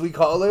 as we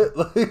call it.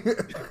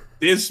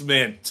 This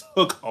man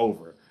took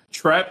over.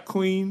 Trap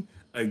Queen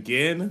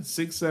again,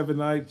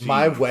 679.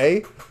 My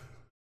way.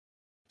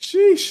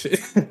 Sheesh.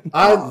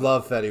 I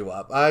love Fetty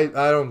Wap. I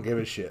don't give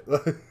a shit.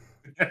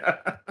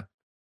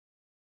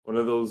 One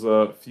of those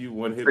few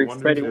one-hit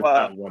wonders.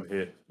 Not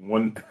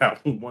one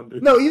album wonder.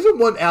 No, he's a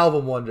one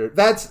album wonder.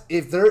 That's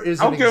if there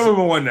is. I'll give him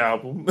a one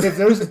album.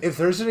 if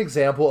there's an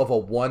example of a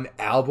one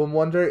album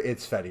wonder,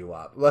 it's Fetty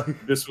Wap.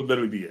 This would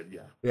literally be it.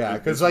 Yeah. Yeah,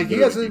 because he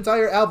has an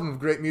entire album of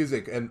great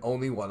music and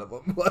only one of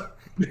them.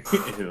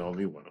 And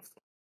only one of them.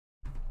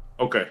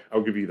 Okay,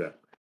 I'll give you that.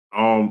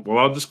 Well,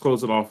 I'll just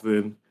close it off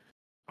then.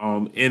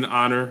 In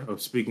honor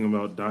of speaking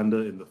about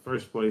Donda in the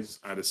first place,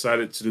 I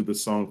decided to do the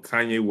song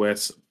Kanye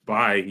West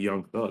by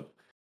Young Thug.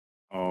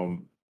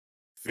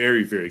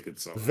 Very, very good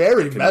song.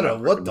 Very meta.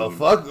 What the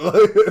fuck?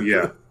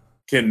 Yeah.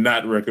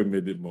 Cannot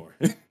recommend it more.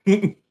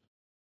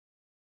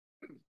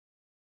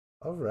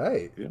 All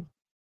right. Yeah.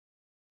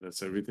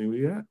 That's everything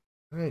we got.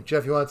 All right,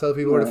 Jeff, you want to tell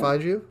people where to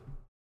find you?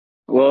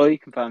 Well, you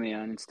can find me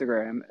on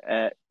Instagram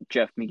at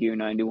Jeff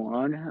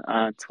McGue91,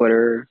 on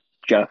Twitter,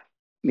 Jeff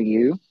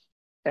McGue,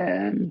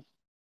 and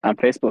on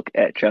Facebook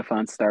at Jeff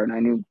on Star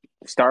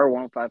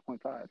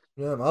 105.5.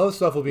 Yeah, all the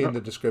stuff will be in the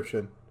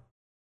description.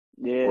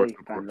 Yeah, you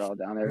can find it all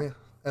down there. Yeah.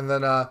 And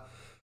then,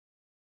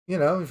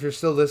 if you're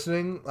still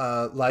listening,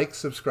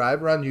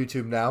 subscribe. We're on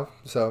YouTube now,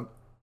 so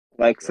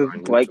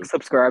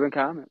subscribe, and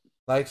comment.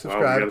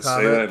 Subscribe,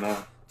 comment.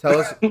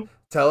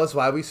 Tell us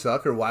why we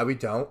suck or why we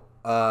don't.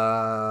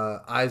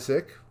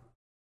 Isaac,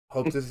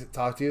 hope to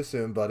talk to you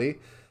soon, buddy.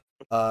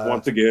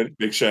 Once again,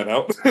 big shout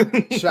out.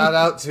 Shout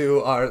out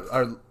to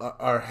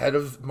our head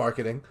of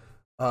marketing.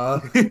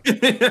 Honestly,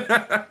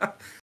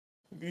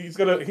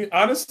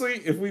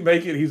 if we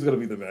make it, he's gonna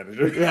be the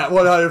manager. Yeah,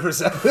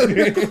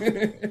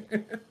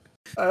 100%.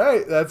 All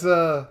right, that's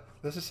a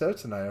show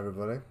tonight,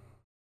 everybody.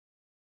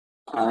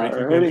 All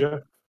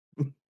right.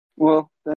 Well,